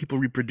how people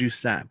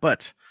reproduce that.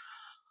 But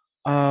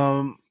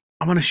I'm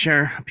gonna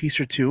share a piece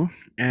or two,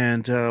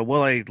 and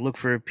while I look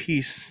for a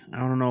piece, I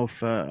don't know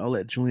if I'll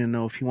let Julian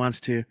know if he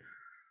wants to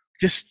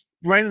just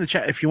write in the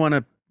chat if you want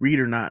to read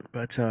or not.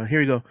 But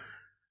here we go.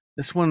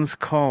 This one's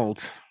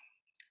called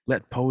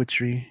 "Let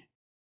Poetry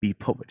Be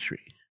Poetry."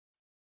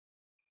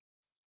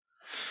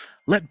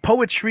 Let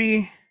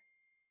poetry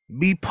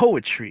be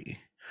poetry.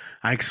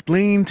 I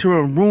explained to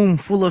a room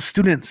full of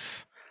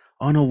students,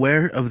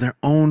 unaware of their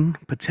own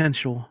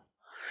potential.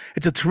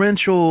 It's a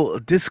torrential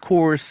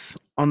discourse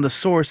on the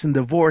source and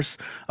divorce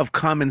of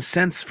common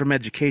sense from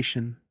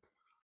education.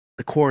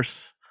 The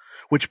course,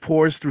 which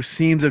pours through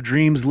seams of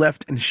dreams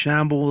left in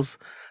shambles,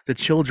 the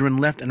children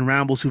left in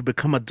rambles who've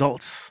become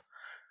adults.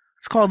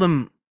 Let's call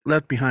them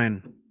left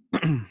behind.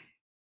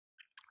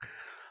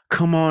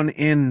 Come on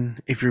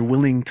in if you're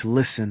willing to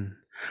listen.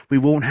 We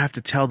won't have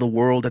to tell the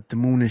world that the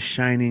moon is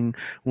shining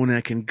when I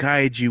can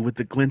guide you with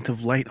the glint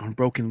of light on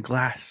broken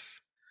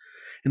glass.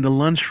 In the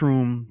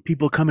lunchroom,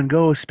 people come and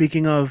go,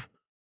 speaking of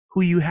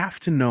who you have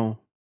to know.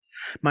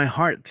 My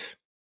heart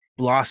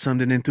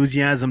blossomed in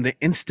enthusiasm the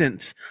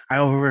instant I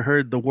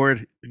overheard the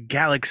word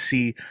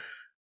galaxy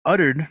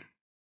uttered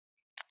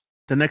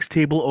the next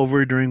table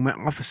over during my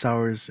office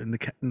hours in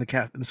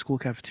the school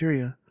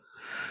cafeteria.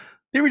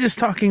 They were just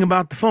talking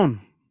about the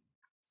phone.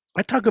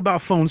 I talk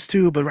about phones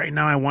too, but right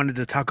now I wanted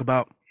to talk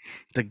about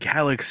the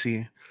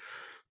galaxy.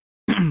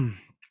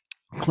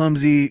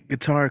 Clumsy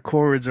guitar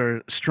chords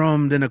are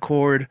strummed in a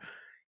chord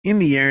in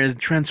the air and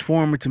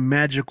transform into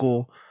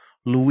magical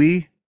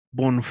Louis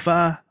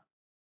Bonfa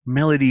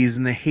melodies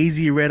in the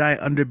hazy red-eye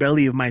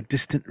underbelly of my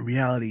distant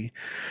reality,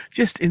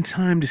 just in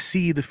time to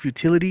see the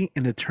futility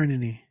and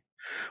eternity.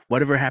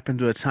 Whatever happened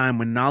to a time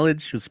when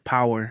knowledge was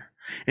power,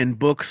 and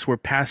books were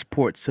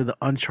passports to the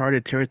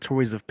uncharted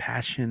territories of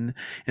passion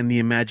and the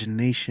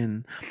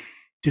imagination,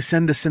 to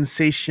send the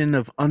sensation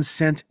of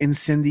unsent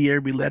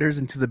incendiary letters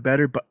into the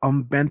better but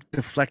unbent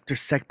deflector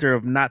sector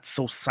of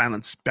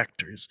not-so-silent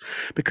specters,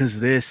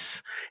 because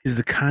this is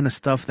the kind of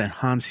stuff that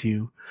haunts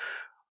you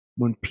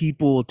when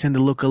people tend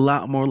to look a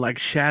lot more like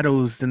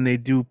shadows than they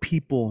do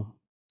people.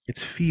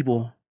 It's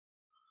feeble.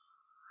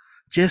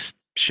 Just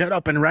shut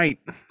up and write,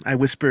 I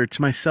whisper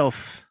to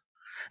myself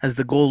as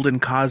the golden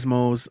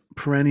cosmos,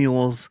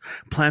 perennials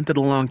planted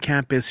along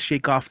campus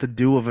shake off the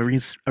dew of a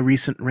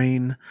recent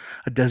rain,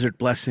 a desert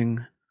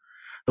blessing.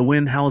 The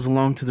wind howls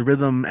along to the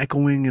rhythm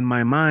echoing in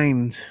my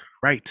mind.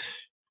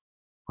 Write,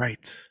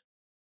 write,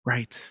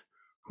 write,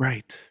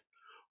 write,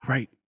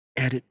 write,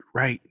 edit,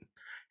 write,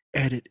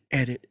 edit,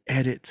 edit,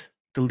 edit,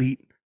 delete,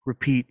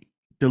 repeat,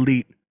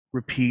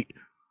 repeat.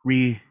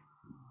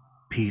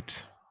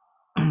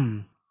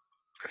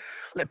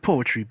 Let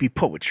poetry be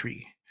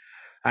poetry,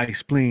 I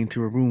explained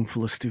to a room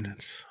full of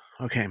students.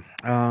 Okay,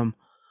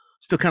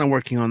 still kind of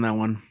working on that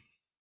one.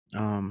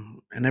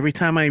 And every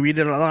time I read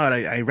it aloud,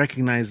 I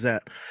recognize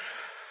that.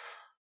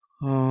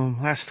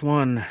 Last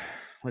one.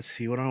 Let's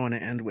see, what do I want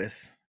to end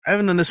with? I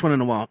haven't done this one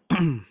in a while.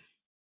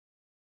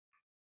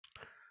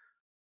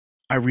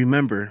 I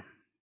remember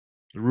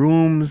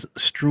rooms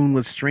strewn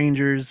with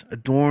strangers,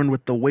 adorned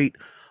with the weight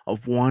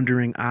of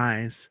wandering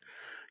eyes,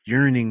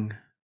 yearning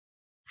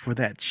for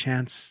that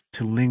chance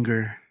to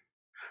linger,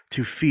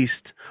 to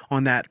feast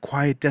on that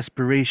quiet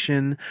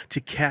desperation, to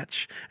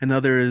catch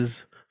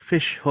another's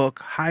fish hook,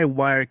 high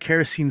wire,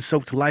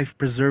 kerosene-soaked life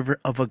preserver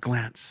of a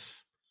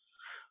glance,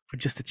 for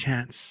just a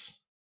chance,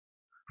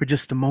 for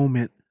just a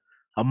moment,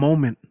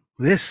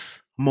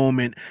 this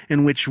moment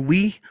in which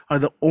we are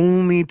the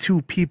only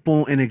two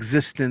people in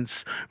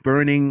existence,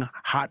 burning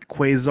hot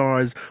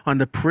quasars on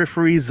the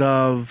peripheries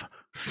of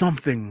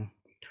something,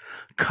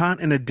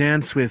 caught in a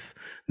dance with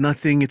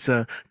nothing. It's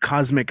a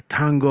cosmic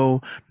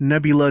tango,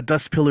 nebula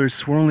dust pillars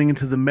swirling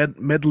into the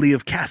medley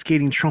of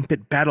cascading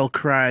trumpet battle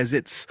cries.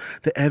 It's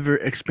the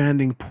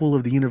ever-expanding pool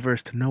of the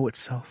universe to know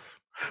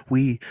itself.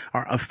 We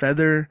are a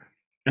feather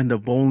and a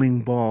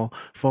bowling ball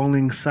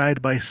falling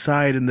side by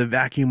side in the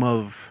vacuum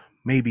of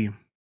maybe,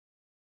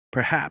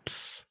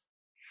 perhaps,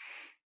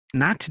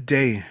 not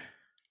today.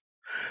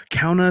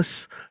 Count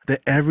us the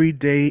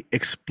everyday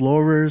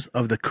explorers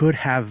of the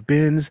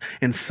could-have-beens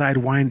and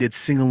sidewinded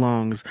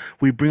sing-alongs.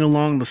 We bring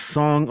along the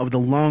song of the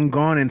long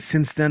gone and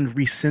since then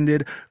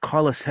rescinded.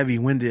 Call us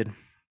heavy-winded.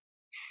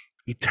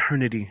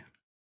 Eternity.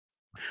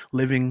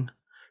 Living,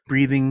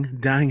 breathing,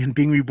 dying, and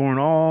being reborn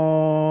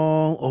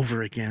all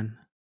over again.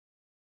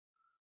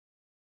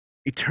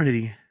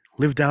 Eternity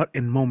lived out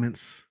in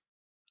moments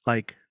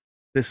like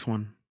this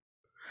one.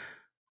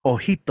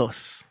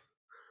 Ojitos.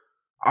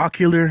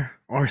 Ocular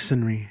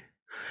arsenry,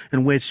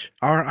 in which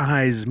our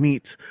eyes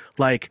meet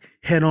like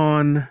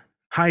head-on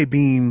high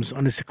beams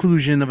on the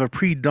seclusion of a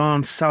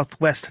pre-dawn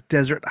southwest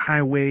desert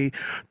highway,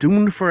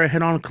 doomed for a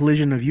head-on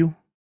collision of you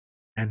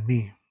and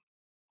me.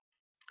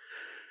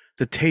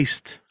 The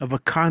taste of a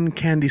cotton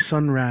candy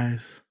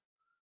sunrise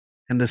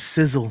and the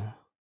sizzle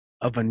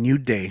of a new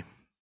day.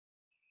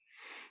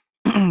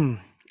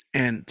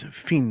 And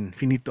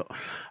finito.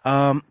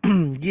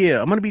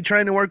 Yeah, I'm gonna be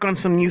trying to work on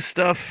some new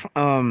stuff.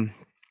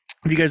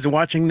 If you guys are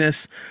watching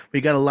this,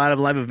 we got a lot of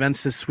live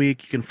events this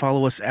week. You can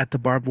follow us at the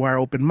Barbed Wire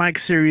Open Mic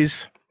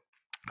Series.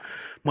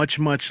 Much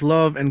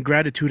love and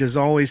gratitude as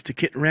always to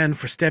Kit Ren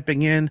for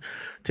stepping in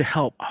to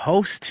help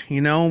host.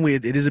 You know,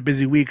 it is a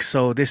busy week,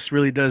 so this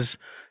really does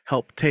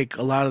help take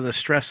a lot of the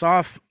stress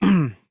off.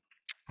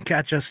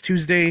 Catch us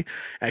Tuesday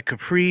at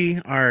Capri,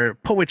 our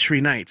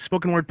poetry night,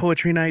 spoken word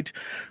poetry night.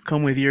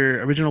 Come with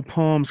your original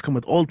poems, come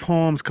with old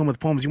poems, come with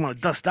poems you want to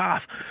dust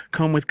off,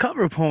 come with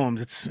cover poems.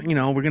 It's, you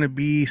know, we're going to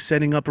be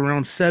setting up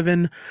around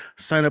 7,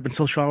 sign up in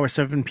social hour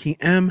 7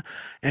 p.m.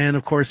 And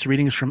of course,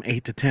 readings from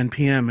 8 to 10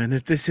 p.m. And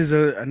if this is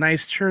a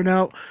nice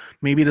turnout,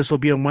 maybe this will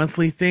be a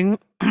monthly thing.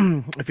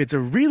 If it's a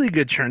really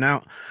good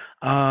turnout,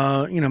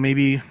 you know,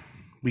 maybe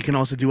we can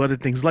also do other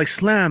things like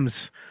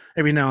slams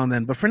every now and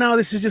then. But for now,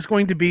 this is just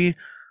going to be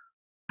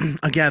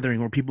a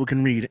gathering where people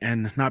can read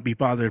and not be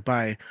bothered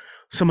by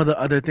some of the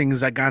other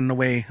things that got in the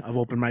way of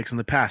open mics in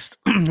the past.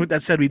 With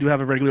that said, we do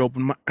have a regular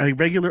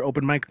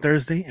open mic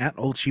Thursday at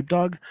Old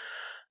Sheepdog,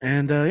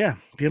 and yeah,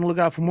 be on the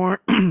lookout for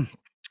more.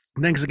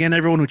 Thanks again,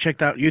 everyone who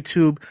checked out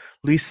YouTube.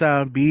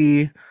 Lisa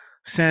B,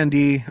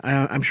 Sandy.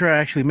 I'm sure I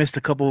actually missed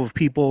a couple of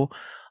people.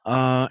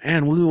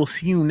 And we will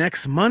see you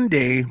next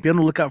Monday. Be on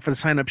the lookout for the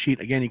sign up sheet.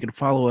 Again, you can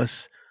follow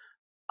us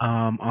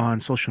on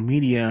social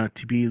media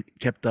to be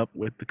kept up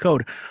with the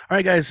code. All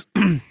right, guys,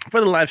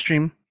 for the live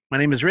stream, my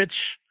name is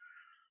Rich.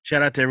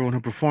 Shout out to everyone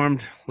who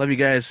performed. Love you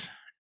guys.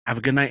 Have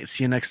a good night.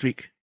 See you next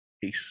week.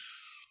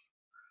 Peace.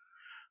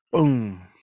 Boom.